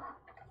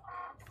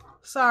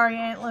 Sorry,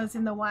 antlers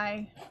in the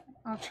way.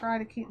 I'll try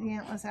to keep the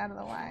antlers out of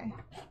the way.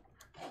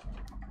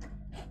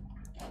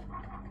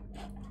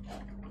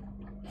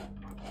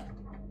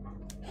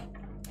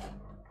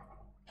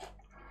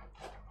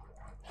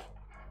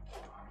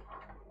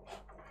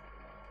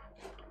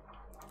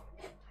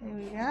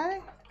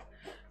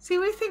 See,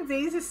 we think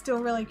these are still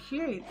really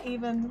cute,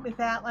 even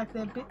without like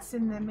their bits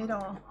in the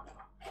middle.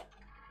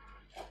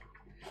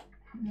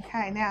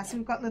 Okay, now, so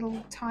we've got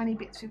little tiny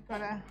bits we've got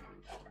to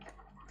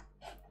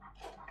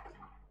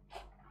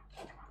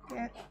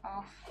get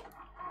off.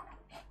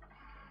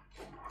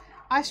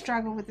 I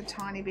struggle with the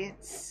tiny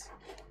bits.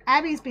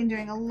 Abby's been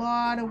doing a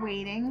lot of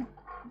weeding.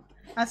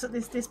 That's what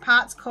this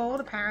part's called,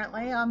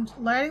 apparently. I'm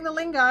learning the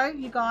lingo,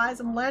 you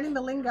guys. I'm learning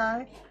the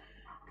lingo.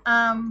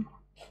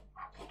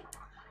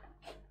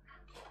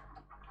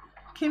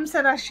 Kim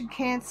said I should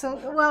cancel.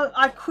 Well,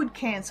 I could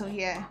cancel,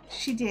 yeah.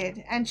 She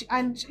did.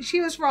 And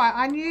she was right.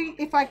 I knew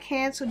if I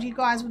cancelled, you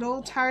guys would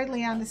all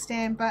totally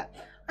understand. But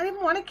I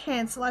didn't want to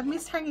cancel. I've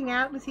missed hanging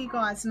out with you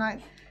guys. And I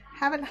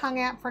haven't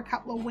hung out for a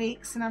couple of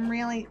weeks. And I'm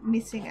really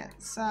missing it.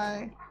 So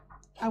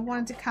I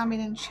wanted to come in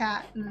and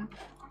chat. And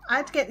I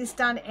had to get this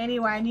done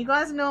anyway. And you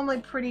guys are normally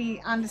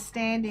pretty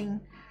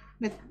understanding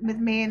with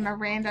me and my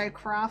rando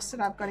crafts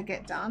that I've got to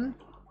get done.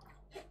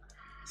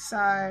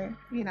 So,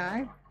 you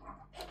know.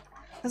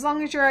 As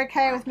long as you're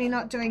okay with me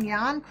not doing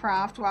yarn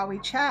craft while we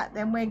chat,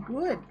 then we're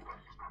good.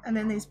 And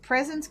then these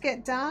presents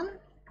get done.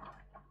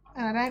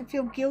 And I don't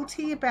feel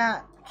guilty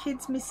about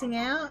kids missing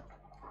out.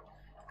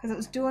 Because it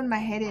was doing my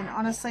head in,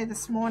 honestly,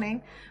 this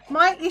morning.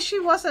 My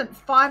issue wasn't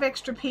 5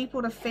 extra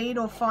people to feed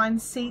or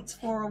find seats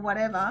for or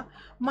whatever.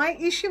 My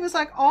issue was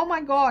like, oh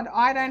my God,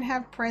 I don't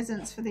have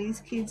presents for these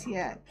kids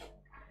yet.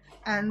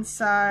 And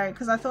so,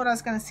 because I thought I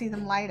was going to see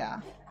them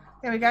later.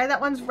 There we go.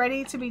 That one's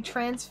ready to be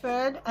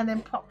transferred and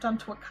then popped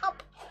onto a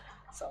cup.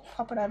 So I'll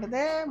pop it over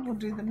there. We'll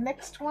do the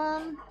next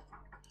one.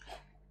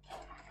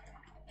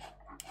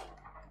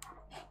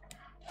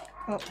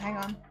 Oh, hang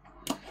on.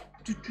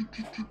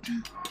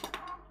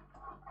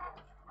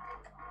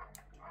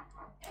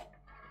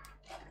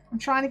 I'm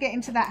trying to get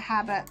into that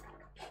habit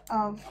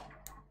of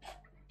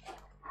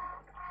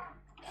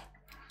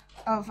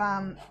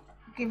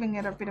giving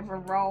it a bit of a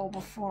roll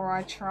before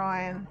I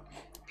try and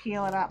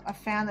peel it up. I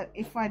found that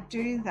if I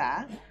do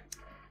that,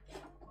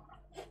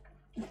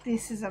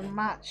 this is a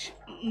much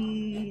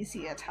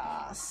easier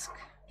task.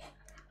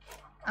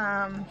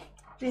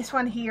 This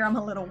one here I'm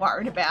a little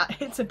worried about.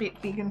 It's a bit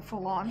big and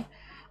full on.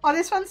 Oh,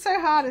 this one's so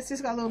hard. It's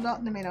just got a little dot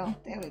in the middle.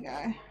 There we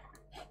go.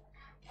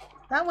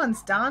 That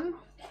one's done.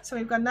 So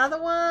we've got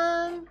another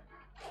one.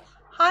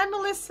 Hi,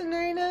 Melissa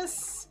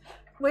Nunes.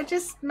 We're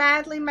just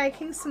madly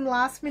making some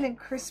last minute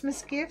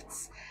Christmas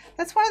gifts.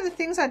 That's one of the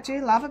things I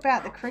do love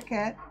about the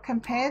Cricut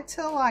compared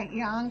to like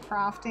yarn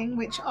crafting,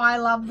 which I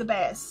love the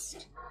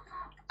best.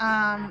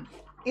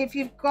 If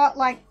you've got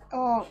like,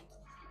 oh,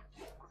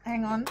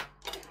 hang on.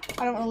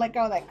 I don't want to let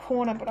go of that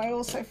corner, but I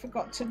also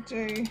forgot to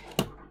do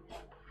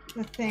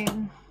the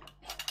thing.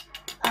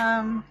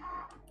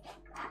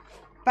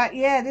 But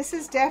yeah, this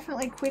is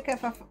definitely quicker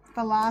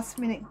for last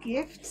minute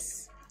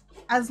gifts,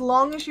 as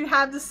long as you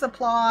have the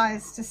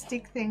supplies to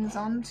stick things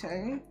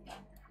onto,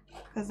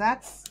 because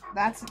that's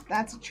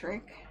a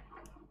trick.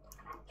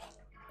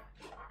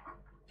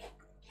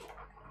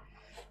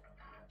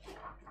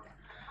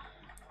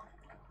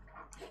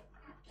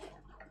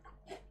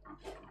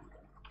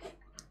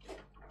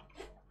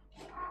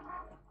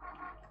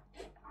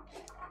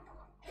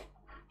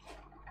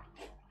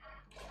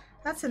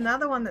 That's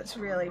another one that's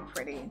really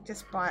pretty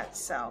just by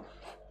itself.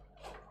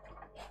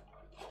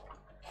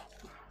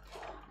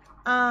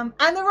 And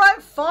the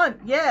right font,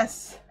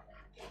 yes.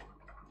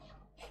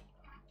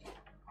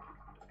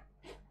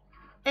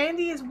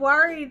 Andy is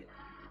worried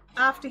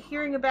after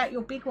hearing about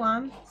your big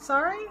one.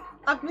 Sorry,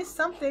 I've missed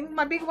something.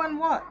 My big one,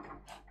 what?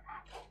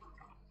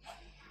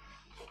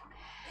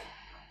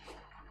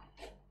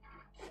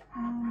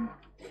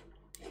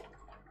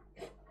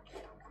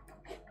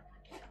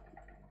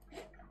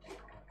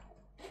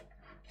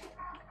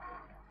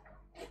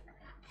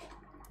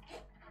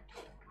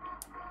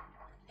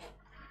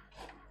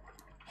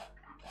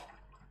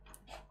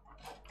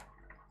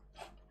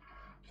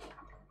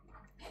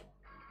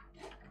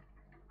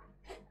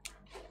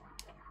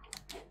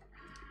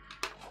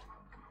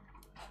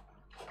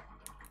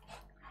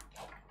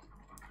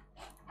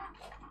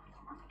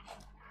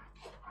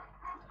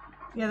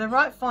 Yeah, the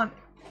right font.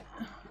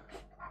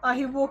 Oh,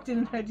 he walked in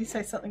and heard you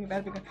say something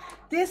about a big one.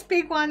 This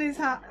big one is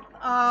hard.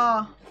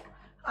 Oh,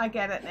 I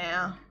get it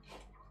now.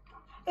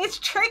 It's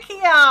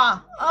trickier.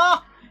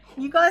 Oh,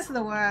 you guys are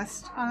the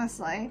worst,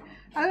 honestly.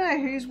 I don't know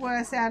who's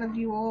worse out of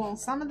you all.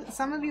 Some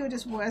of you are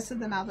just worse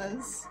than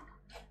others.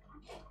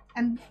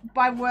 And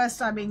by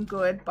worst, I mean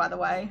good, by the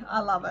way. I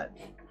love it.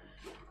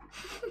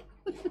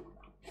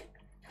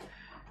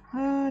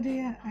 Oh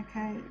dear.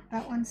 Okay,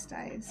 that one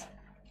stays.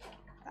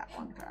 That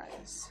one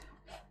goes.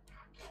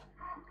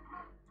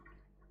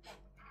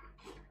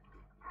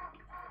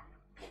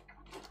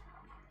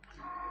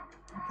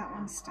 That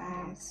one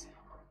stays.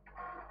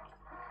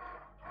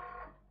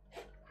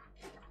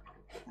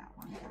 That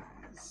one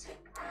goes.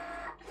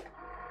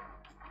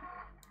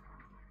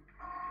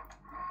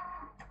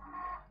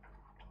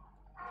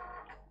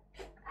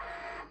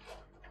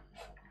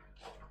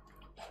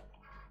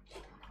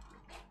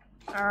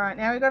 All right,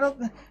 now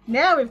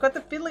we've got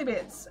the fiddly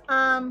bits.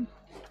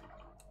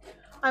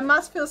 I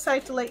must feel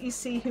safe to let you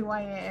see who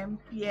I am.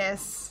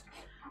 Yes,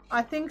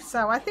 I think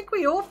so. I think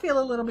we all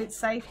feel a little bit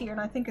safe here,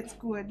 and I think it's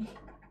good.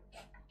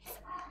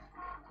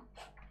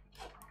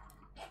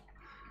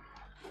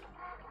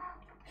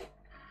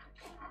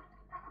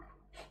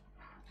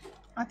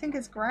 I think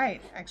it's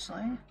great,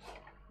 actually,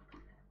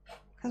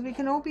 because we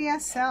can all be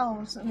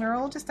ourselves, and we're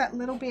all just that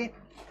little bit,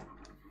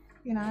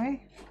 you know,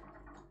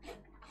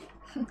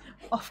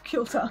 off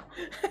kilter.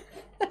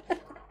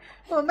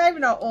 Well, maybe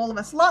not all of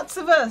us. Lots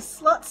of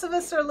us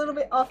are a little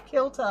bit off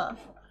kilter.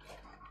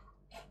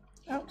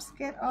 Oops,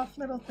 get off,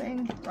 little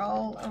thing.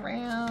 Roll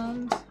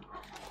around.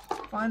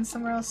 Find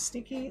somewhere else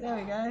sticky. There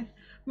we go.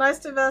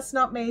 Most of us,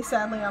 not me,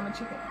 sadly, I'm a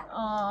chicken.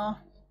 Oh.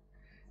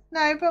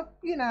 No, but,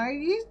 you know,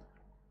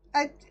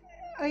 I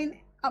mean,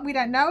 we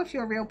don't know if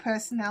your real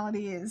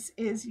personality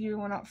is you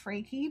or not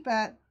freaky,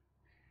 but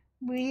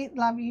we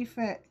love you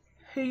for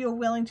who you're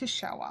willing to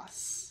show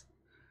us.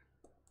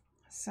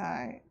 So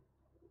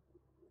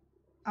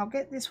I'll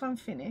get this one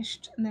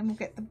finished, and then we'll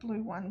get the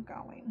blue one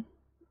going,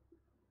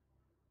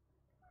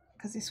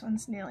 because this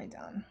one's nearly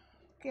done.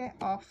 Get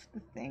off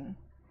the thing.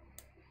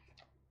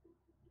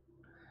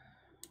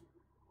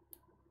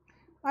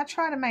 I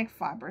try to make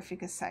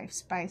Fiberific a safe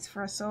space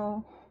for us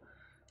all.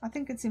 I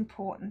think it's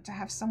important to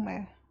have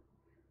somewhere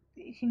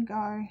that you can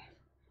go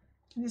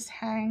and just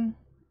hang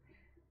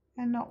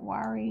and not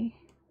worry.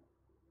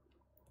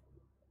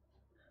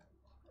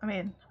 I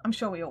mean, I'm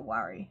sure we all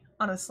worry,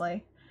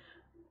 honestly.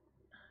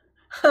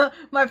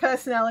 My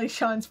personality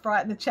shines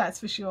bright in the chats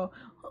for sure.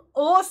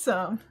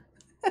 Awesome.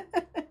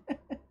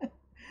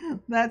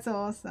 That's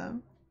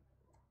awesome.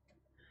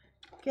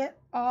 Get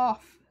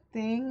off,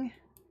 thing.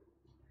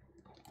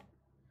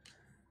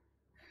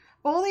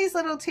 All these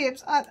little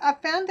tips. I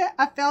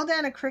fell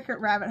down a cricket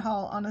rabbit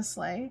hole,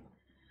 honestly.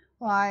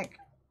 Like,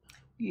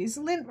 use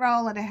a lint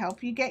roller to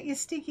help you get your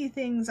sticky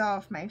things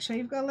off. Make sure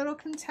you've got a little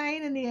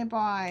container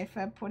nearby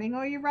for putting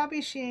all your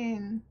rubbish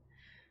in.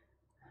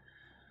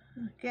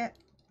 Get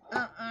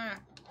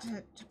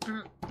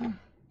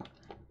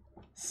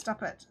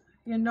stop it.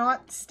 You're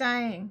not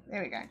staying.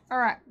 There we go. All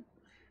right.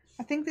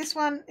 I think this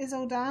one is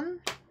all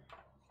done.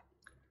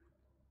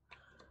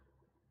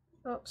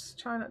 Oops,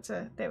 try not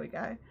to. There we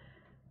go.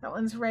 That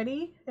one's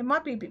ready. It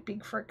might be a bit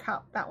big for a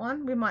cup, that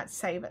one. We might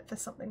save it for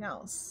something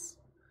else.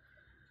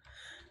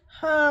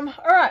 All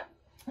right.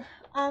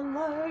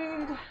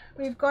 Unload.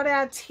 We've got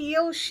our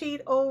teal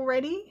sheet all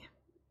ready.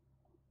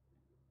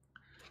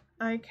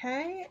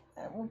 Okay,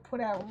 and we'll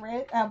put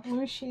our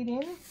blue sheet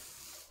in.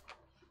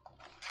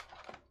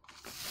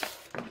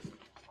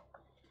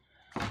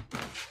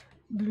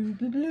 Blue,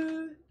 blue,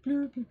 blue,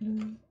 blue, blue,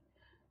 blue.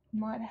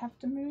 Might have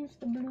to move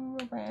the blue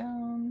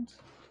around.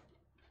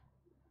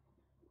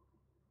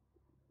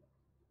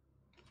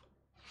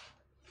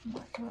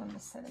 Might go on the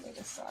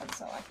centimeter side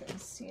so I can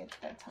see it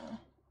better.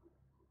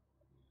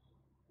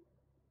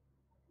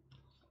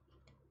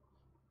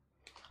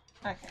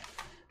 Okay,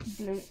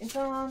 blue is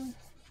on.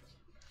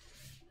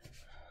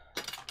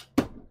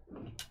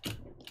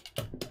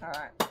 All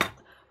right.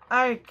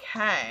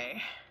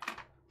 Okay.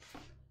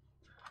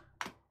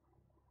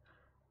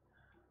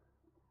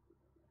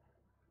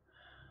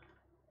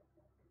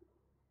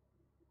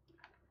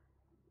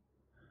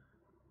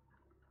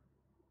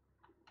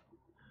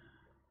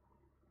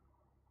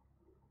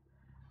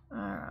 All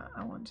right.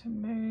 I want to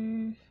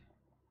move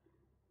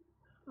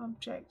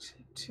object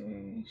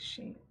to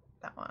sheet,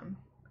 that one.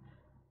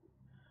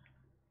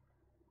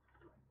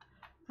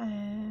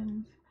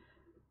 And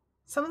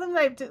some of them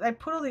they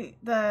put all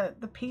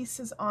the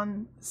pieces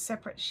on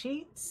separate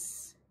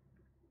sheets,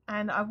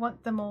 and I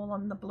want them all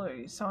on the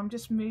blue, so I'm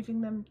just moving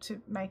them to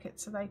make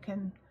it so they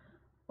can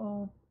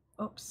all,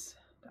 oops,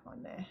 that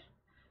one there,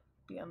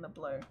 be on the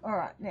blue. All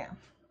right, now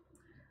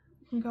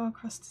we can go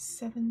across to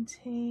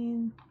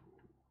 17.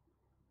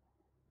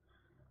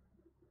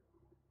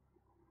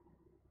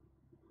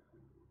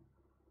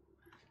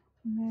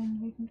 And then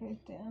we can go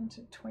down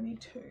to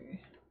 22.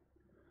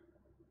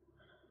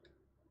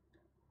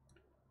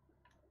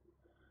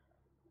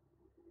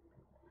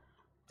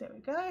 There we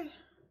go.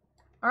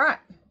 All right.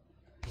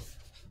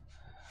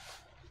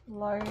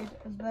 Load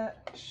the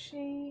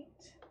sheet.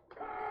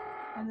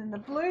 And then the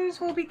blues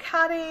will be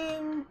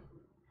cutting.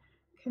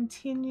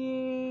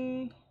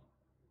 Continue.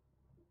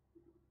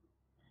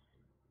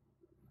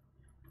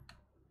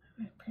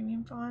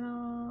 Premium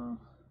vinyl.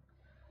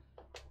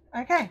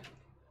 Okay.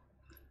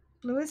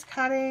 Blue is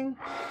cutting.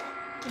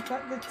 We've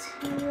got the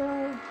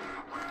teal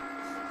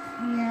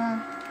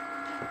here.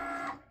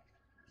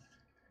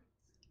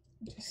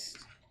 Just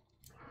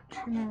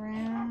trim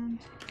around.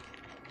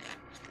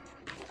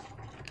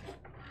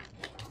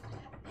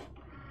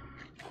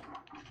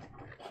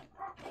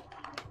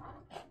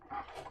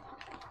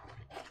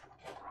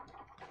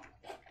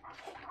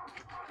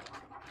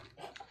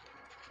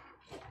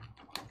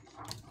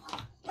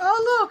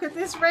 Oh, look at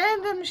this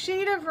random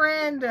sheet of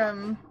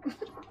random.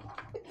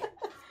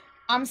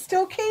 I'm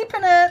still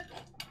keeping it.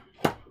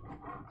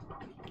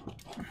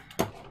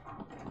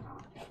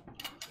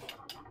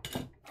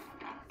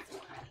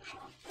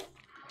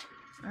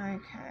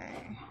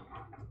 Okay.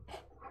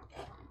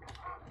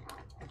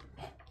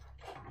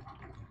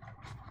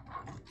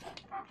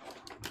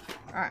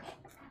 Alright.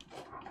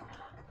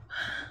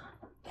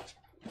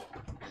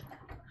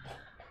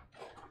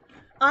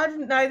 I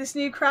didn't know this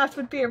new craft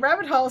would be a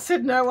rabbit hole,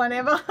 said no one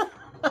ever.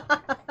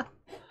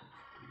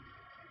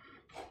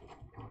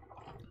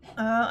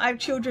 I have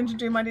children to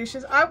do my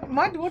dishes.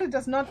 My daughter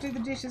does not do the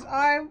dishes.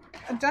 I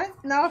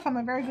don't know if I'm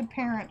a very good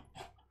parent.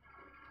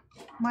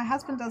 My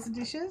husband does the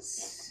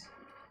dishes.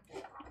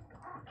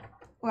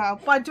 Well,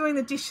 by doing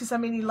the dishes, I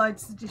mean he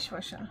loads the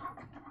dishwasher.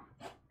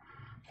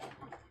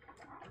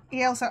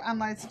 He also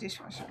unloads the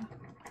dishwasher.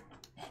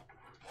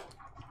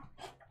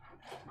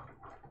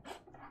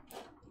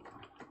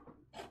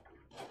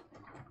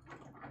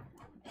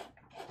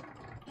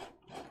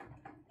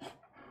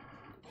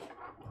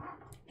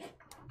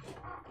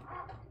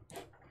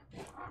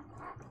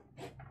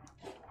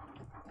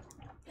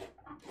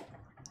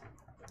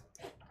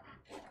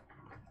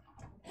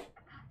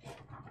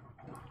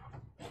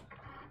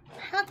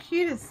 How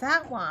cute is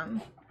that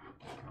one?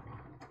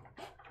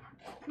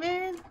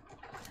 Man,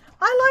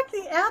 I like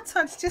the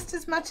outsides just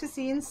as much as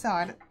the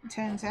inside, it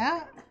turns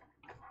out.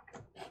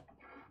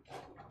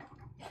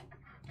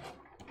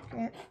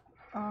 Get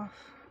off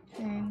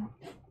thing.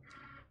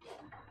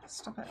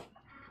 Stop it.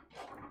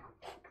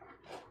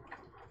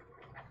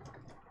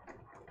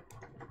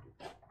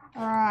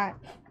 Alright.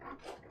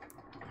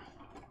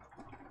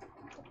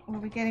 We'll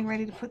be getting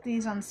ready to put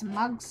these on some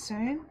mugs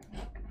soon.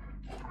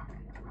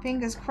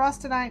 Fingers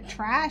crossed I don't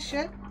trash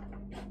it,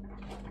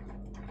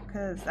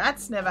 because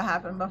that's never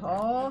happened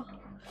before.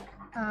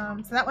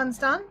 So that one's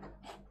done.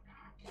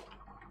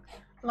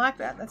 I like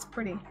that, that's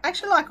pretty. I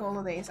actually like all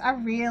of these. I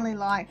really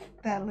like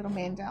the little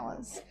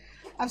mandalas.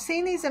 I've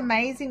seen these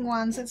amazing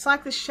ones. It's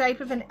like the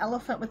shape of an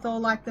elephant with all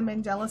like the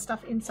mandala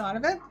stuff inside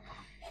of it.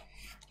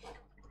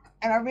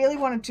 And I really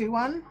want to do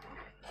one.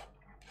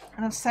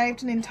 And I've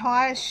saved an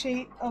entire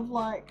sheet of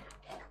like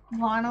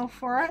vinyl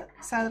for it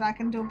so that I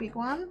can do a big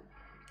one.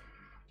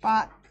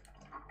 But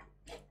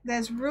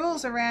there's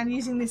rules around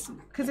using this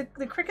because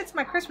the cricket's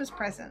my Christmas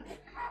present.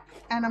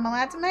 And I'm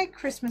allowed to make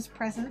Christmas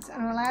presents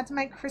and I'm allowed to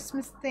make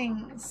Christmas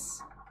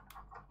things.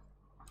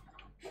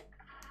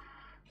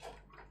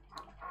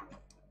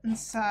 And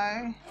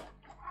so,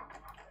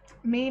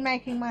 me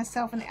making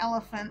myself an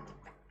elephant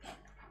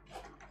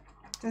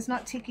does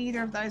not tick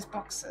either of those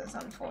boxes,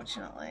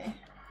 unfortunately.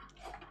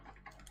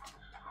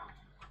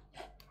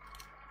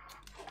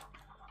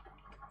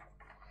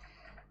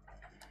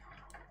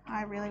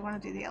 I really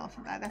want to do the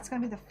elephant though. That's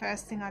going to be the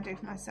first thing I do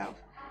for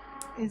myself,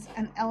 is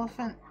an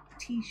elephant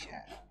t-shirt.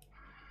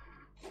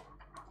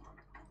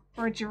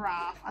 Or a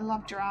giraffe. I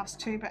love giraffes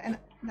too, but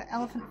the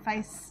elephant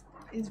face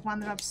is one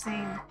that I've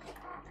seen.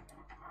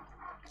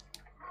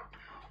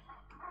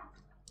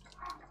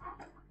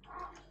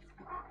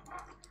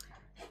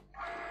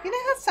 You know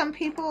how some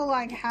people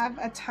like have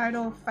a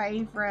total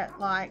favorite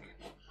like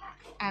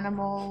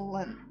animal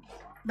and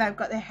they've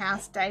got their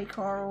house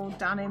decor all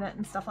done in it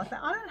and stuff like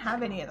that? I don't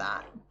have any of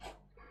that.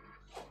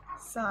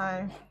 So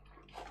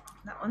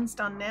that one's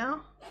done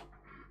now.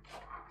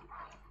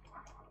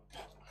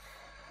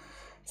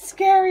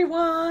 Scary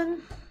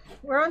one.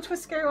 We're on to a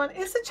scary one.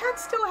 Is the chat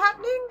still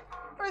happening?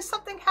 Or has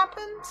something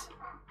happened?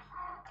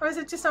 Or is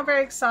it just not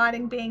very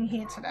exciting being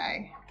here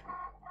today?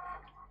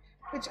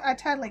 Which I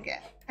totally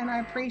get. And I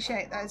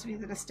appreciate those of you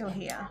that are still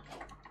here.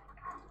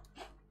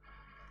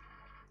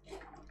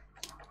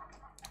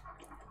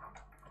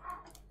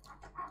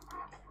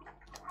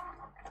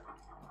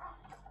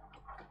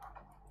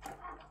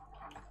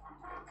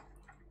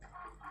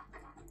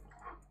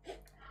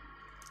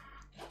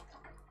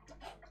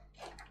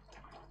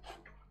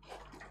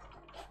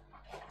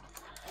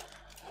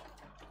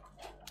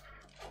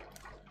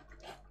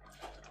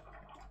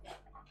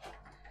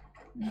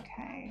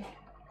 Okay,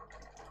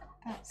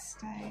 that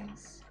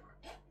stays.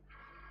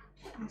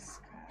 This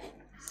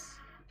goes.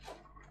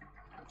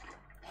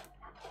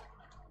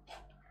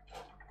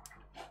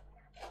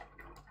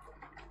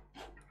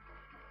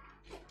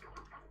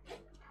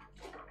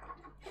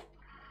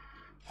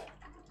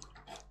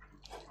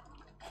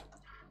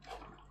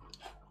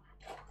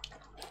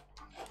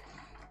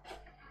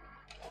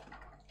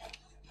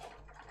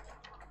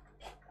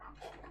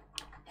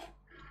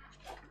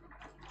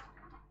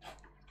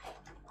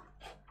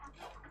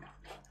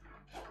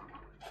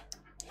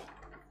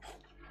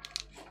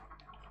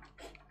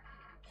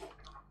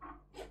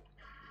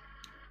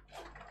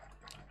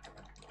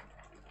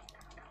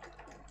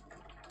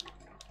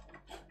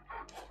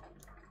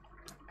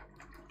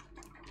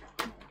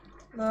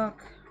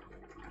 Look,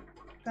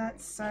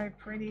 that's so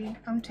pretty.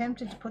 I'm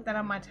tempted to put that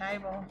on my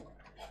table.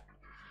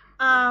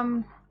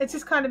 It's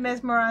just kind of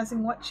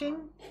mesmerizing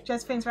watching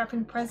Josephine's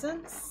wrapping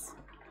presents.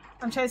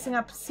 I'm chasing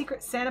up a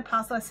secret Santa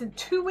parcel I sent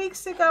 2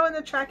 weeks ago and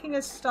the tracking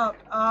has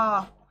stopped.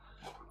 Oh,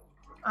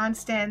 I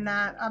understand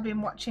that. I've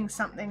been watching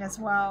something as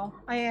well.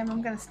 I am.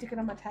 I'm going to stick it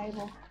on my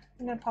table.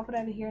 I'm going to pop it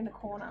over here in the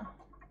corner.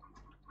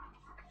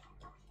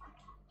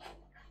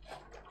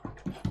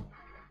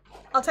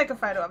 I'll take a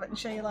photo of it and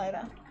show you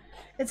later.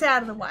 It's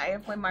out of the way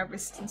of where my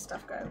wrists and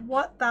stuff go.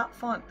 What that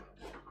font?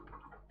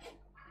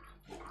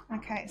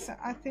 Okay, so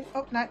I think,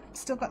 oh no,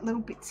 still got little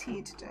bits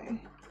here to do.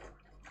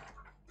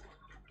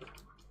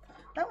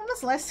 That one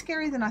was less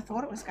scary than I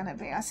thought it was going to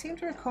be. I seem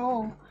to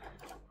recall,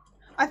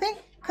 I think,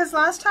 because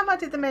last time I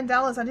did the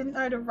mandalas, I didn't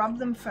know to rub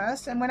them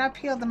first. And when I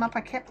peeled them up,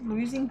 I kept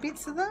losing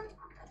bits of them.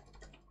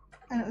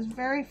 And it was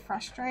very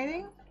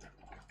frustrating.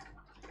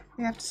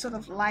 You have to sort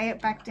of lay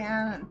it back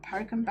down and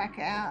poke them back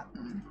out.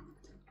 And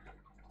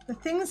the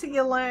things that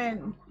you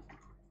learn,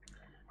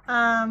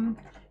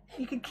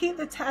 you could keep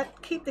the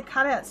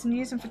cutouts and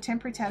use them for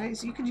temporary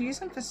tattoos. You could use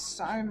them for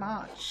so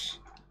much,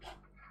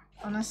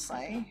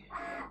 honestly.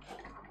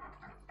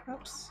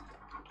 Oops.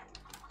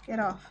 Get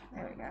off.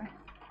 There we go.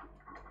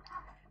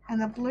 And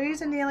the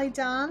blues are nearly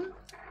done.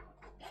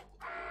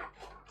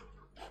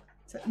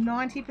 It's at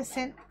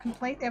 90%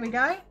 complete. There we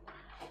go.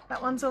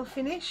 That one's all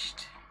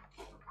finished.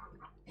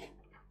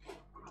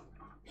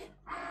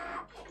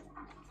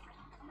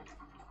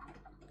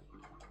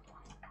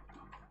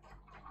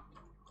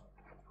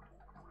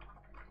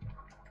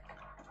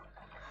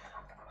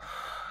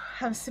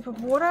 Have a sip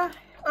of water.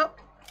 Oh,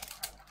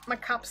 my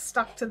cup's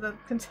stuck to the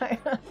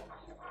container.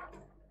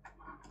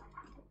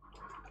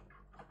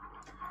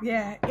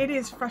 Yeah, it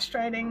is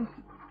frustrating.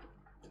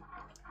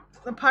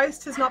 The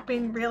post has not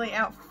been really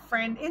our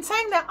friend. In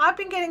saying that, I've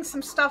been getting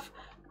some stuff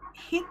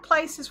hit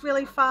places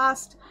really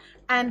fast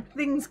and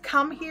things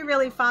come here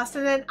really fast,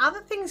 and then other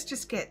things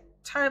just get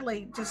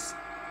totally just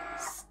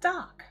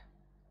stuck.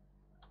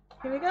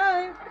 Here we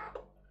go.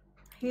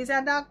 Here's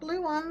our dark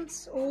blue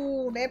ones.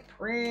 Oh, they're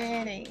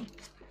pretty.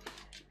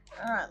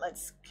 All right,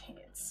 let's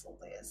cancel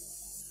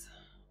this.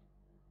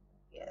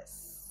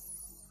 Yes.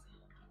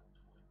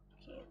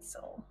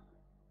 Cancel.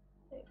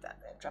 Leave that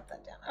there, drop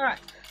that down. All right,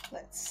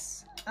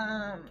 let's,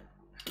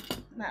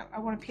 no, I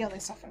want to peel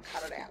this off and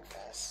cut it out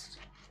first.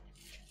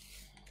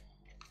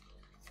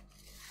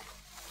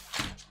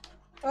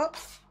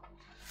 Oops.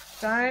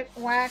 Don't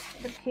whack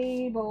the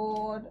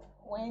keyboard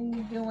when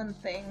you're doing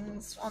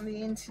things on the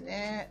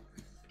internet.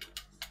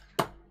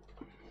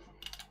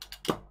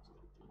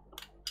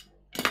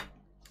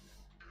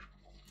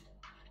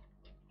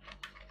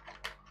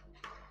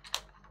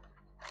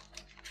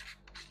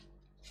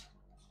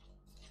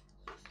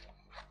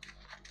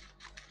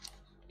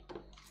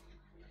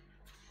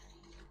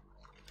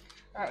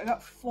 Alright, we've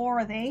got 4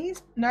 of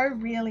these. No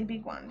really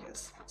big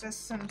ones,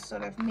 just some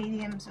sort of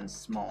mediums and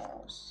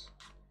smalls.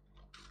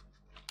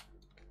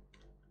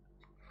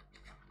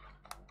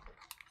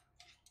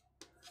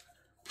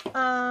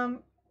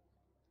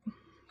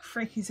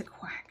 Freaky's a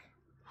quack.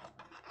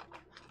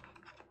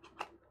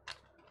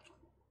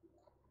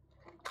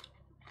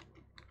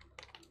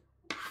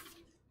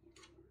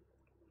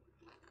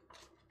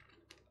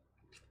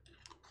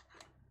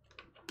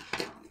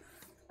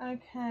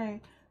 Okay.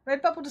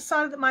 Redbubble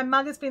decided that my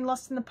mug has been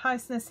lost in the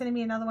post and they're sending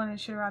me another one and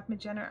it should arrive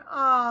mid-January.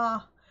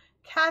 Ah,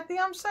 Kathy,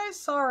 I'm so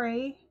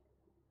sorry.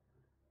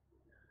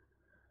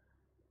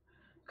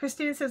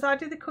 Christina says, I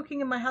do the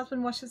cooking and my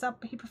husband washes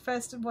up. He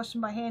prefers to wash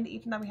them by hand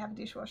even though we have a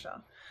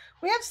dishwasher.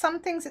 We have some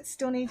things that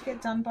still need to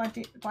get done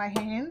by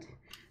hand,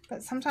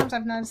 but sometimes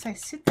I've noticed they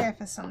sit there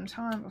for some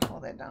time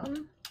before they're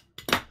done.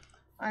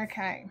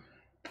 Okay.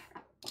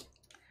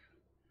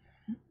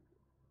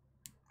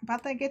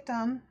 But they get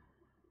done.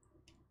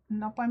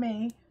 Not by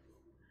me.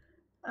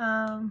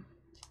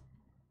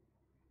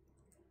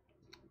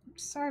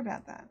 Sorry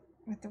about that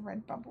with the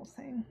Redbubble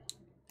thing.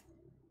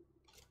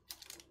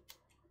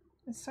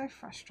 It's so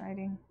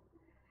frustrating.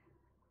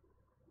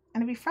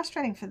 And it'd be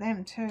frustrating for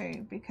them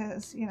too,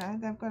 because, you know,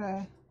 they've got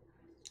to...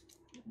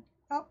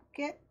 Oh,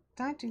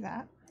 don't do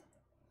that.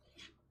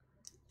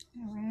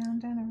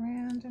 Around and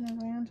around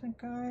and around it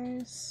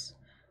goes.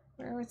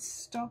 Where it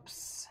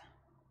stops,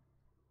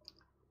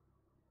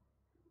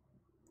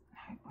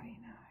 nobody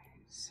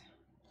knows.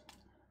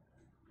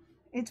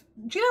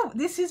 Do you know,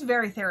 this is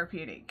very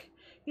therapeutic.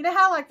 You know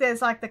how like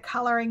there's like the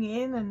colouring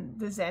in and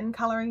the Zen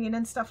colouring in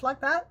and stuff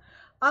like that?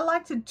 I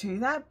like to do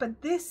that,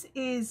 but this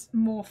is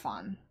more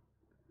fun.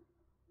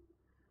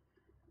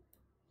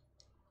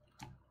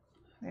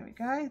 There we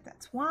go,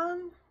 that's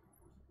one.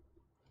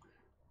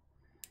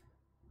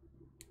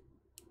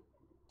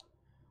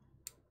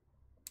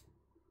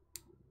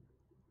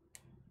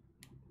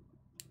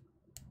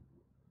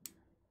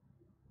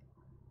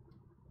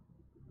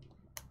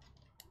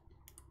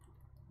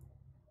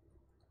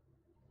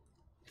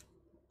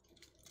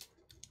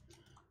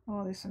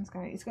 Oh, this one's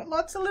going, it's got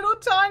lots of little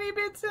tiny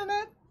bits in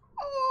it.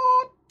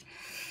 Oh,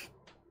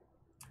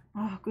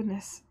 oh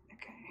goodness.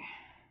 Okay.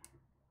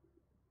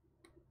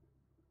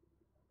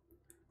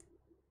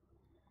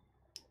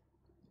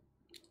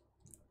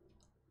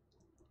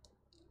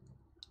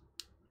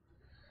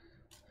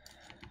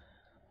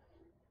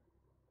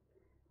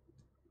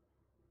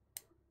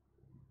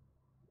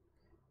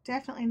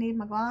 Definitely need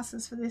my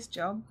glasses for this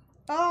job.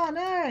 Oh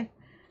no.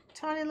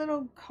 Tiny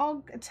little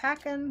cog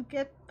attack and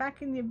get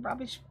back in your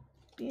rubbish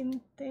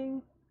bin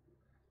thing.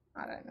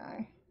 I don't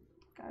know.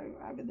 Go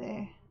over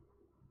there.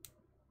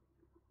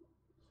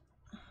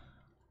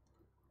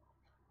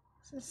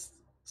 Just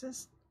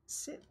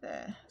sit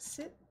there.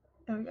 Sit.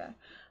 There we go.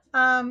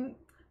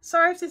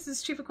 Sorry if this is a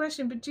stupid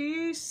question, but do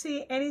you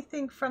see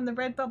anything from the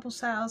Redbubble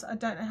sales? I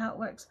don't know how it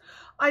works.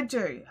 I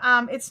do.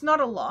 It's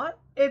not a lot.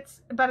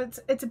 It's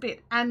a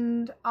bit,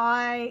 and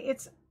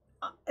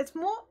it's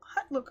more.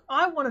 Look,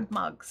 I wanted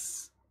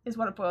mugs, is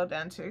what it boiled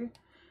down to.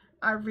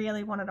 I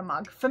really wanted a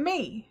mug for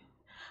me,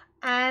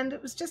 and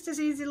it was just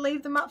as easy to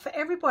leave them up for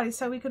everybody,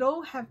 so we could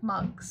all have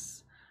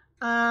mugs.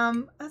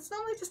 It's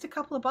normally just a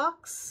couple of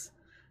bucks,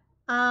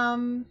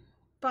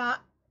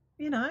 but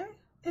you know,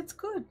 it's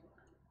good.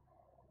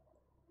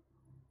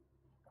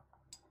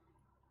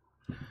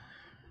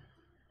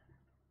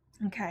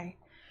 Okay,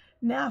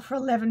 now for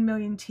 11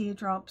 million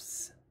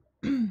teardrops.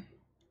 I'm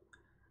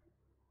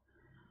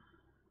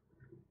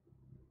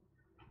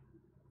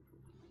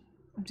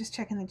just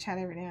checking the chat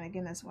every now and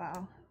again as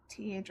well.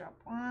 Teardrop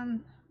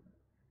 1.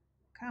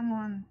 Come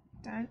on,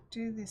 don't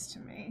do this to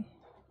me.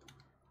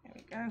 There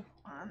we go,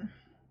 1.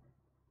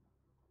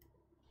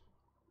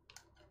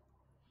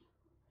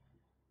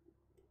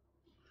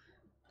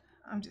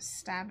 I'm just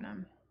stabbing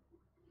them.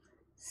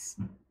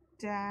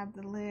 Stab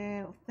the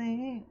little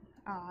thing.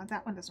 Oh,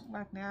 that one doesn't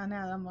work now.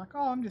 Now I'm like,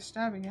 oh, I'm just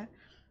stabbing it.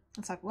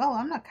 It's like, well,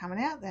 I'm not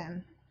coming out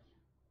then.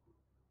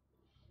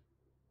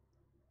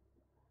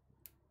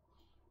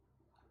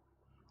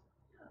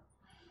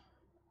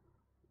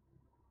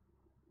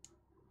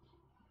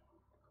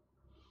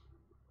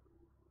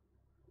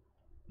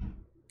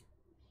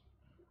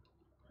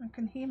 I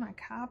can hear my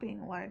car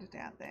being loaded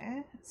out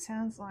there. It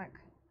sounds like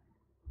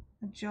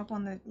a job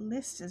on the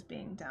list is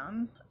being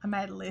done. I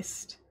made a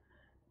list.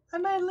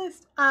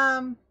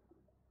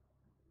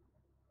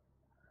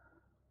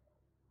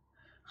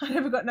 I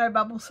never got no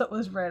bubbles that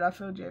was red. I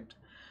feel gypped.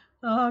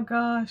 Oh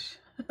gosh.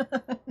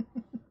 Oh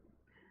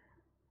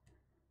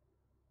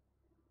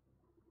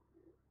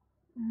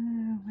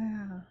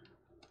wow.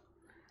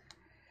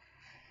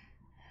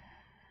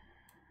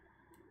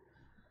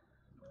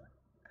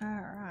 All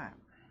right.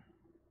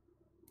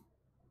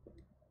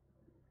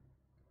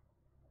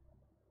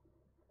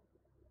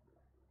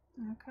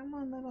 Oh, come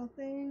on, little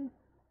thing.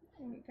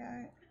 Here we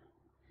go.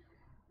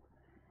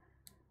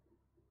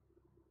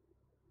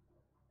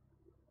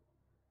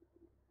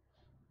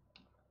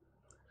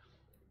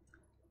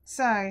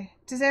 So,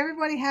 does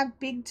everybody have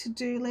big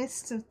to-do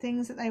lists of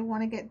things that they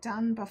want to get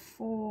done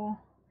before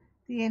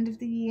the end of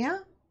the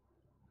year?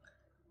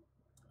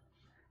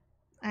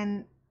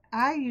 And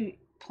are you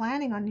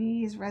planning on New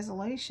Year's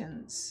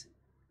resolutions?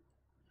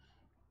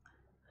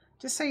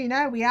 Just so you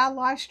know, we are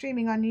live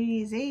streaming on New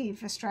Year's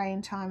Eve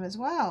Australian time as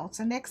well.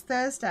 So next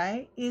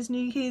Thursday is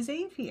New Year's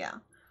Eve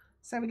here.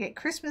 So we get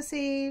Christmas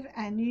Eve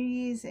and New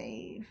Year's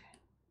Eve,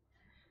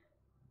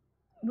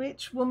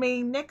 which will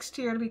mean next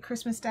year it'll be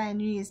Christmas Day and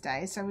New Year's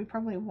Day, so we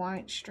probably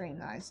won't stream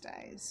those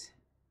days.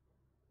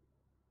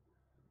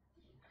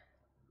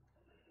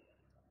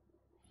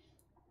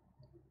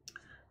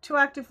 Two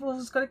Arctic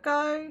Wolves got to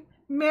go.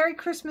 Merry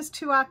Christmas,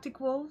 Two Arctic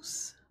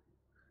Wolves.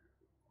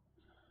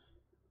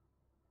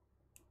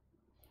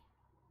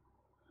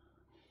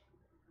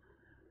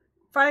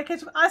 Friday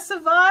catch. I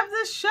survived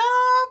the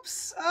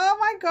shops. Oh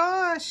my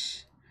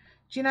gosh.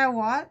 Do you know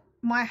what?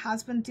 My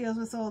husband deals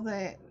with all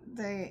the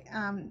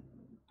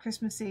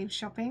Christmas Eve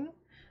shopping.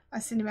 I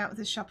send him out with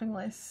a shopping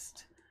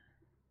list.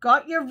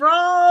 Got your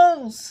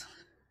rolls.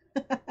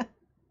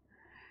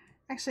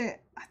 Actually,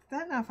 I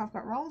don't know if I've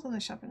got rolls on the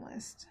shopping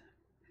list.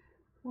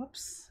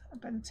 Whoops, I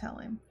better tell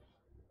him.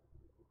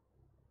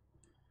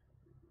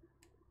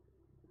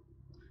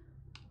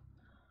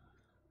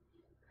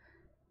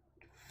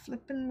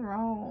 Flippin'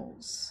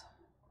 rolls.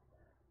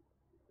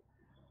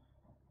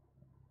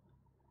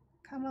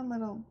 Come on,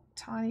 little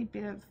tiny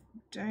bit of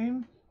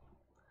doom.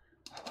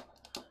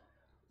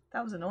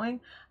 That was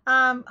annoying.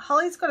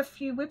 Holly's got a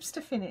few whips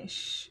to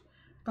finish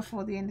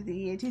before the end of the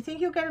year. Do you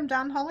think you'll get them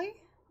done, Holly?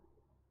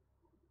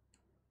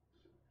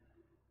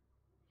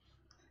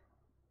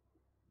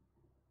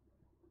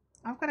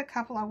 I've got a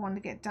couple I want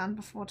to get done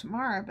before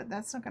tomorrow, but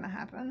that's not going to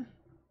happen.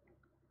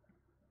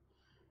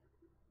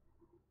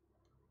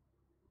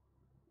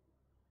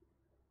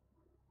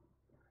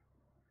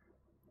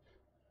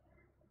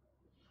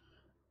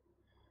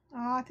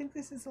 Oh, I think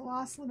this is the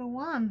last little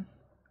one.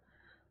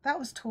 That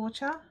was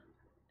torture.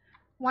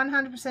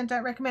 100%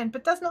 don't recommend,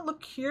 but doesn't it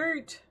look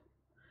cute?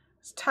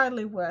 It's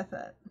totally worth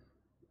it.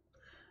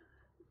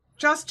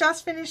 Joss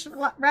just finished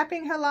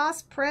wrapping her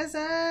last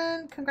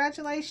present.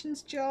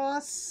 Congratulations,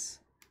 Joss.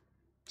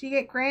 Do you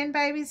get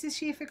grandbabies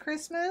this year for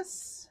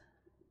Christmas?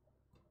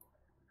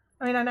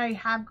 I mean, I know you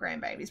have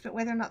grandbabies, but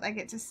whether or not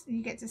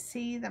you get to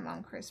see them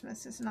on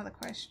Christmas is another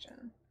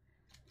question.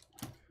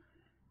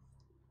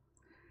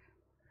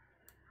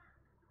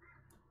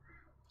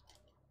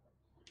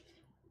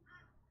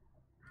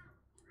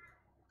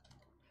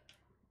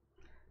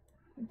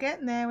 We're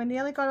getting there. We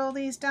nearly got all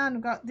these done.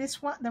 We've got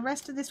this one, the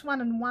rest of this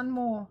one, and one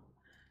more,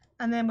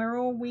 and then we're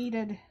all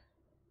weeded.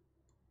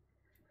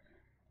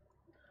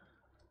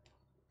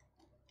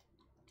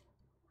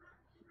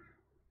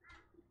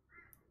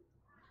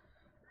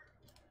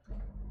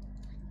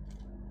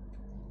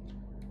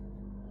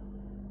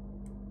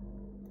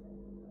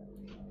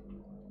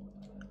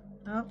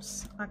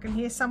 Oops, I can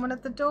hear someone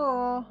at the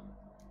door.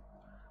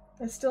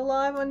 They're still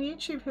live on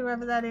YouTube,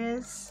 whoever that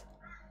is.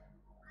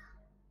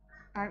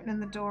 Opening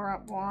the door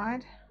up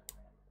wide.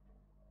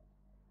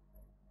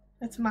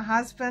 It's my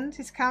husband.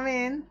 He's come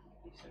in.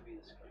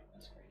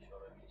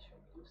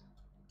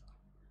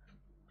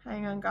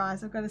 Hang on,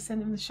 guys. I've got to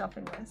send him the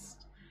shopping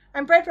list.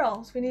 And bread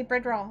rolls. We need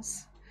bread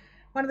rolls.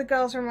 One of the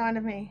girls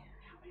reminded me.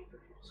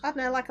 I don't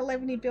know, like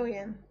 11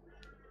 billion.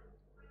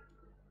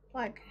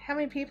 Like, how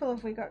many people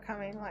have we got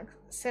coming? Like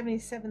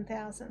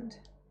 77,000.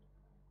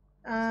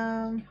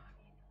 I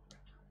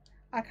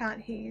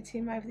can't hear you,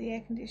 Tim, over the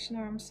air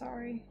conditioner. I'm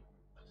sorry.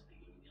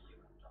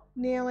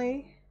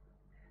 Nearly.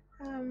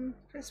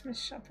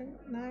 Christmas shopping.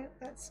 No,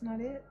 that's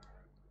not it.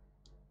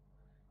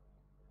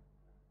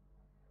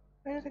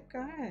 Where did it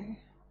go?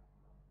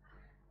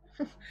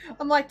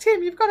 I'm like,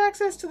 Tim, you've got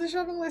access to the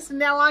shopping list and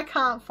now I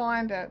can't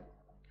find it.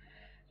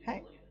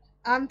 Hey,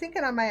 I'm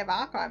thinking I may have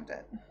archived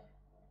it.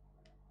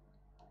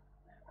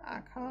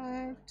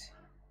 Archived.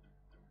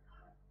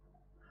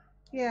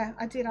 Yeah,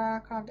 I did. I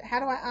archived it. How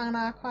do I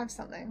unarchive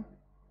something?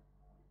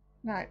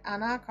 No,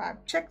 unarchive.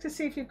 Check to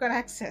see if you've got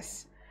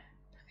access.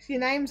 If your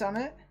name's on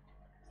it.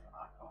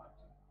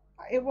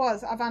 It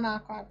was. I've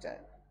unarchived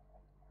it.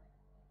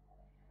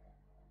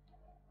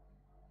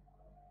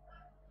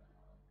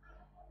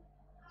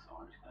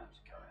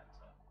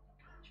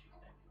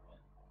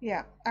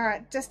 Yeah. All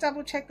right. Just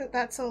double check that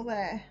that's all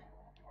there.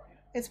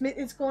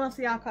 It's gone off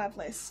the archive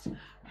list.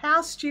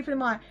 How stupid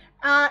am I?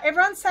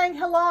 Everyone's saying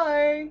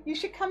hello. You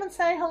should come and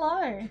say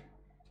hello.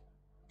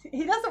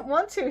 He doesn't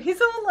want to. He's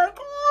all like,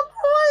 oh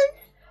boy,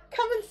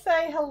 come and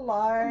say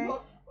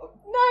hello.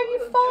 No,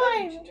 you're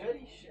fine.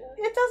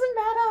 It doesn't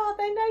matter.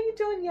 They know you're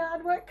doing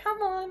yard work.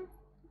 Come on.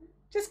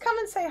 Just come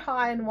and say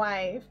hi and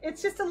wave.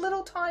 It's just a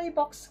little tiny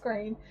box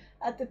screen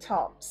at the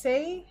top.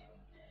 See?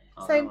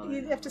 So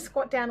you have to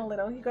squat down a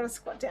little. You've got to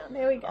squat down.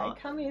 There we go.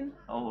 Come in.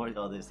 Oh,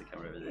 there's the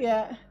camera over there.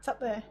 Yeah, it's up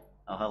there.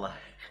 Oh, hello.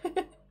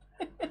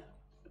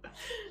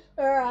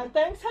 All right.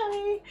 Thanks,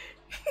 honey.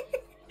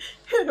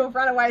 It'll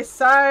run away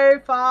so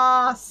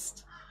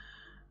fast.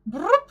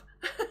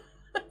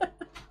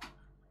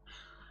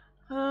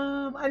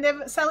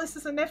 Sally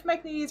says, I never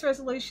make New Year's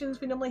resolutions.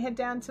 We normally head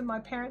down to my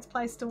parents'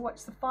 place to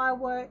watch the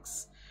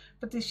fireworks,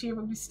 but this year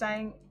we'll be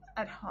staying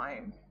at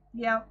home.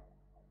 Yep.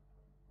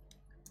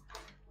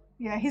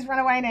 Yeah, he's run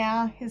away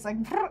now. He's like,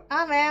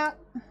 I'm out.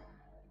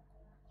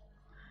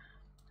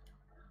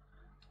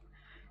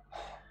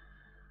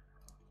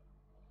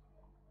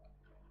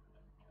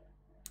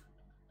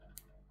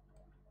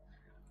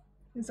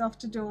 He's off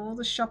to do all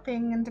the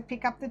shopping and to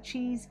pick up the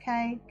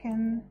cheesecake.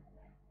 And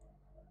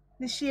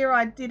this year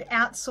I did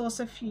outsource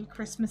a few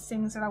Christmas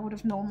things that I would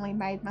have normally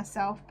made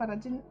myself, but I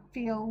didn't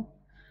feel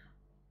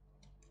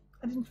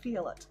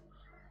it.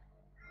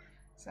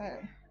 So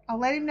I'll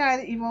let him know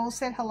that you've all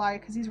said hello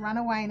because he's run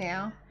away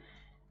now.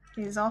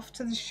 He's off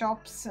to the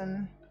shops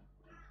and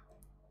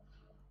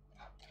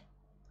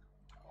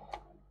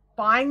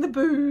buying the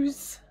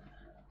booze.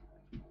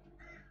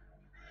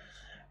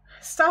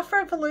 Stuff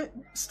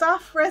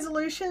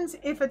resolutions,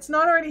 if it's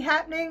not already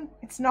happening,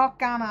 it's not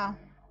gonna.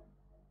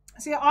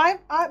 See, I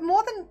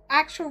more than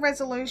actual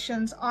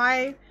resolutions,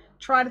 I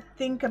try to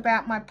think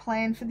about my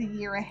plan for the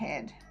year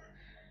ahead.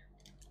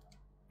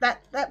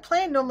 That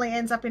plan normally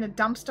ends up in a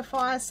dumpster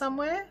fire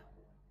somewhere,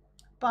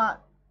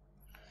 but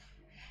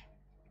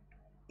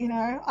you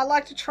know, I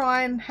like to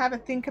try and have a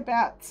think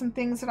about some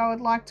things that I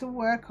would like to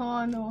work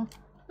on, or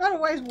not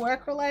always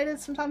work related,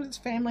 sometimes it's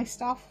family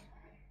stuff.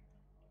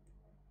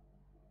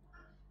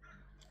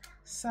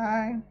 So,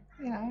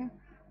 you know,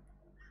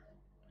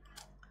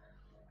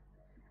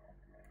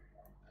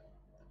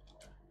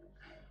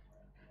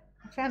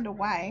 I found a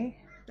way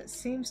that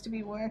seems to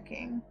be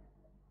working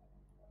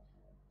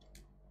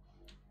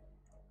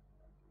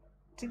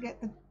to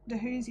get the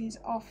dahoozies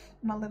off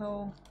my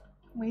little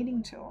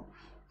weeding tool.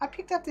 I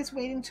picked up this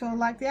weeding tool,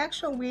 like the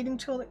actual weeding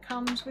tool that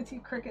comes with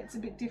your Cricut's a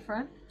bit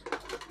different.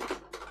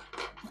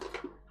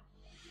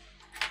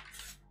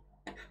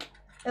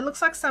 It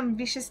looks like some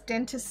vicious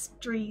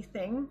dentistry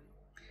thing.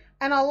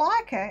 And I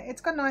like it. It's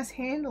got a nice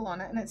handle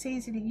on it and it's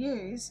easy to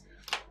use.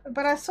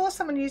 But I saw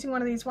someone using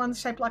one of these ones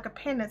shaped like a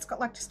pen. It's got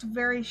like just a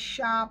very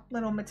sharp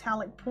little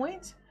metallic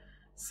point.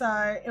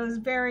 So it was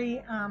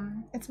very,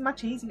 it's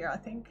much easier, I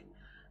think.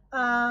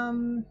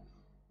 Normally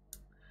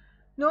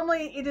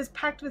it is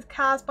packed with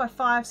cars by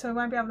 5, so I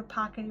won't be able to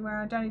park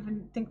anywhere. I don't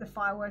even think the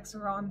fireworks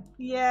are on.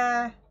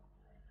 Yeah.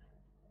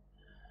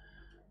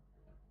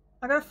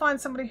 I gotta find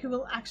somebody who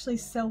will actually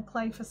sell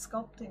clay for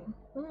sculpting.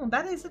 Ooh,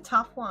 that is a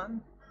tough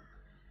one.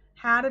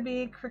 How to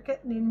be a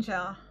Cricut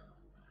ninja.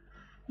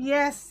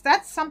 Yes,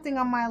 that's something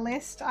on my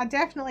list. I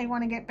definitely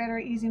want to get better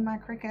at using my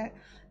Cricut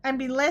and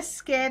be less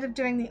scared of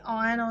doing the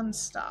iron-on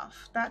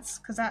stuff. That's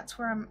because that's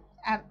where I'm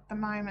at the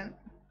moment.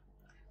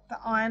 The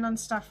iron-on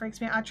stuff freaks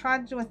me out. I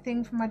tried to do a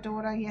thing for my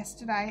daughter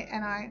yesterday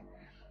and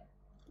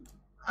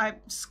I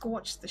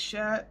scorched the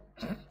shirt.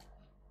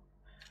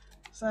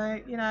 So,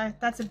 you know,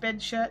 that's a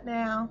bed shirt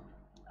now.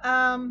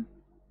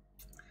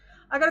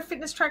 I got a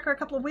fitness tracker a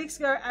couple of weeks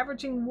ago,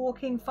 averaging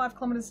walking 5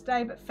 kilometers a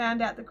day, but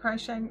found out that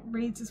crocheting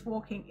reads as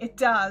walking. It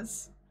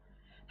does.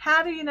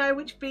 How do you know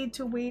which bead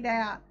to weed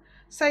out?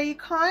 So you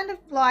kind of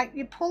like,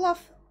 you pull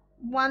off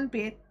one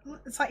bit.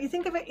 It's like you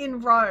think of it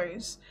in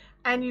rows,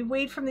 and you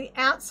weed from the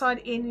outside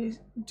in. You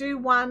do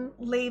one,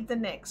 leave the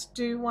next,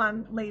 do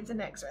one, leave the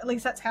next. Or at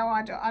least that's how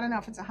I do it. I don't know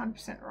if it's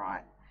 100%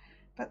 right,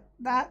 but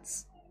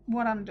that's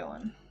what I'm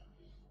doing.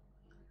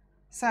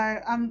 So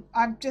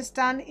I've just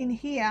done in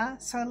here,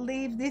 so I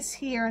leave this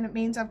here, and it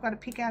means I've got to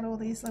pick out all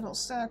these little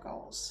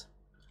circles.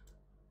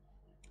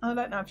 I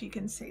don't know if you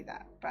can see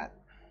that, but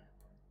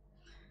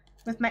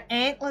with my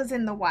antlers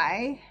in the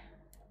way,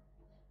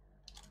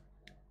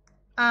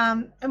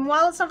 and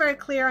while it's not very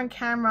clear on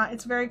camera,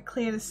 it's very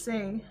clear to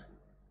see.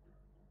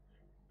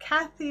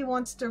 Kathy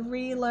wants to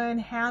relearn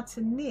how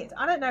to knit.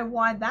 I don't know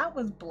why that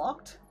was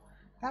blocked.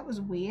 That was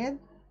weird.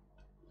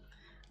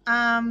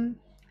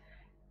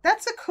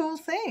 That's a cool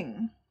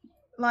thing.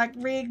 Like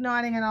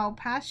reigniting an old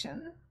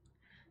passion,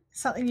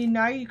 something you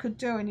know you could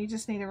do and you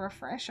just need a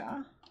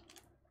refresher.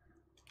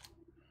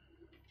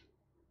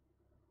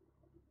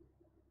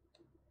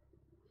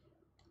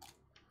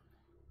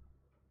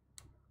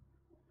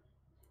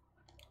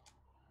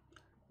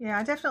 Yeah,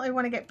 I definitely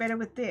want to get better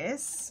with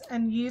this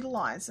and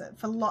utilize it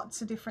for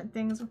lots of different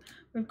things.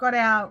 We've got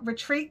our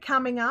retreat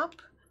coming up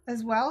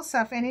as well,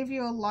 so if any of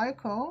you are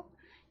local,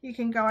 you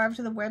can go over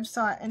to the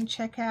website and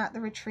check out the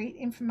retreat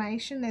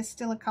information. There's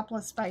still a couple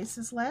of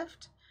spaces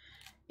left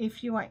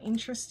if you are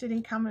interested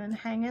in coming and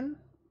hanging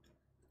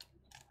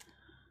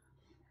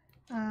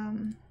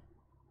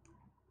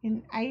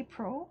in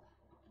April.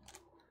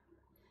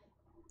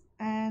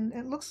 And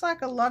it looks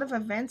like a lot of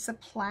events are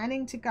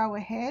planning to go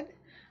ahead.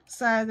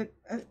 So the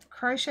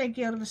Crochet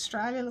Guild of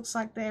Australia looks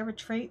like their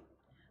retreat,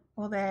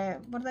 or their,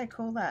 what do they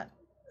call that?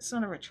 It's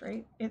not a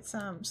retreat, it's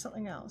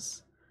something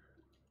else.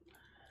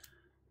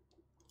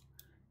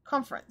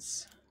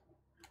 Conference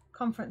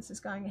is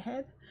going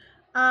ahead.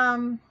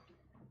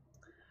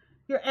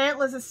 Your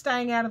antlers are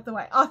staying out of the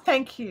way. Oh,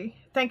 thank you.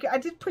 Thank you. I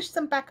did push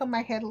them back on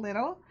my head a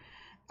little.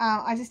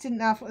 I just didn't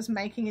know if it was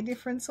making a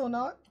difference or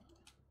not.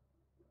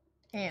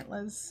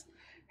 Antlers.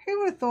 Who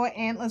would have thought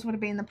antlers would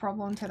have been the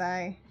problem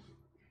today?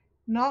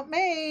 Not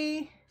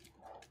me.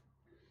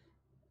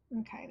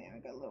 Okay, now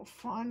we've got a little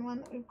fine one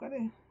that we've got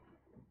to...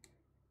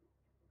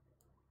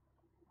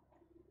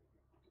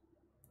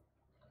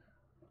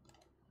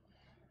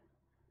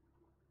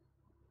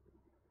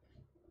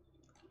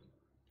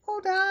 All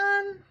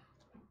done.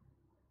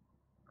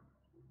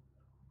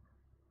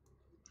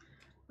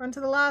 On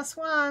to the last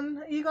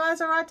one. Are you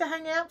guys all right to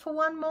hang out for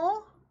one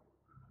more?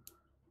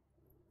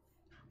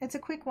 It's a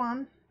quick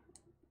one.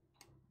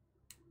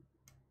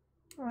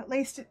 Or at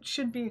least it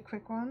should be a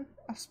quick one.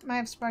 I may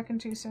have spoken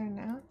too soon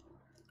now.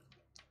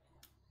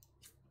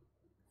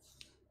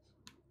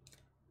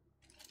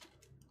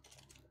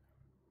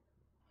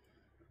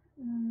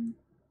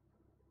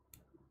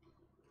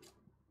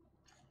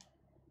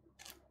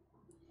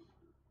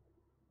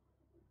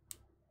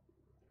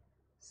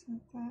 So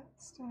that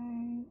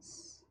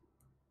stays.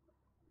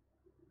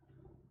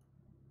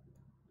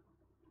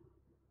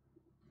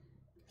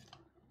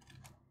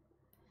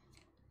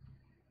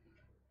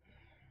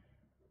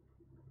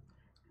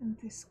 And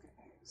this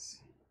goes.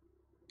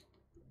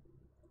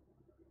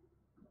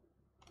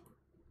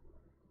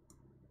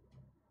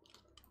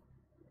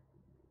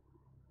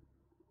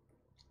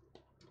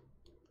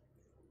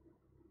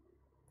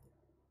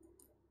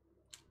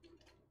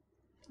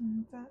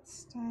 And that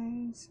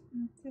stays,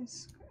 and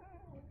this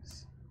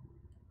goes.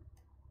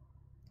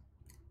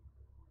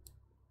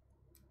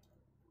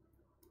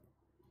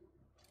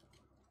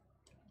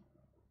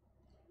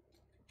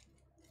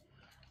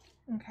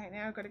 Okay,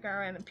 now I've got to go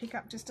around and pick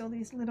up just all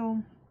these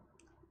little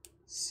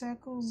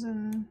circles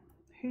and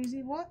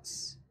whoosy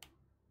whats.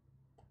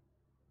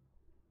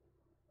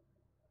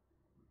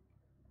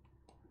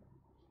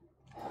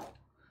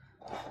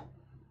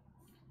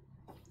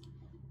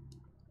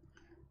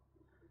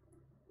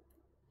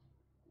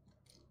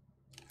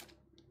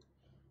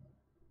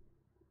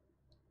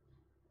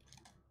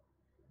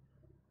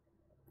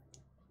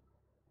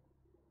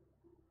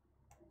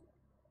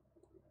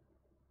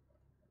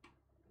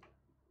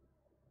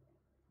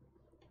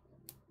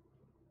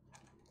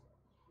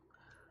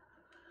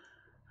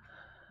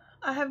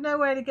 I have no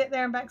way to get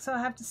there and back, so I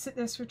have to sit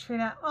this retreat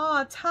out.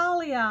 Oh,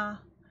 Talia,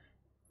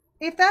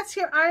 if that's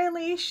your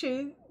only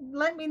issue,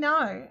 let me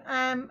know.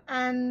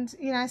 And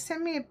you know,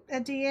 send me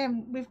a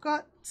DM. We've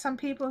got some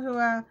people who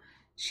are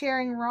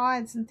sharing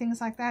rides and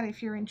things like that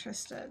if you're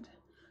interested.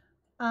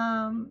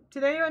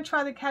 Did anyone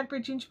try the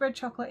Cadbury gingerbread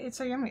chocolate? It's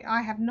so yummy.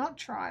 I have not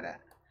tried it,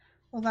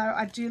 although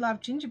I do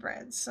love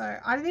gingerbread, so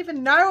I didn't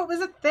even know it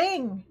was a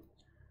thing.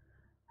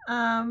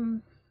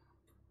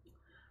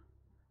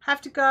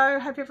 Have to go.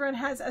 Hope everyone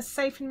has a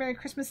safe and Merry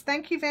Christmas.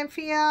 Thank you,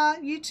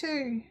 Vanphia. You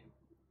too.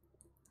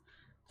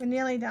 We're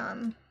nearly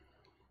done.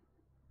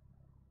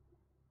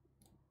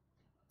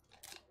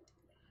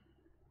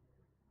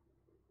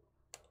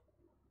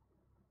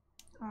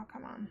 Oh,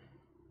 come on.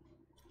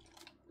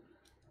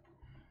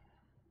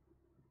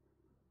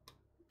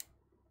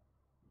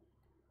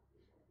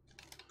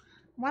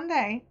 one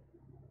day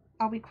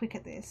I'll be quick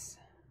at this.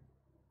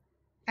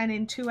 And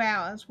in 2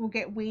 hours, we'll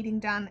get weeding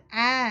done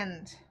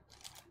and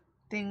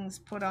things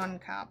put on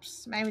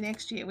cups. Maybe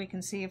next year we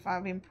can see if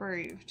I've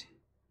improved.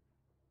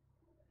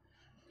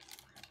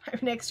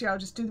 Maybe next year I'll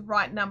just do the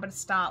right number to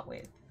start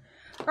with.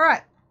 All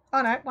right.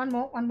 Oh no, one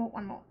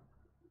more.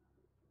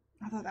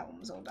 I thought that one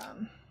was all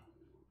done.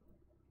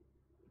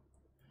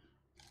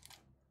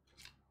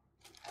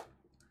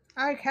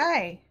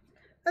 Okay,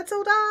 that's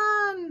all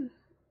done.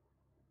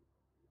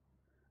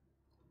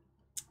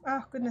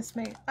 Oh, goodness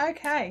me.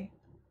 Okay.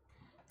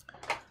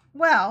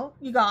 Well,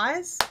 you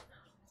guys,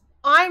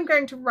 I'm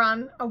going to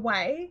run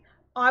away.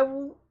 I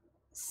will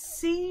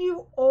see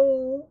you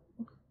all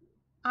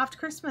after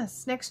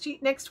Christmas.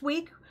 Next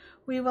week,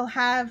 we will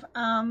have,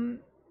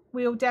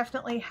 we'll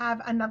definitely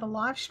have another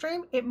live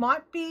stream. It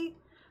might be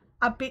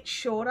a bit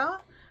shorter.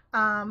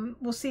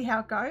 We'll see how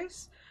it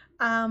goes.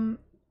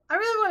 I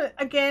really want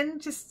to,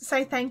 again, just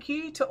say thank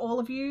you to all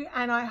of you,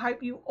 and I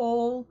hope you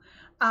all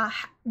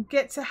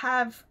get to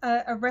have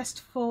a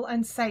restful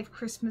and safe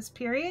Christmas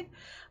period.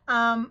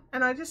 And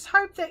I just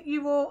hope that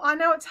you all, I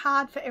know it's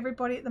hard for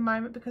everybody at the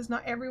moment because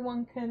not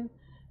everyone can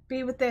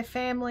be with their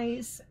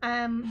families,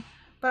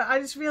 but I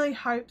just really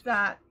hope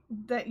that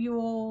you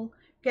all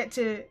get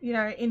to, you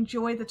know,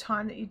 enjoy the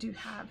time that you do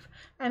have.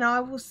 And I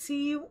will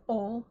see you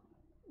all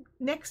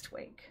next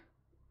week.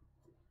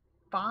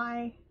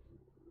 Bye.